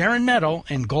at Sharon Meadow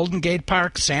in Golden Gate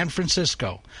Park, San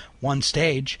Francisco. One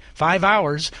stage, 5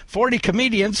 hours, 40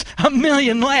 comedians, 1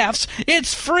 million laughs.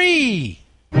 It's free!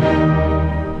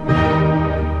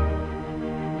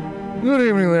 Good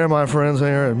evening there, my friends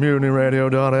here at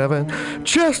MutinyRadio.fm.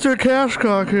 Chester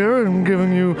Cashcock here, and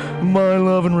giving you my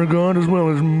love and regard as well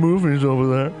as movies over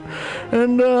there.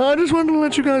 And I just wanted to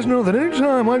let you guys know that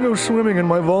anytime I go swimming in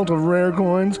my vault of rare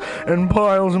coins and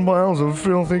piles of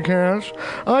filthy cash,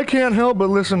 I can't help but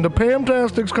listen to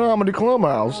Pamtastic's Comedy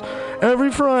Clubhouse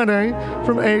every Friday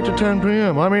from 8 to 10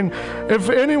 p.m. I mean, if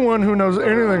anyone who knows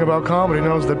anything about comedy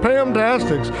knows that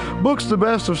Pamtastics books the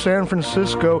best of San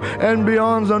Francisco and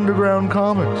beyond's underground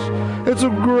comics. It's a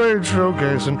great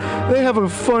showcase, and they have a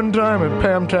fun time at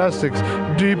Pamtastics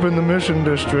deep in the Mission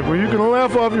District, where you can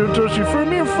laugh off your tushy for a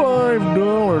mere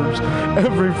 $5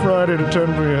 every Friday to 10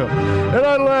 p.m. And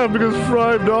I laugh because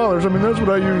 $5, I mean, that's what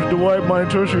I use to wipe my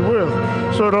tushy with.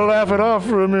 So to laugh it off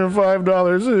for a mere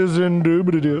 $5 is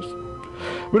indubitious.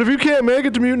 But if you can't make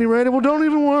it to Mutiny Radio, well, don't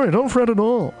even worry. Don't fret at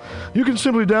all. You can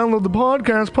simply download the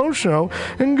podcast post-show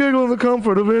and giggle in the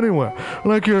comfort of anywhere,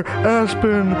 like your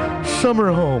Aspen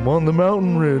summer home on the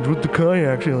mountain ridge with the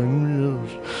kayak feeling.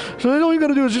 So all you got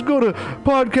to do is just go to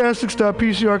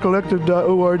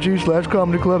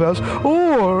podcastics.pcrcollective.org/comedy clubhouse,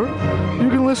 or you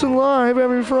can listen live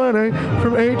every Friday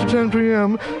from 8 to 10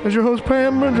 p.m. as your host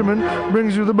Pam Benjamin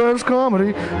brings you the best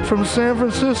comedy from San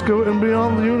Francisco and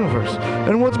beyond the universe.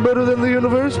 And what's better than the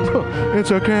universe? It's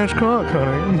a cash cock,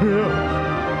 honey. Yeah.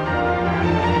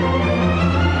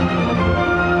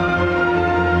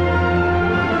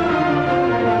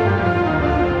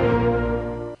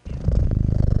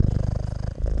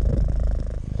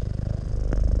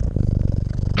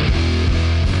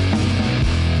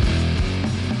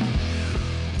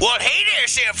 Well, hey there,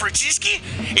 San Francisco.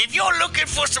 If you're looking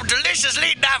for some delicious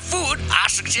late-night food, I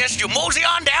suggest you mosey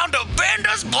on down to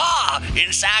Bender's Bar.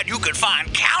 Inside, you can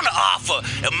find counter offer,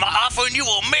 offering you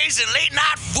amazing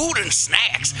late-night food and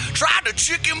snacks. Try the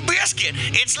chicken biscuit.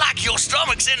 It's like your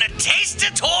stomach's in a tasty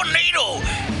tornado.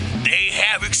 They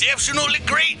have exceptionally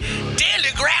great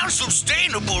daily ground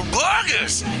sustainable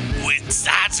burgers with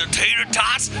sides of tater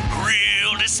tots,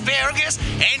 grilled asparagus,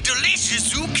 and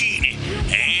delicious zucchini,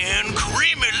 and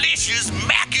creamy-licious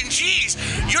mac and cheese.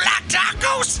 You like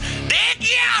tacos? They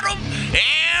got them.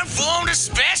 And from the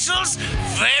specials,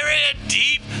 very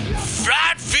deep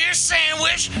fried fish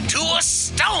sandwich to a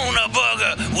stoner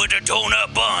burger with a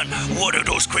donut bun. What are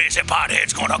those crazy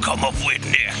potheads gonna come up with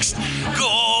next?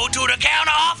 Go to the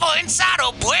counter offer inside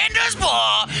of Blender's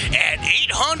Bar at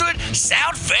 800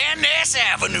 South Van Ness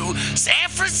Avenue, San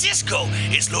Francisco.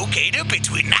 It's located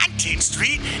between 19th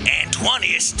Street and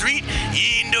 20th Street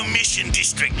in the Mission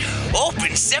District.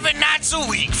 Open 7 nights a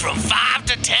week from 5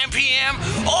 to 10 p.m.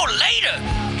 or later.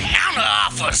 Counter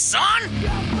offer, son.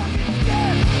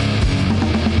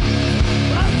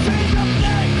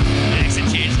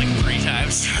 Accent changed like 3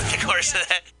 times throughout the course of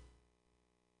that.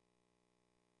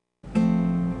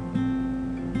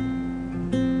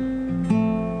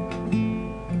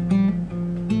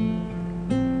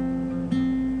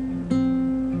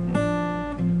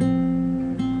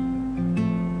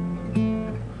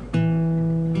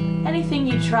 Anything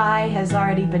you try has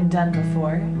already been done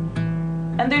before,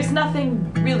 and there's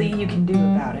nothing really you can do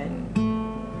about it.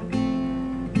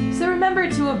 So remember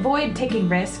to avoid taking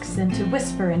risks and to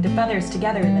whisper into feathers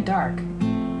together in the dark.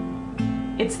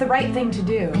 It's the right thing to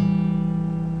do,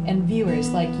 and viewers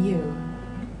like you.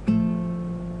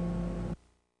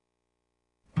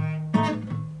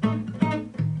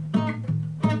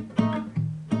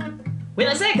 When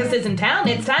a circus is in town,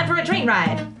 it's time for a train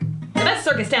ride. The best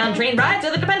circus town train rides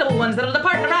are the dependable ones that'll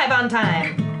depart and arrive on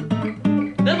time.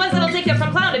 The ones that'll take you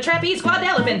from clown to trapeze, quad to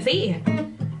elephant, see?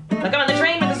 They'll come on the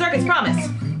train with the circus promise.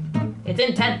 It's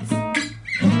intense.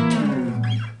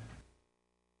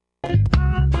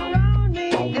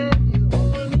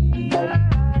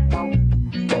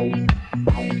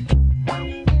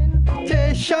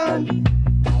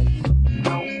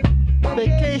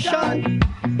 Vacation,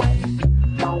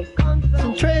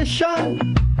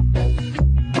 concentration,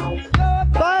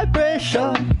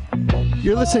 vibration.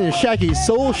 You're listening to Shaggy's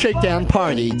Soul Shakedown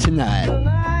Party tonight.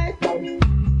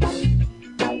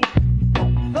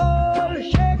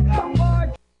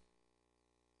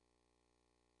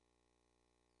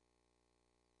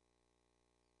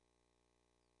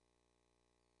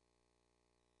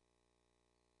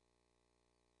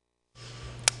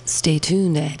 Stay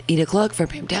tuned at 8 o'clock for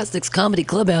Fantastic's Comedy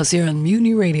Clubhouse here on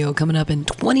Mutiny Radio. Coming up in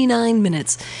 29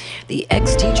 minutes, the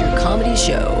Ex-Teacher Comedy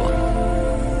Show.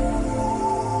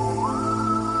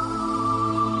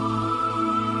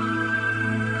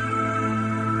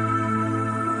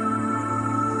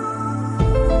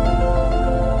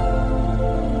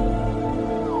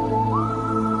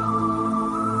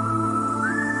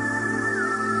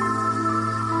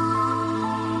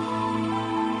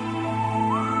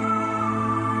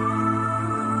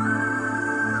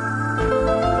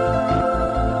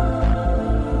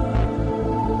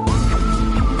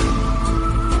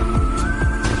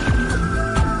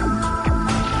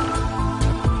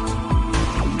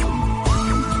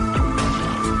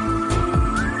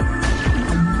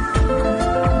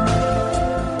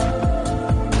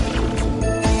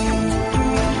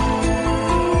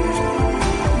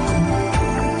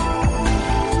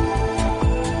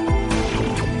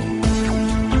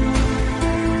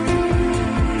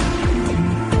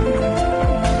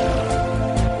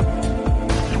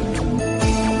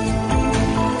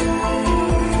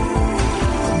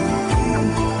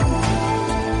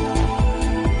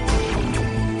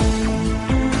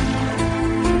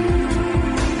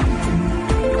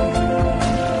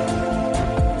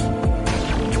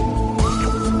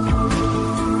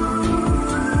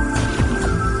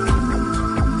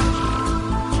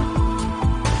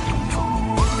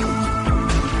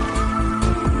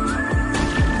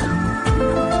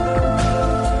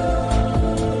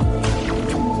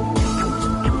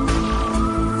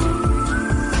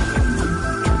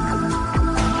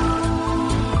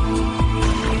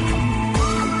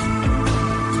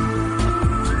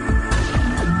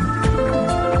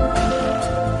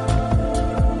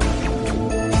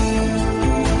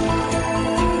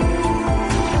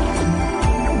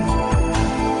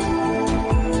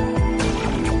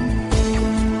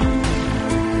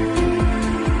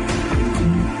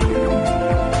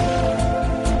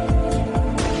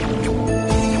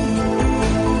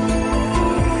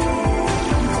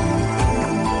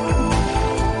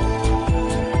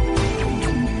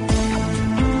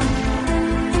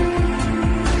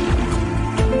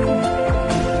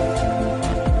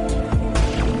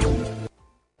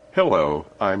 Hello,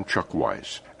 I'm Chuck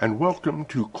Weiss, and welcome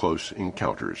to Close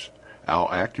Encounters.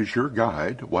 I'll act as your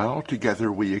guide while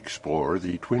together we explore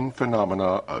the twin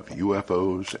phenomena of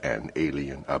UFOs and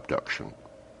alien abduction.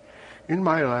 In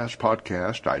my last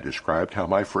podcast, I described how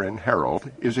my friend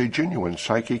Harold is a genuine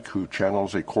psychic who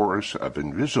channels a chorus of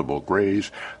invisible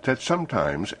grays that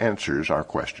sometimes answers our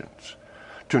questions.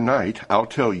 Tonight, I'll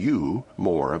tell you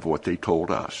more of what they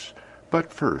told us.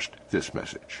 But first, this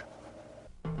message.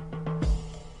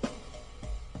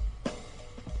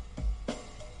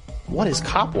 What is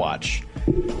Copwatch?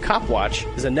 Copwatch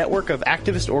is a network of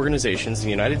activist organizations in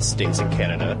the United States and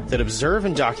Canada that observe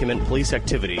and document police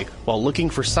activity while looking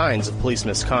for signs of police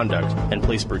misconduct and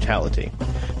police brutality.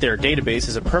 Their database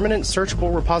is a permanent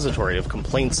searchable repository of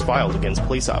complaints filed against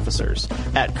police officers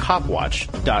at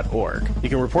copwatch.org. You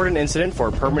can report an incident for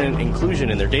permanent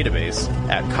inclusion in their database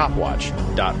at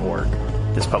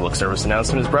copwatch.org. This public service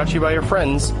announcement is brought to you by your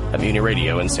friends at Mutiny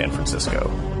Radio in San Francisco.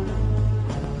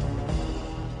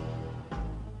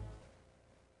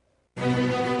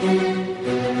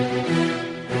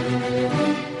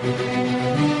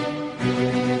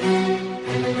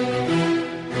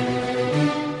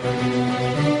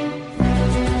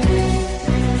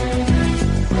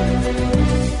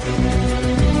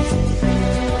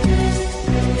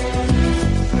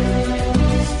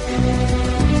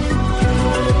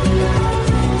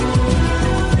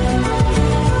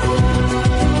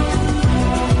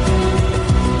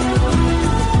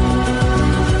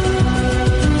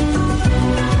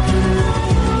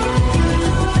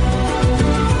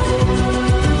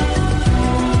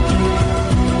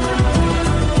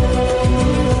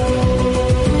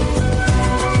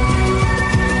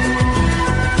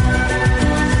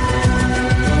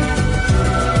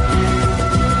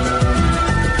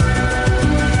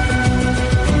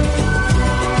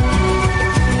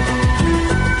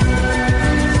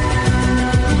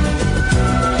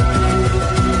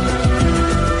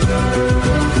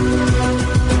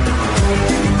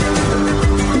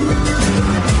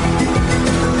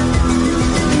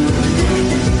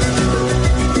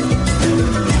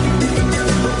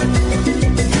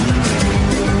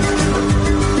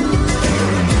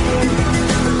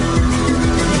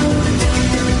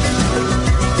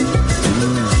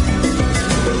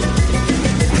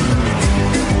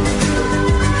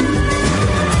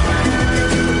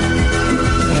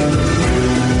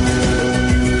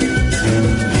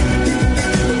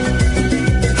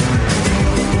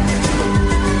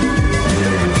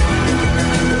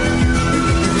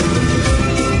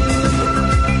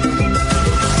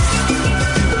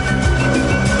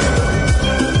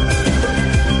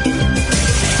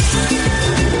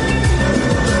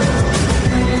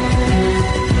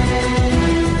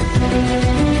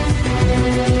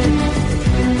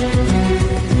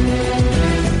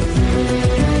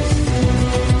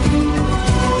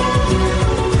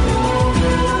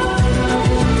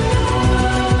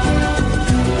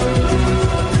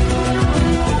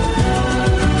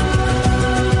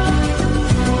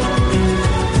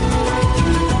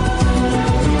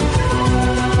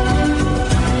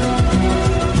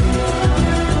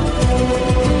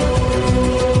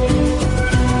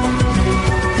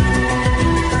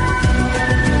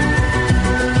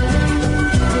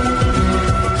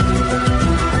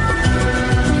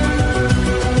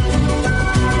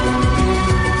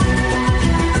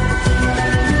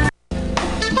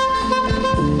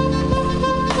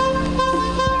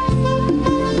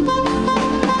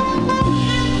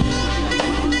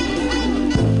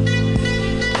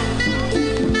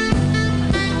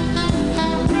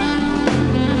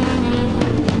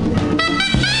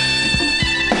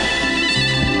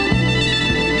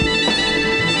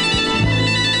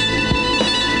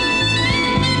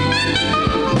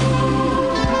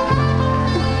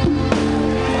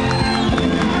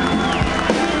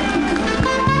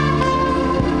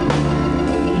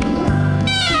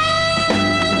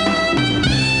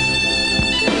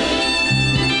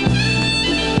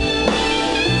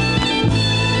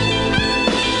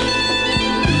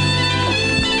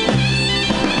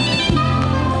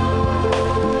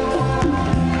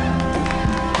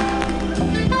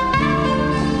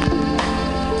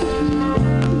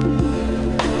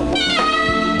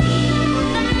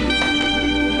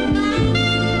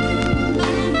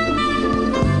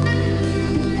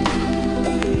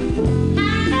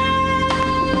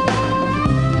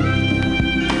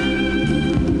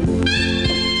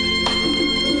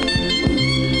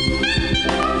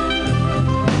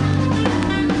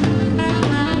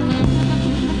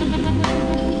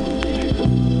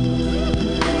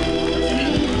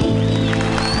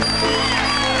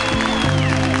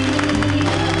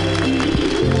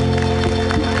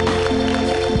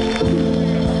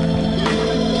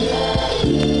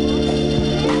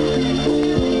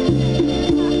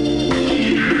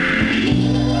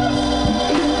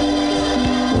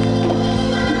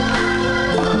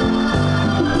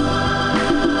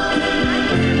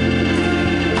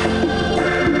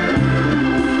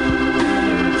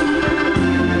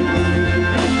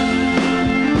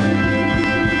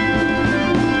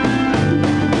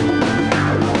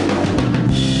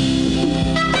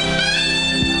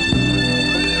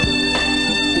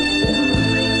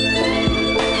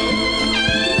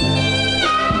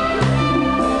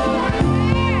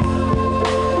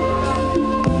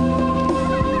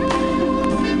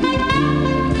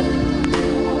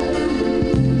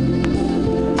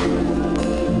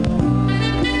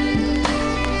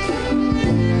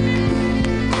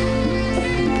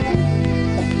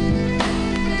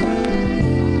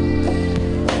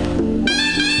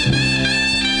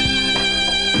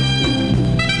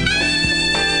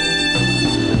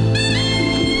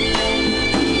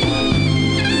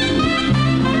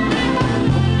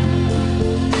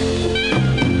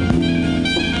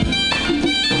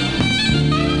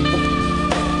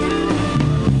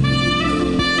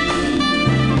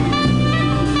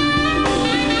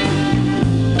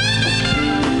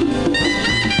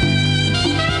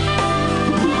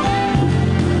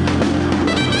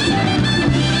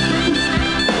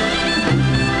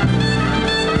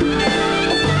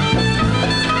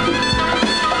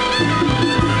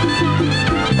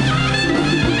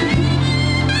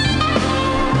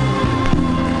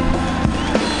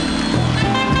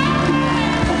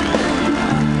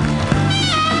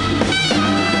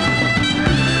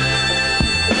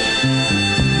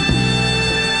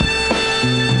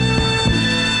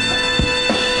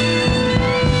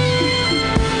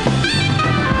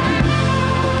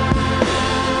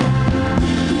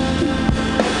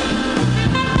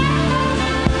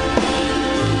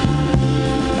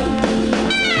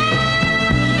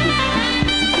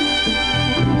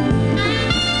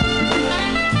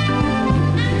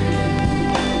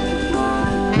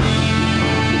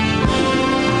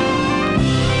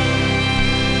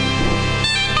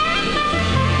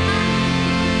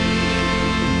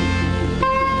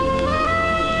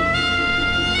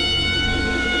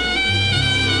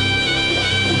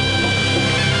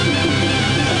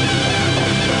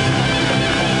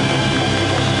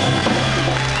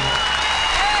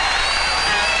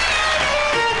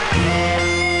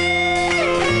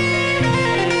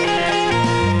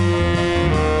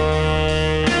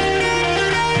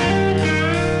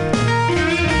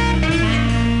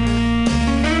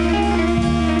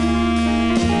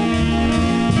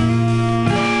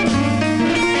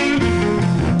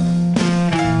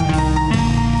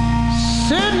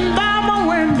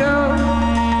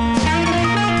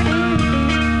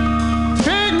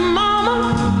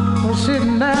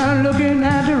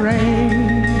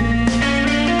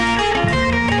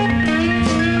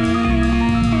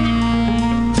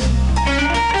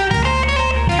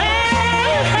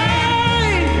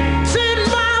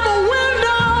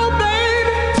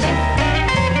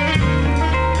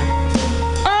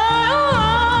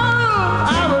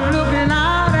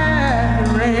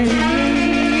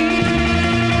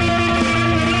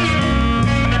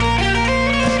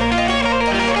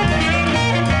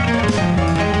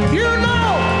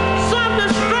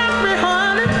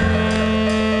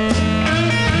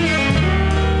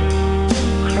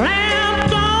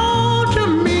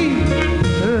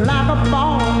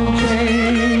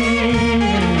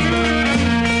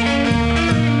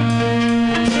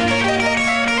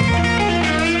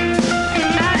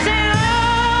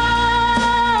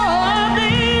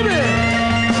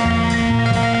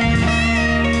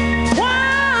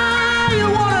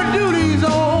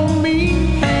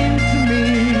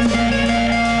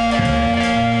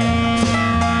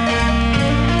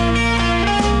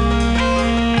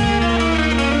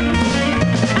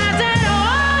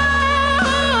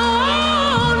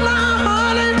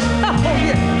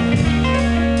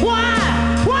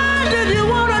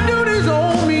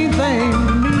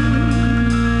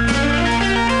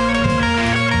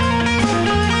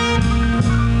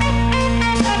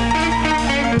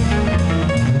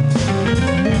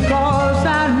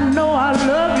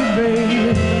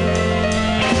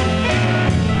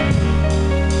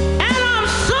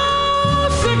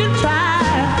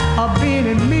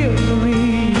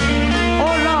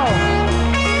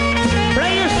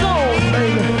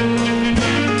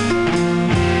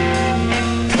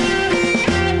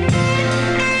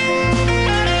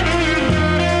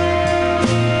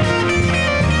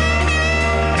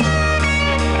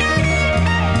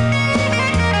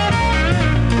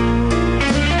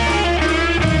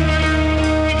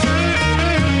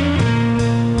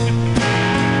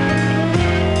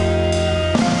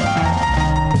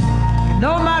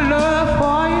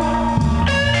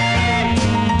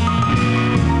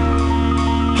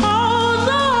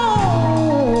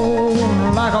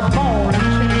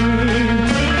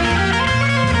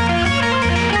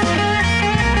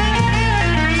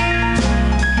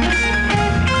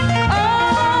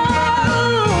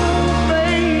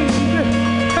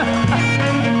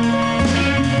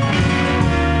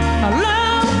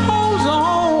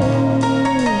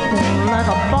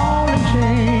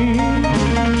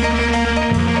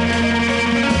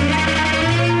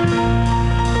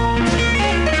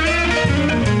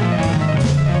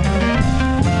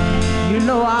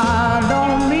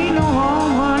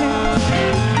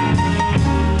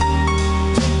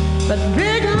 But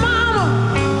Big Mama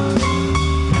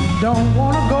don't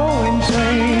wanna go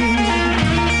insane.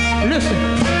 Listen,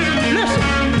 listen,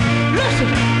 listen,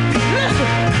 listen,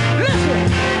 listen.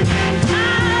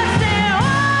 I say,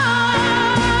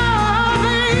 oh,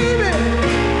 baby,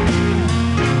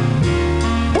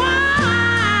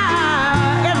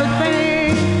 why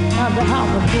everything had to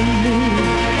happen to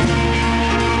me?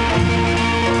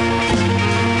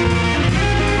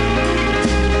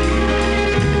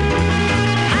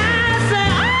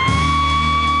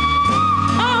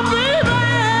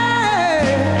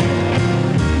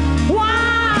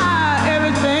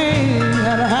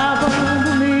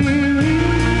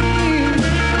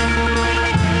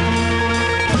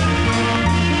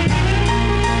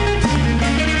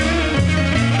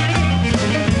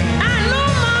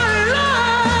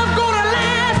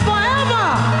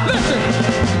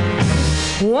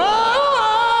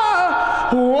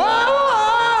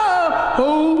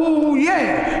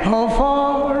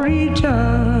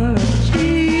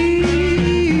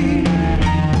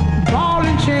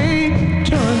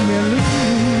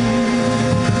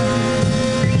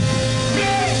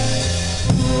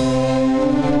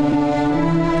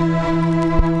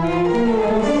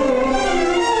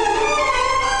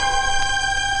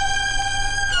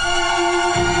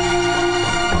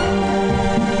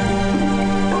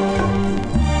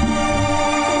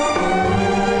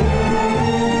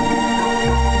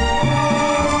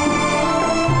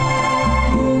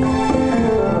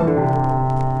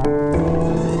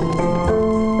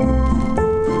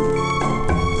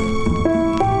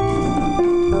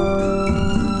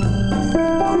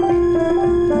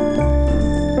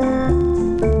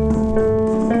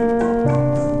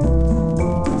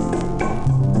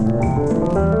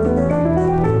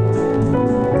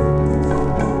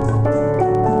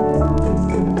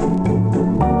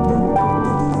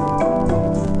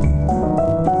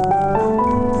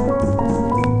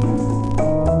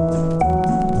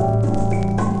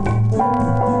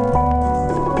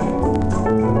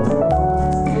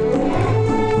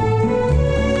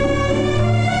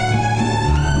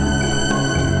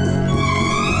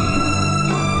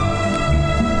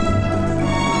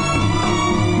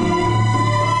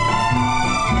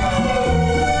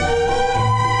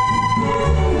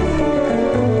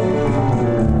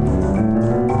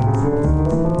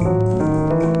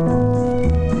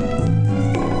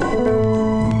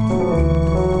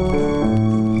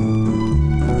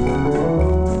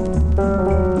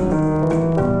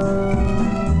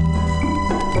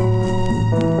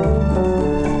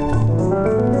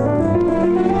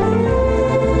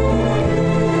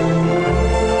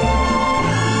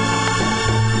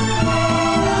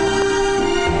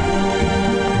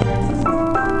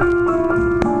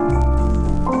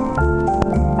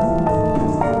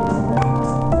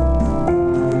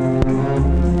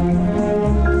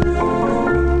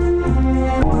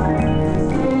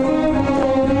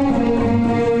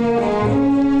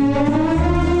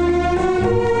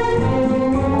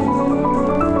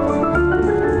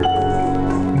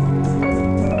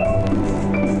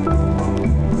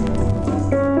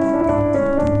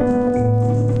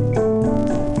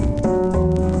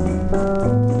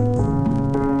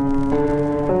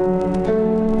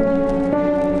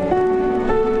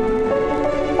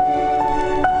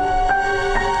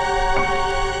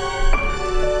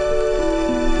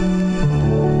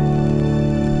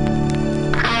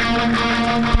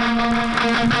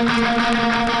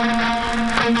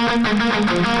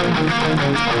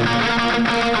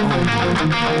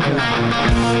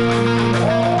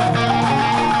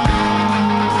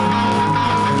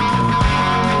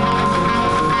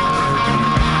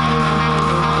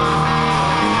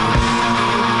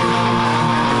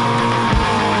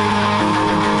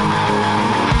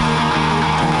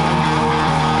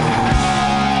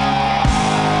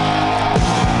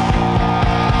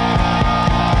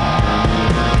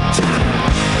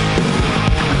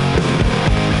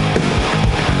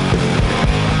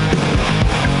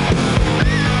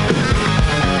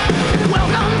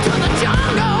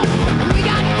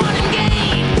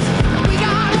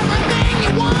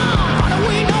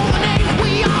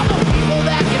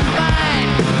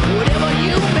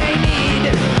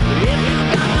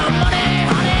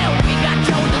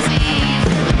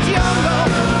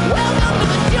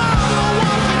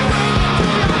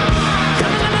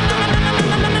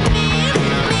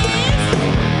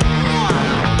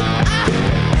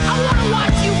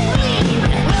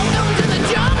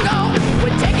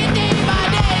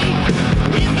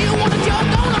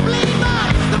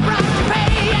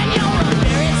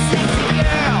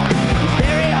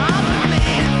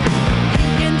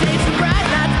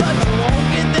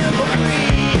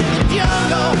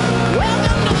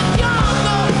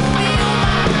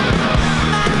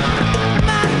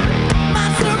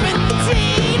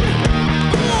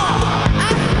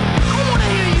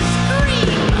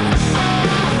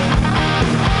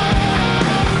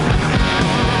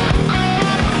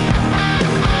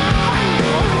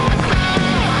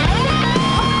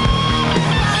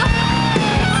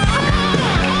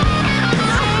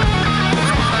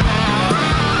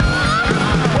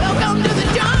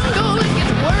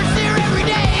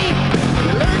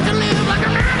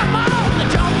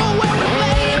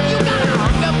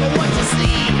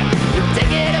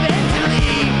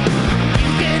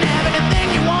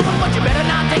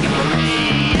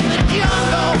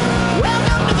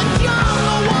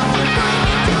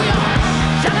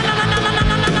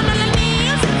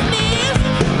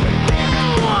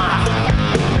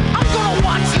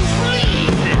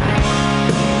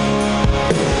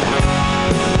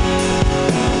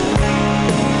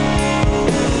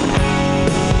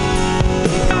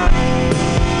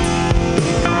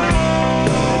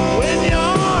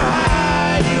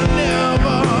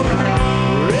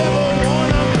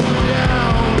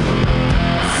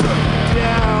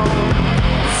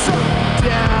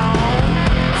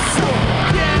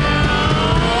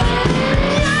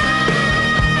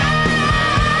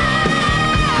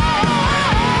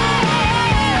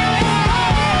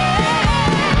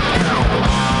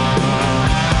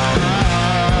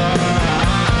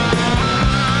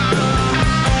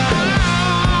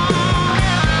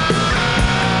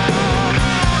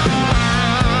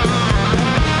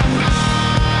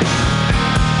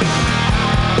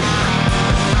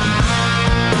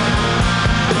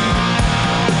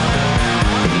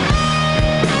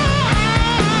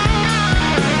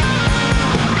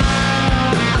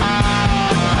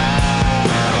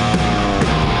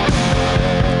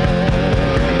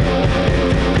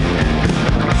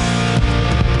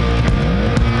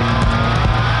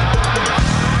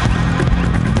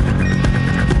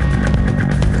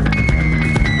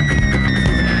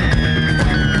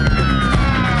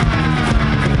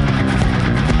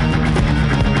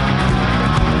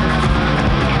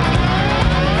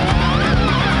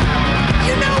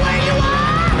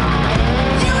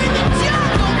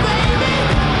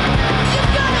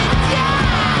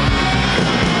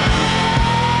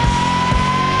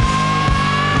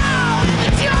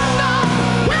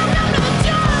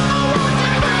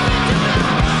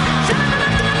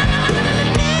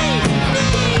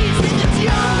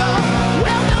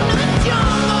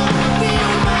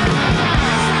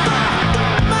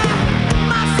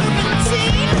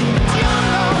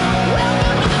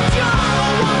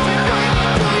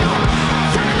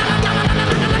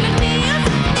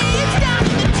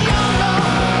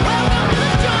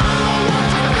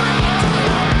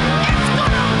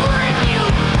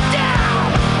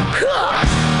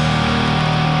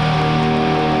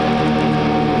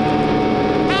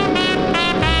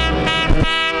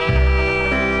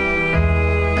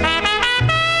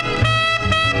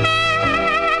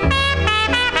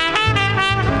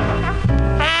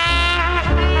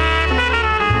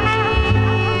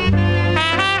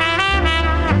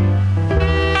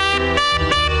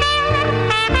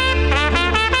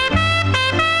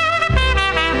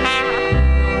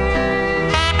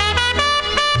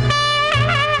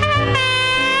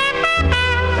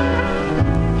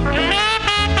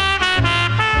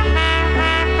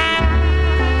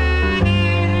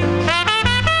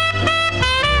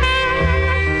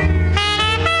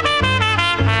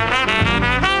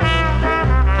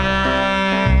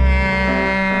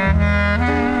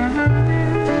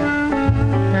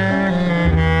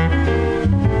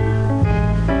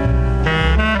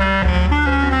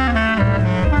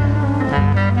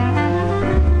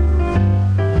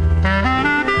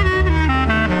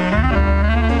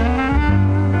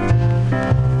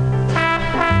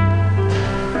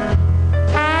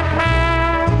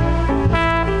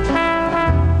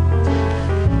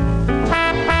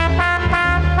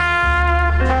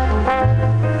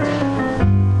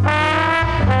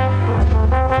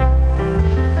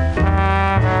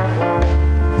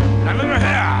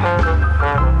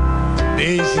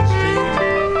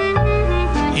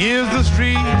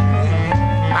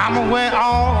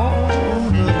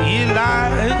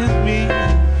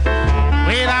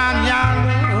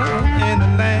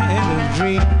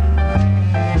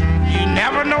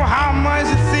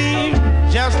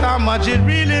 much it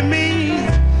really means.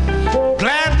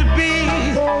 Glad to be,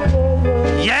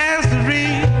 yes to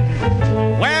read,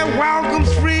 where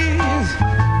welcome's free,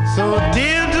 so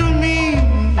dear to me,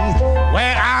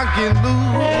 where I can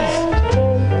lose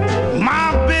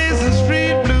my Basin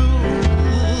Street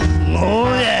blues. Oh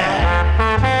yeah.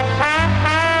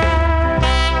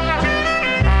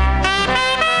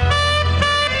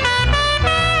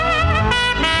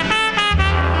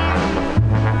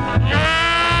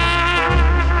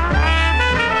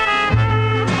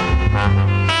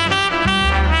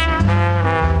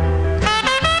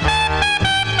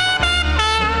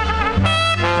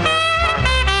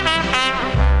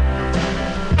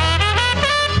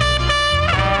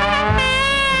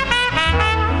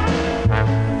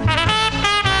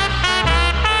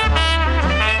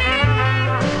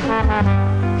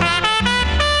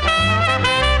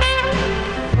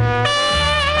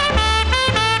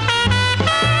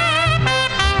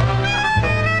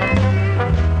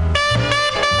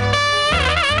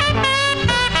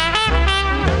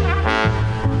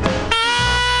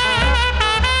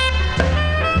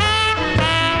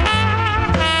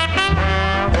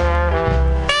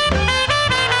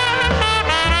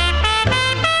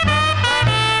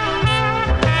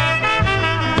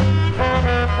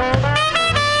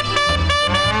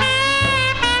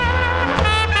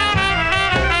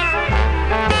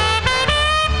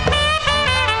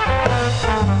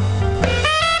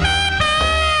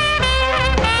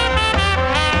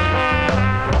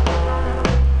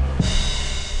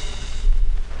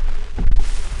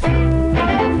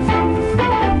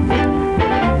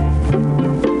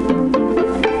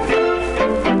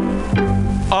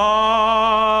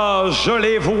 Je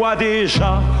les vois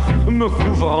déjà me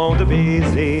couvrant de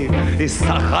baisers et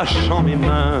s'arrachant mes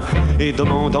mains et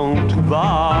demandant tout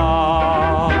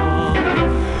bas: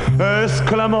 est-ce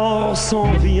que la mort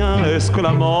s'en vient? Est-ce que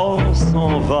la mort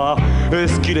s'en va?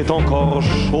 Est-ce qu'il est encore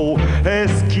chaud?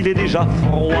 Est-ce qu'il est déjà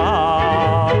froid?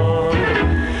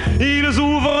 Ils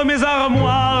ouvrent mes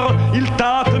armoires, ils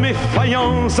tâtent mes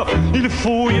faïences, ils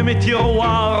fouillent mes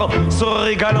tiroirs, se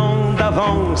régalant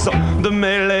d'avance de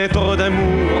mes lettres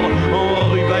d'amour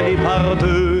enrubannées par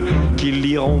deux, qu'ils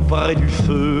liront près du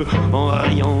feu en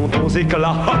riant aux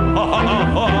éclats.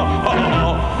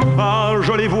 Ah,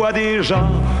 je les vois déjà,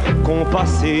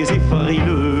 compassés et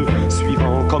frileux,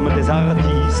 suivant comme des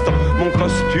artistes mon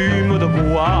costume de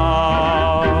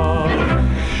bois.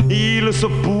 Ils se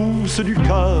poussent du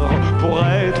cœur pour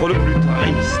être le plus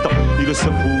triste, ils se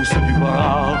poussent du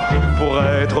bras pour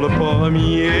être le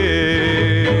premier.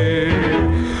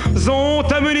 Ont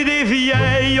amené des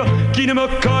vieilles qui ne me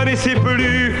connaissaient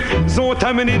plus, ont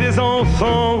amené des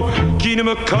enfants qui ne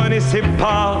me connaissaient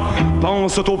pas,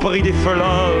 pensent au prix des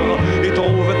fleurs et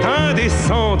trouvent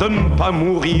indécent de ne pas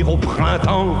mourir au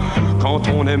printemps quand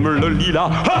on aime le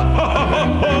lilas.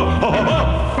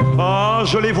 Ah,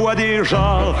 je les vois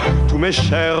déjà, tous mes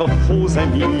chers faux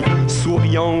amis,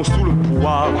 souriant sous le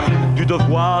poids du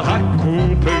devoir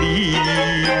accompli.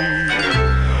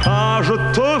 Ah, je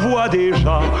te vois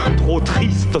déjà, trop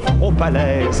triste, trop à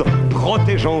l'aise,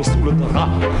 protégeant sous le drap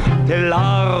tes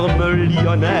larmes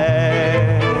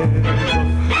lyonnaises.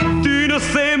 Tu ne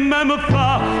sais même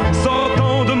pas,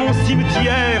 sortant de mon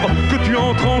cimetière, que tu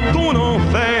entres en ton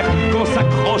enfer quand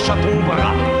s'accroche à ton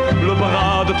bras le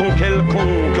bras de ton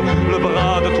quelconque, le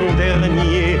bras de ton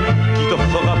dernier, qui te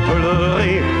fera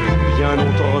pleurer bien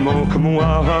autrement que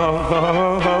moi.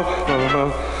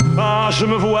 Ah, je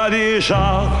me vois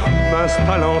déjà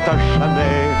m'installant à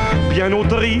jamais, bien au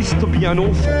triste, bien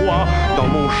au froid, dans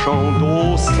mon champ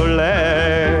d'eau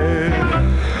solaire.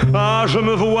 Ah, je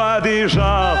me vois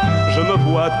déjà, je me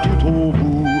vois tout au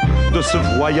bout de ce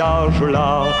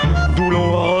voyage-là, d'où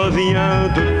l'on revient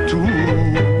de tout.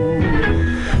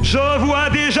 Je vois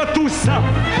déjà tout ça,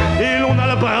 et l'on a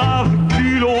le brave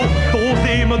culot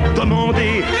d'oser me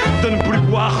demander de ne plus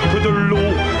boire que de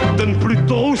l'eau, de ne plus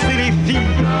trousser les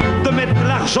filles, de mettre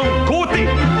l'argent de côté,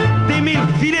 d'aimer le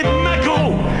filet de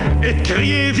maquereau et de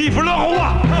crier vive le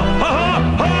roi.